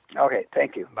soon. Okay,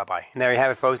 thank you. Bye-bye. And there you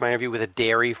have it, folks, my interview with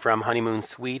Derry from Honeymoon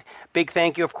Suite. Big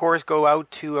thank you, of course, go out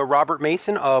to Robert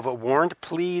Mason of Warrant.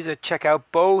 Please check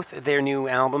out both their new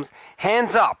albums,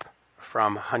 Hands Up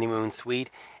from Honeymoon Suite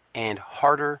and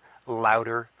Harder,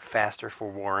 Louder, Faster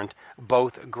for Warrant.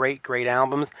 Both great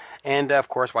albums. And, of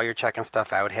course, while you're checking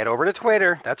stuff out, head over to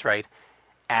Twitter. That's right.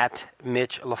 At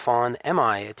Mitch Lafon,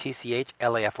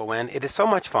 MITCHLAFON. It is so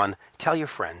much fun. Tell your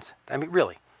friends. I mean,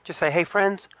 really. Just say, hey,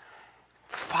 friends,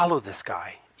 follow this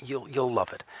guy. You'll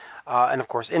love it. And, of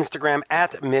course, Instagram,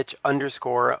 at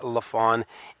Mitch_Lafon.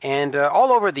 And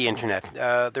all over the Internet,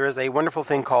 there is a wonderful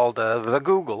thing called the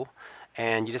Google.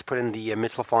 And you just put in the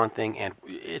Mitch Lafon thing, and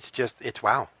it's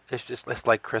wow. It's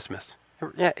like Christmas.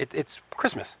 Yeah, it's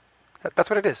Christmas. That's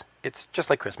what it is. It's just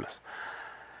like Christmas.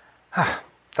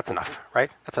 That's enough,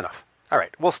 right? That's enough. All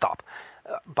right, we'll stop.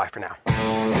 Bye for now.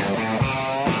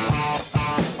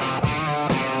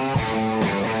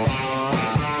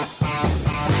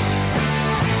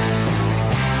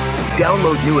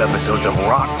 Download new episodes of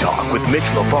Rock Talk with Mitch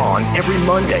Lafon every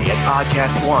Monday at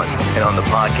Podcast One and on the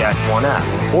Podcast One app,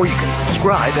 or you can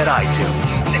subscribe at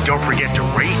iTunes. And don't forget to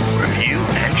rate, review,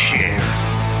 and share.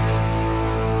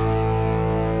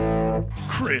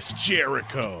 Chris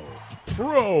Jericho,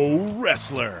 pro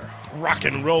wrestler, rock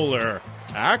and roller,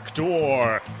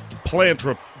 actor,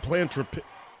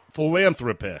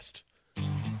 philanthropist.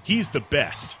 He's the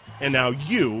best. And now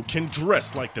you can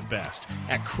dress like the best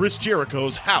at Chris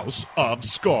Jericho's House of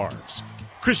Scarves.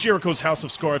 Chris Jericho's House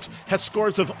of Scarves has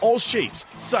scarves of all shapes,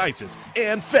 sizes,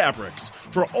 and fabrics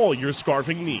for all your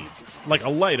scarving needs, like a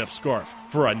light-up scarf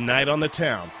for a night on the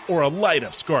town, or a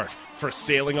light-up scarf for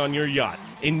sailing on your yacht,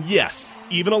 and yes,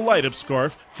 even a light-up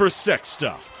scarf for sex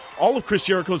stuff. All of Chris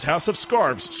Jericho's House of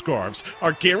Scarves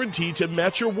are guaranteed to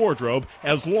match your wardrobe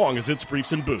as long as it's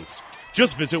briefs and boots.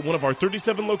 Just visit one of our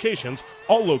 37 locations,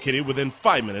 all located within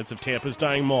 5 minutes of Tampa's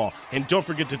Dying Mall. And don't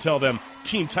forget to tell them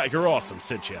Team Tiger Awesome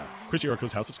sent you. Chris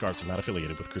Jericho's House of Scarves are not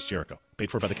affiliated with Chris Jericho. Paid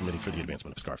for by the Committee for the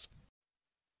Advancement of Scarves.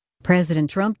 President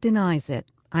Trump denies it.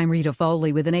 I'm Rita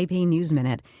Foley with an AP News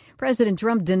Minute. President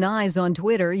Trump denies on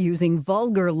Twitter using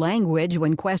vulgar language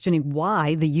when questioning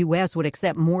why the U.S. would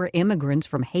accept more immigrants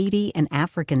from Haiti and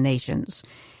African nations.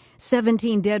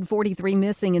 17 dead, 43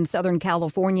 missing in Southern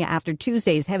California after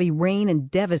Tuesday's heavy rain and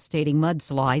devastating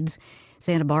mudslides.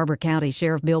 Santa Barbara County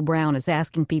Sheriff Bill Brown is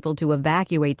asking people to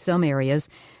evacuate some areas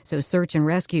so search and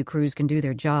rescue crews can do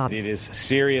their jobs. It is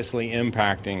seriously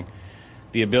impacting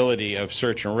the ability of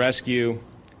search and rescue,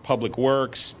 public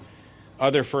works,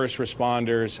 other first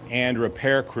responders, and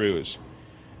repair crews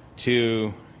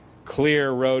to clear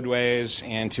roadways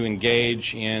and to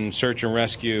engage in search and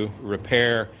rescue,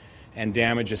 repair, and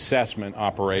damage assessment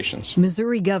operations.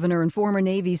 Missouri Governor and former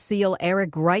Navy SEAL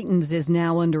Eric Greitens is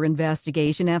now under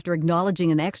investigation after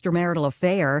acknowledging an extramarital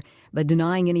affair, but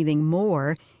denying anything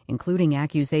more, including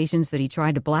accusations that he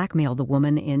tried to blackmail the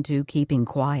woman into keeping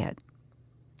quiet.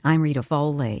 I'm Rita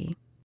Foley.